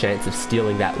out of the chance of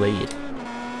stealing that lead.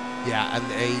 Yeah,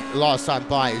 and the last time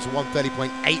by, it was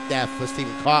 130.8 there for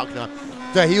Steven Karkner.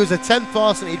 So he was a 10th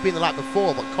faster than he'd been the lap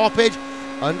before, but Kopech,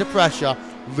 under pressure,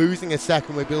 losing a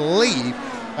second. We believe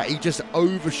that he just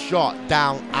overshot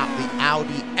down at the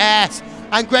Audi S.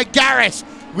 And Greg Garris,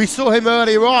 we saw him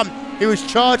earlier on. He was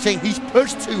charging, he's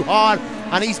pushed too hard,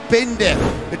 and he's binned it.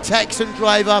 The Texan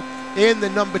driver in the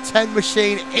number 10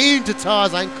 machine into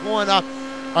Tarzan corner.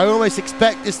 I almost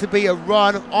expect this to be a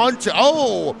run onto...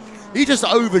 Oh! He just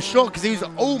overshot because he was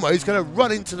almost going to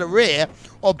run into the rear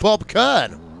of Bob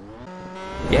Kern.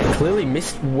 Yeah, clearly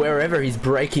missed wherever his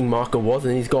braking marker was,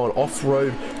 and he's gone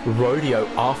off-road rodeo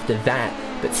after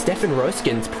that. But Stefan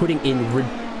Roskin's putting in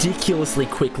ridiculously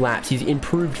quick laps. He's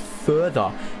improved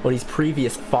further on his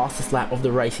previous fastest lap of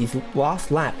the race. His last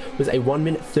lap was a 1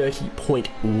 minute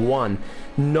 30.1.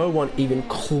 No one even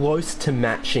close to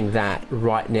matching that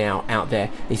right now out there.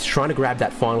 He's trying to grab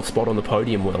that final spot on the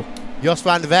podium, Will. Jos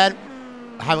van der Ven,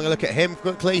 having a look at him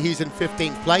quickly, he's in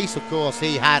 15th place. Of course,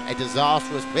 he had a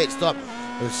disastrous pit stop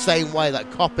the same way that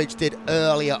Kopech did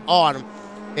earlier on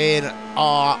in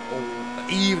our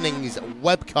evening's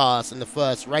webcast in the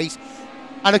first race.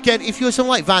 And again, if you're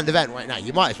someone like Van der Ven right now,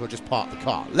 you might as well just park the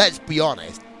car. Let's be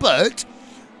honest. But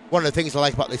one of the things I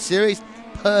like about this series,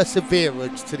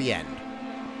 perseverance to the end.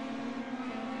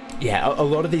 Yeah, a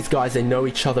lot of these guys, they know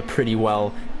each other pretty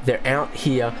well. They're out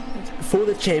here for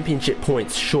the championship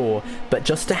points, sure, but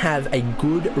just to have a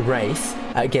good race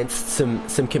against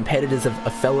some competitors of a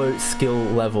fellow skill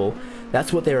level,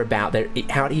 that's what they're about. They're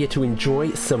out here to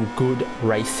enjoy some good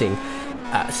racing.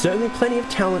 Certainly plenty of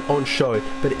talent on show,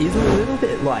 but it is a little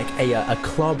bit like a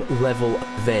club level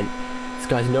event. These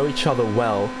guys know each other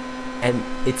well, and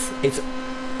it's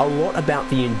a lot about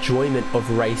the enjoyment of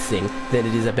racing than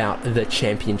it is about the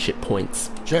championship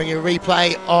points. Showing a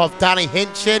replay of Danny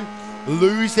Hinchin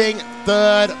losing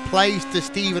third place to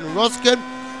Stephen Roskin.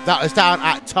 That was down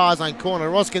at Tarzan Corner.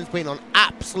 Roskin's been on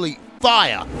absolute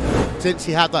fire since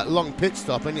he had that long pit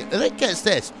stop. And it gets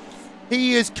this.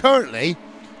 He is currently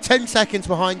 10 seconds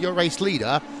behind your race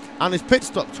leader, and his pit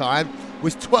stop time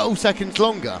was 12 seconds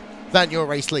longer than your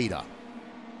race leader.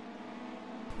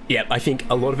 Yeah, I think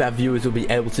a lot of our viewers will be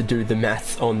able to do the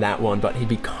maths on that one, but he'd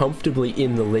be comfortably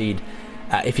in the lead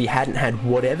if he hadn't had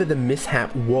whatever the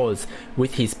mishap was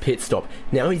with his pit stop.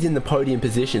 Now he's in the podium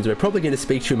positions. We're probably going to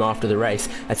speak to him after the race.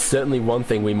 That's certainly one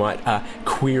thing we might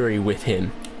query with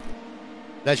him.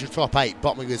 There's your top 8,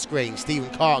 bottom of the screen. Stephen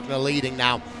Carkner leading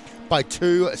now by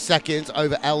 2 seconds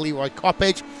over L. Leroy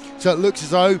Coppage. So it looks as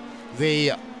though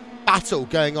the battle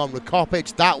going on with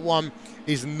Coppage, that one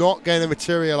is not going to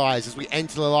materialise as we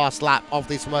enter the last lap of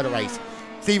this motor race.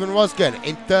 Stephen Roskin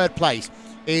in third place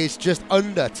is just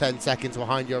under 10 seconds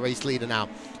behind your race leader now.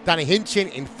 Danny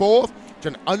Hinchin in 4th,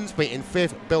 John Unsby in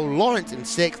 5th, Bill Lawrence in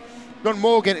 6th, John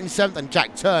Morgan in 7th, and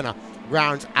Jack Turner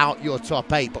rounds out your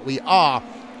top 8. But we are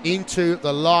into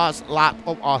the last lap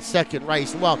of our second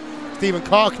race. And well, Stephen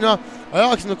Carkner, I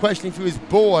asked him the question if he was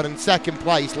bored in second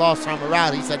place last time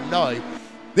around. He said no.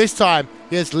 This time,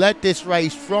 he has led this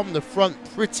race from the front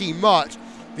pretty much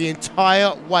the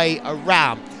entire way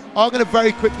around. I'm going to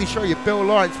very quickly show you Bill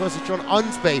Lawrence versus John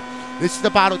Unsby. This is the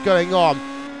battle going on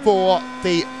for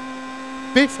the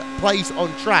 5th place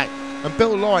on track. And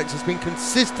Bill Lawrence has been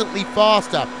consistently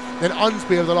faster than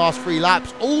Unsby over the last 3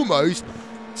 laps, almost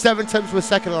 7 tenths of a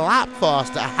second a lap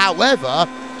faster. However,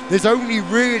 there's only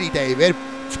really, David,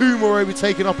 2 more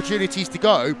overtaking opportunities to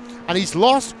go, and he's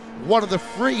lost one of the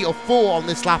 3 or 4 on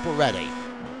this lap already.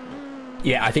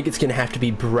 Yeah, I think it's going to have to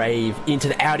be brave into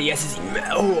the Audi S as he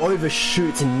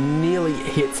overshoots and nearly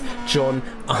hits John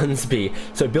Unsby.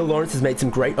 So Bill Lawrence has made some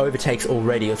great overtakes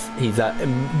already. He's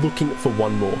looking for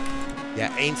one more.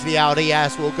 Yeah, into the Audi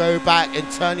S. We'll go back and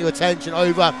turn your attention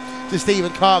over to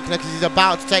Stephen Carkner because he's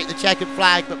about to take the checkered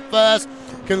flag. But first,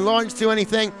 can Lawrence do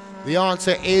anything? The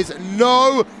answer is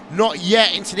no, not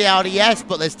yet into the Audi S,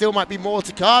 but there still might be more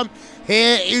to come.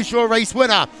 Here is your race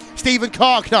winner, Stephen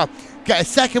Carkner. Get a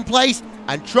second place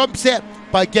and trumps it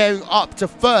by going up to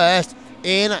first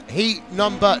in heat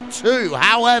number 2.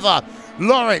 However,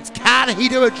 Lawrence, can he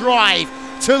do a drive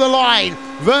to the line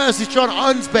versus John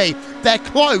Unsby? They're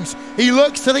close. He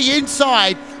looks to the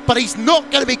inside, but he's not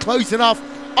going to be close enough.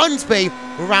 Unsby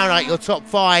will round out your top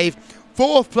 5.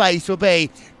 4th place will be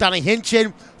Danny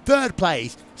Hinchin. 3rd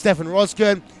place, Stephen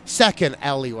Roskin. 2nd,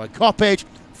 L. Leroy Coppage.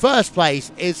 1st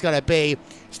place is going to be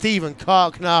Stephen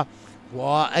Carkner.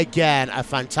 What, again, a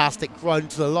fantastic run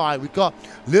to the line. We've got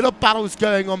little battles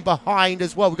going on behind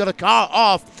as well. We've got a car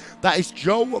off. That is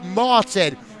Joe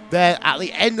Martin there at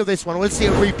the end of this one. Let's see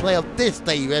a replay of this,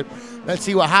 David. Let's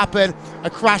see what happened. A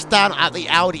crash down at the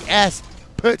Audi S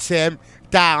puts him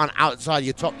down outside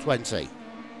your top 20.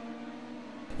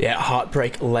 Yeah,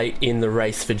 heartbreak late in the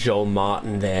race for Joel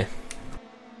Martin there.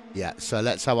 Yeah, so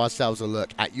let's have ourselves a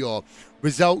look at your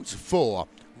results for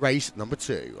race number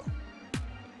 2.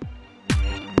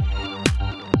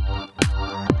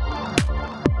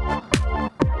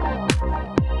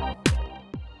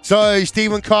 So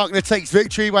Stephen Carkner takes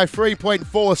victory by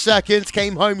 3.4 seconds,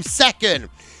 came home 2nd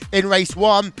in race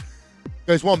 1,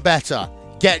 goes one better,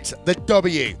 gets the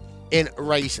W in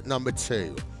race number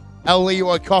 2. L.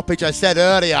 Leroy Coppage, I said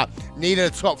earlier, needed a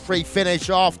top 3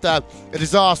 finish after a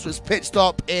disastrous pit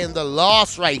stop in the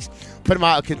last race, put him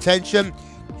out of contention.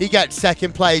 He gets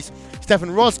 2nd place. Stephen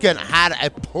Roskin had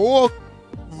a poor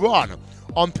run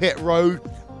on pit road,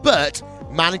 but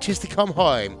manages to come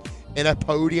home in a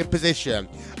podium position,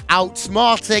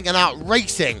 outsmarting and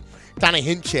outracing Danny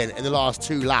Hinchin in the last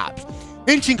 2 laps.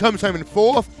 Hinchin comes home in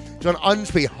 4th. John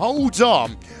Unsby holds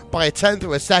on by a 10th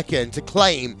of a second to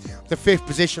claim the 5th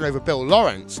position over Bill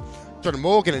Lawrence. John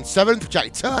Morgan in 7th,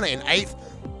 Jack Turner in 8th,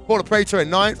 Paul Prater in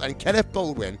 9th, and Kenneth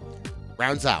Baldwin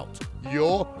rounds out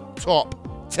your top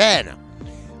 10.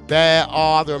 There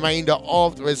are the remainder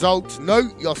of the results.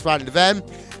 Note Jos van der Ven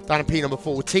down in P number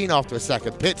 14 after a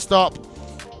 2nd pit stop.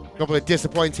 A couple of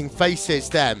disappointing faces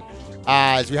then,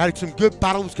 as we had some good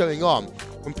battles going on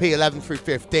from P11 through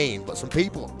 15, but some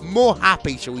people more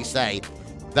happy, shall we say,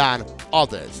 than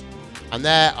others. And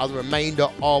there are the remainder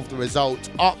of the results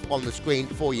up on the screen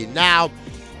for you now.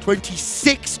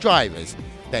 26 drivers,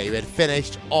 David,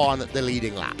 finished on the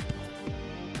leading lap.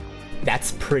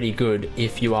 That's pretty good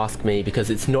if you ask me, because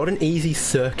it's not an easy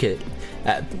circuit.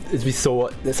 As we saw,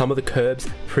 some of the curbs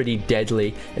pretty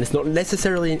deadly, and it's not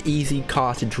necessarily an easy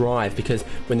car to drive, because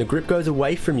when the grip goes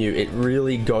away from you, it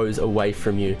really goes away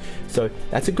from you. So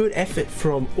that's a good effort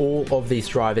from all of these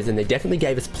drivers, and they definitely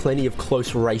gave us plenty of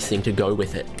close racing to go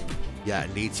with it. Yeah,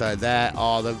 indeed. So there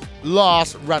are the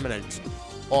last remnants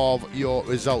of your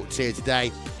results here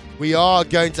today. We are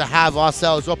going to have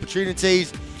ourselves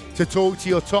opportunities to talk to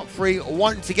your top three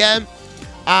once again.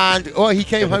 And he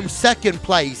came home second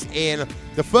place in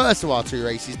the first of our two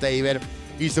races, David.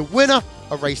 He's the winner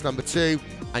of race number 2,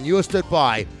 and you're stood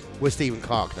by with Stephen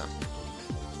Karkner.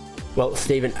 Well,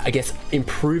 Stephen, I guess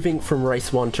improving from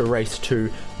race 1 to race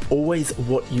 2, always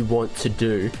what you want to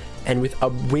do. And with a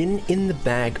win in the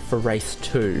bag for race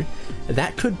 2,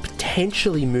 that could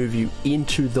potentially move you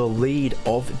into the lead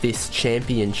of this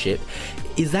championship.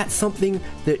 Is that something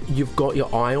that you've got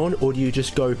your eye on, or do you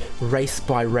just go race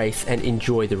by race and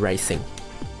enjoy the racing?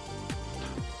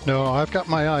 No, I've got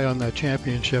my eye on that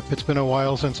championship. It's been a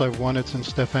while since I've won it, since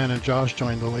Stefan and Josh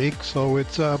joined the league, so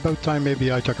it's about time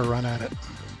maybe I took a run at it.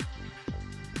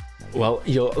 Well,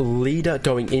 your leader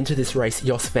going into this race,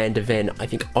 Jos van der Ven, I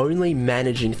think only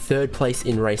managing 3rd place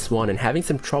in race 1 and having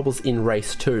some troubles in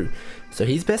race 2. So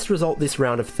his best result this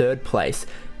round of 3rd place,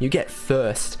 you get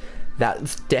 1st.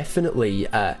 That's definitely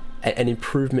an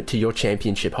improvement to your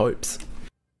championship hopes.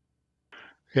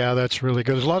 Yeah, that's really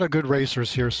good. There's a lot of good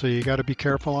racers here, so you got to be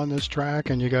careful on this track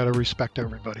and you got to respect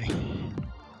everybody.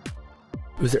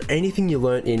 Was there anything you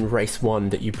learnt in race 1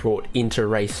 that you brought into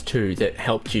race 2 that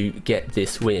helped you get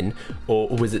this win, or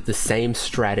was it the same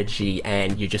strategy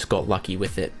and you just got lucky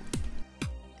with it?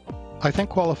 I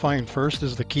think qualifying first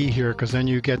is the key here, because then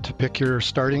you get to pick your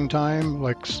starting time,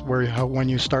 like when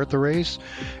you start the race,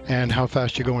 and how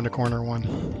fast you go into corner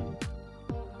 1.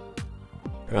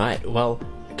 Right, well,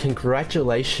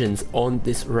 congratulations on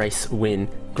this race win.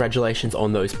 Congratulations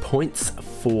on those points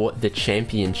for the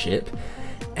championship.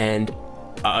 And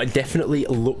I definitely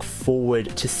look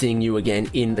forward to seeing you again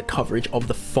in the coverage of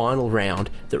the final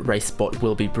round that RaceSpot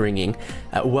will be bringing.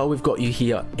 While we've got you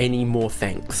here, any more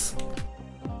thanks?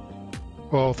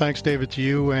 Well, thanks, David, to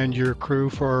you and your crew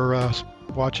for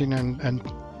watching and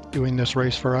doing this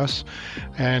race for us.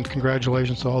 And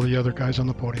congratulations to all the other guys on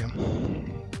the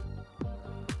podium.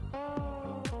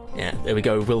 Yeah, there we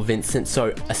go, Will Vincent.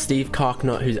 So Steve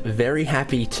Karkner, who's very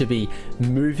happy to be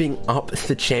moving up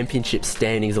the championship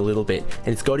standings a little bit, and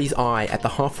has got his eye at the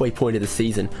halfway point of the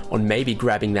season on maybe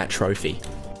grabbing that trophy.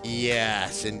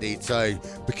 Yes, indeed. So,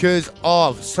 because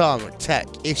of some tech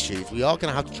issues, we are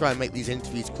going to have to try and make these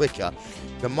interviews quicker.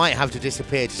 They might have to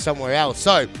disappear to somewhere else.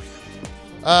 So,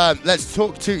 let's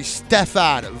talk to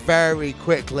Stefan very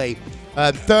quickly.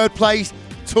 3rd place,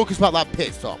 talk us about that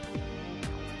pit stop.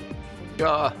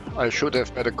 Yeah, I should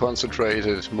have better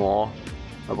concentrated more.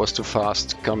 I was too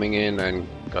fast coming in and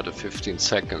got a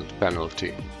 15-second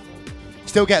penalty.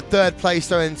 Still get 3rd place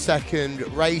though in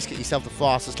 2nd race, get yourself the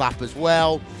fastest lap as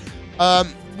well.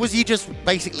 Was you just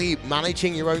basically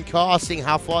managing your own car, seeing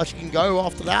how fast you can go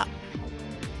after that?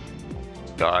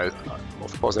 Yeah,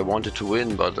 of course I wanted to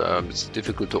win, but it's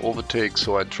difficult to overtake,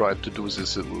 so I tried to do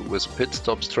this with pit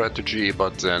stop strategy,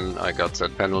 but then I got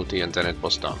that penalty and then it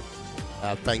was done.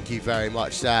 Thank you very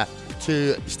much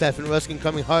to Stefan Ruskin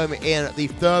coming home in the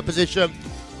 3rd position.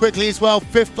 Quickly as well,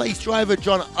 5th place driver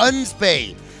John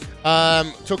Unsby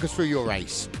took us through your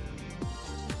race.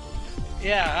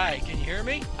 Yeah, hi, can you hear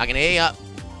me? I can hear you.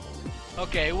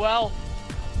 Okay, well,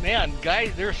 man,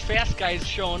 guys, there's fast guys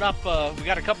showing up. We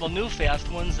got a couple of new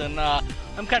fast ones, and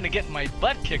I'm kind of getting my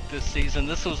butt kicked this season.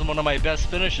 This was one of my best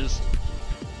finishes.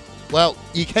 Well,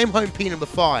 you came home P number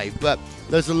 5, but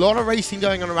there's a lot of racing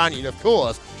going on around you, and of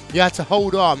course, you had to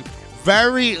hold on.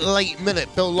 Very late minute,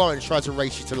 Bill Lawrence tried to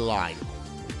race you to the line.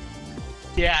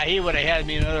 Yeah, he would have had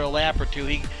me another lap or two.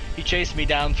 He chased me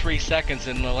down 3 seconds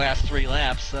in the last 3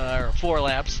 laps, or 4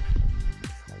 laps.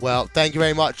 Well, thank you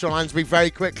very much, John Lansbury. Very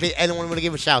quickly, anyone want to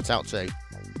give a shout out to?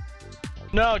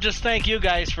 No, just thank you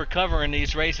guys for covering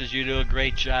these races. You do a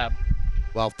great job.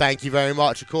 Well, thank you very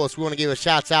much. Of course, we want to give a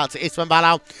shout out to Istvan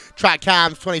Balau,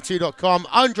 TrackCams22.com,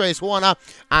 Andres Warner,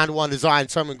 and One Design,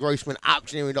 Simon Grossman,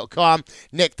 Appgenering.com,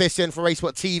 Nick Thisson for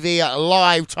RaceSpot TV,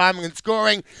 live timing and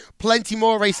scoring. Plenty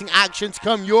more racing action to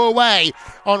come your way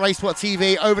on RaceSpot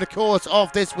TV over the course of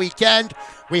this weekend.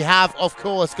 We have, of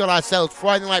course, got ourselves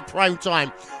Friday Night Prime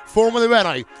Time, Formula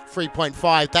Renault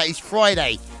 3.5. That is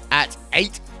Friday at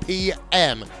 8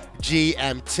 p.m.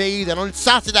 GMT. Then on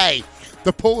Saturday,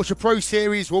 the Porsche Pro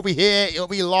Series will be here. It'll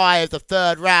be live, the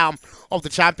 3rd round of the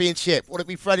championship. Will it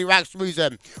be Freddie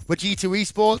Raxmusen for G2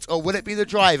 Esports, or will it be the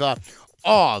driver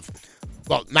of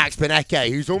got Max Benecke,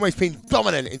 who's almost been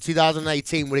dominant in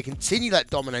 2018. Will he continue that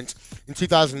dominance in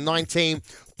 2019?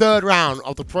 Third round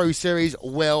of the Pro Series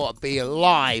will be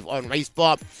live on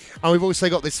RaceSpot. And we've also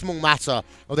got this small matter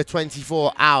of the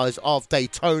 24 hours of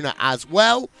Daytona as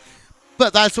well.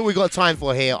 But that's all we've got time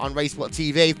for here on RaceSpot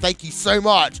TV. Thank you so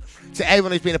much to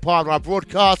everyone who's been a part of our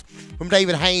broadcast. From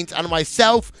David Haynes and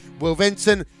myself, Will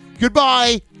Vincent,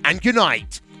 goodbye and good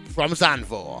night from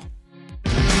Zandvoort.